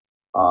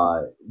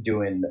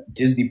 doing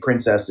Disney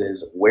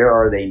Princesses, Where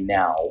Are They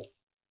Now?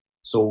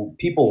 So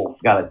people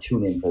got to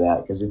tune in for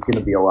that because it's going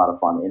to be a lot of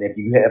fun. And if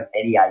you have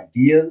any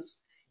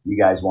ideas, you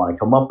guys want to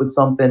come up with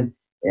something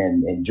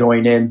and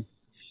join in,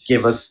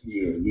 give us,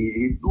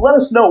 let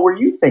us know where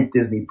you think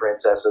Disney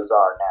Princesses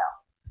are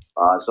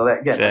now. So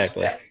that again,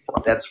 exactly.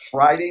 that's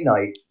Friday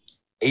night,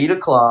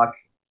 8:00.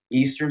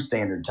 Eastern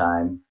Standard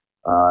Time,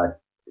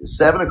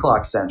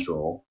 7:00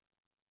 Central,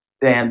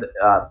 and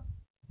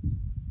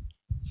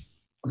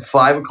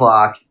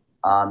 5:00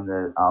 on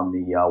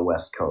the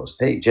West Coast.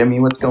 Hey,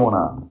 Jimmy, what's going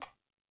on?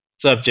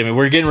 What's up, Jimmy?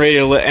 We're getting ready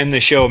to end the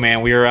show,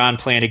 man. We were on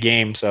playing a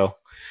game, so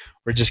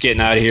we're just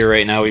getting out of here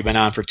right now. We've been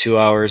on for 2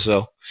 hours,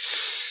 so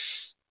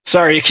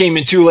sorry you came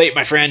in too late,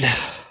 my friend.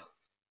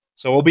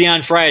 So we'll be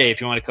on Friday if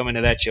you want to come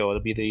into that show. We're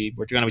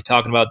going to be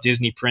talking about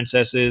Disney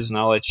princesses and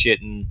all that shit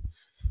and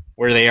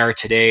where they are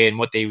today and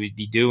what they would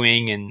be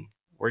doing, and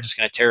we're just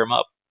going to tear them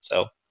up.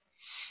 So,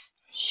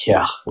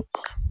 yeah,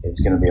 it's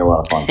going to be a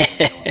lot of fun. But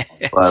again,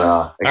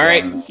 all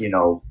right,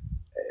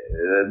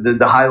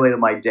 the highlight of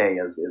my day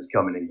is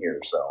coming in here.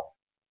 So,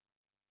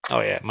 oh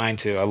yeah, mine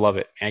too. I love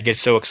it. I get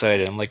so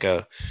excited. I'm like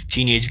a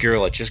teenage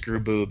girl that just grew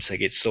boobs. I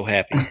get so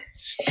happy.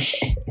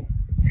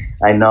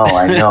 I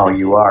know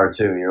you are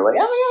too. You're like,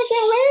 oh my God, I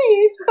can't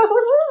wait.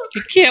 I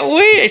can't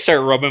wait. I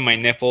start rubbing my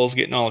nipples,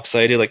 getting all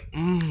excited, like,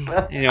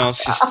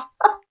 it's just.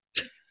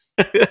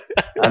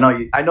 I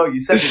know you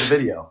sent me the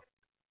video.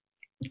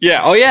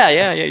 Yeah. Oh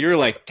yeah. You're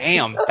like,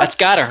 damn, that's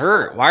gotta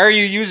hurt. Why are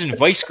you using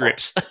vice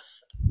grips?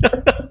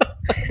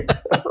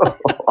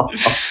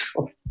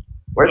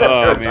 Where'd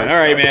that man. All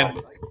right, man.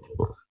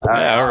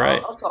 All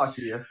right. I'll talk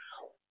to you.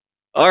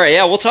 All right,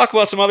 yeah, we'll talk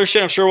about some other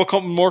shit. I'm sure we'll come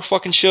up with more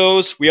fucking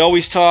shows. We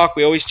always talk.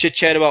 We always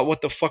chit-chat about what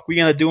the fuck we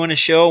going to do in a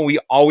show. We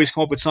always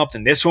come up with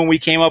something. This one we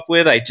came up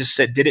with, I just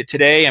did it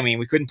today. I mean,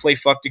 we couldn't play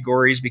Fuck the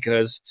Gories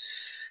because,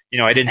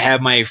 I didn't have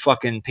my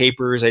fucking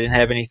papers. I didn't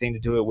have anything to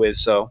do it with.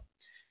 So,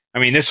 I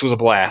mean, this was a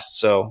blast.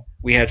 So,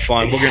 we had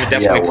fun. We're going to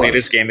definitely play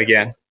this game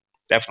again.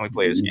 Definitely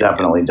play this game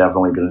Definitely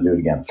going to do it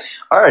again.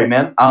 All right,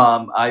 man.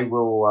 I'll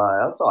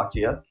talk to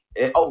you.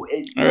 All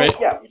right.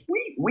 Yeah,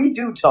 we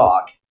do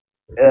talk.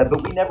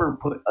 But we never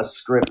put a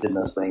script in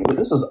this thing. But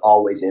this is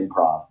always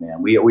improv,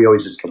 man. We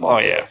always just come up. Oh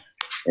yeah,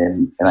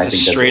 and I think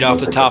that's straight off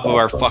the top of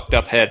our fucked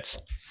up heads.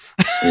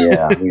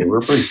 Yeah,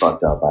 we're pretty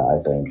fucked up. I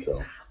think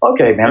so.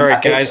 Okay, man. All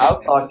right, guys. I'll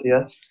talk to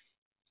you.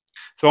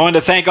 So I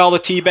wanted to thank all the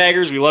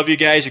teabaggers. We love you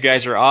guys. You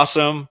guys are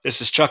awesome. This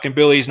is Chuck and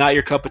Billy's Not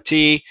Your Cup of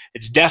Tea.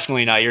 It's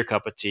definitely not your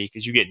cup of tea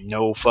because you get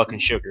no fucking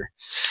sugar.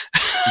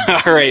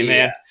 All right,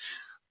 man.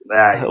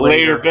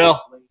 Later, Bill.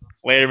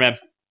 Later, man.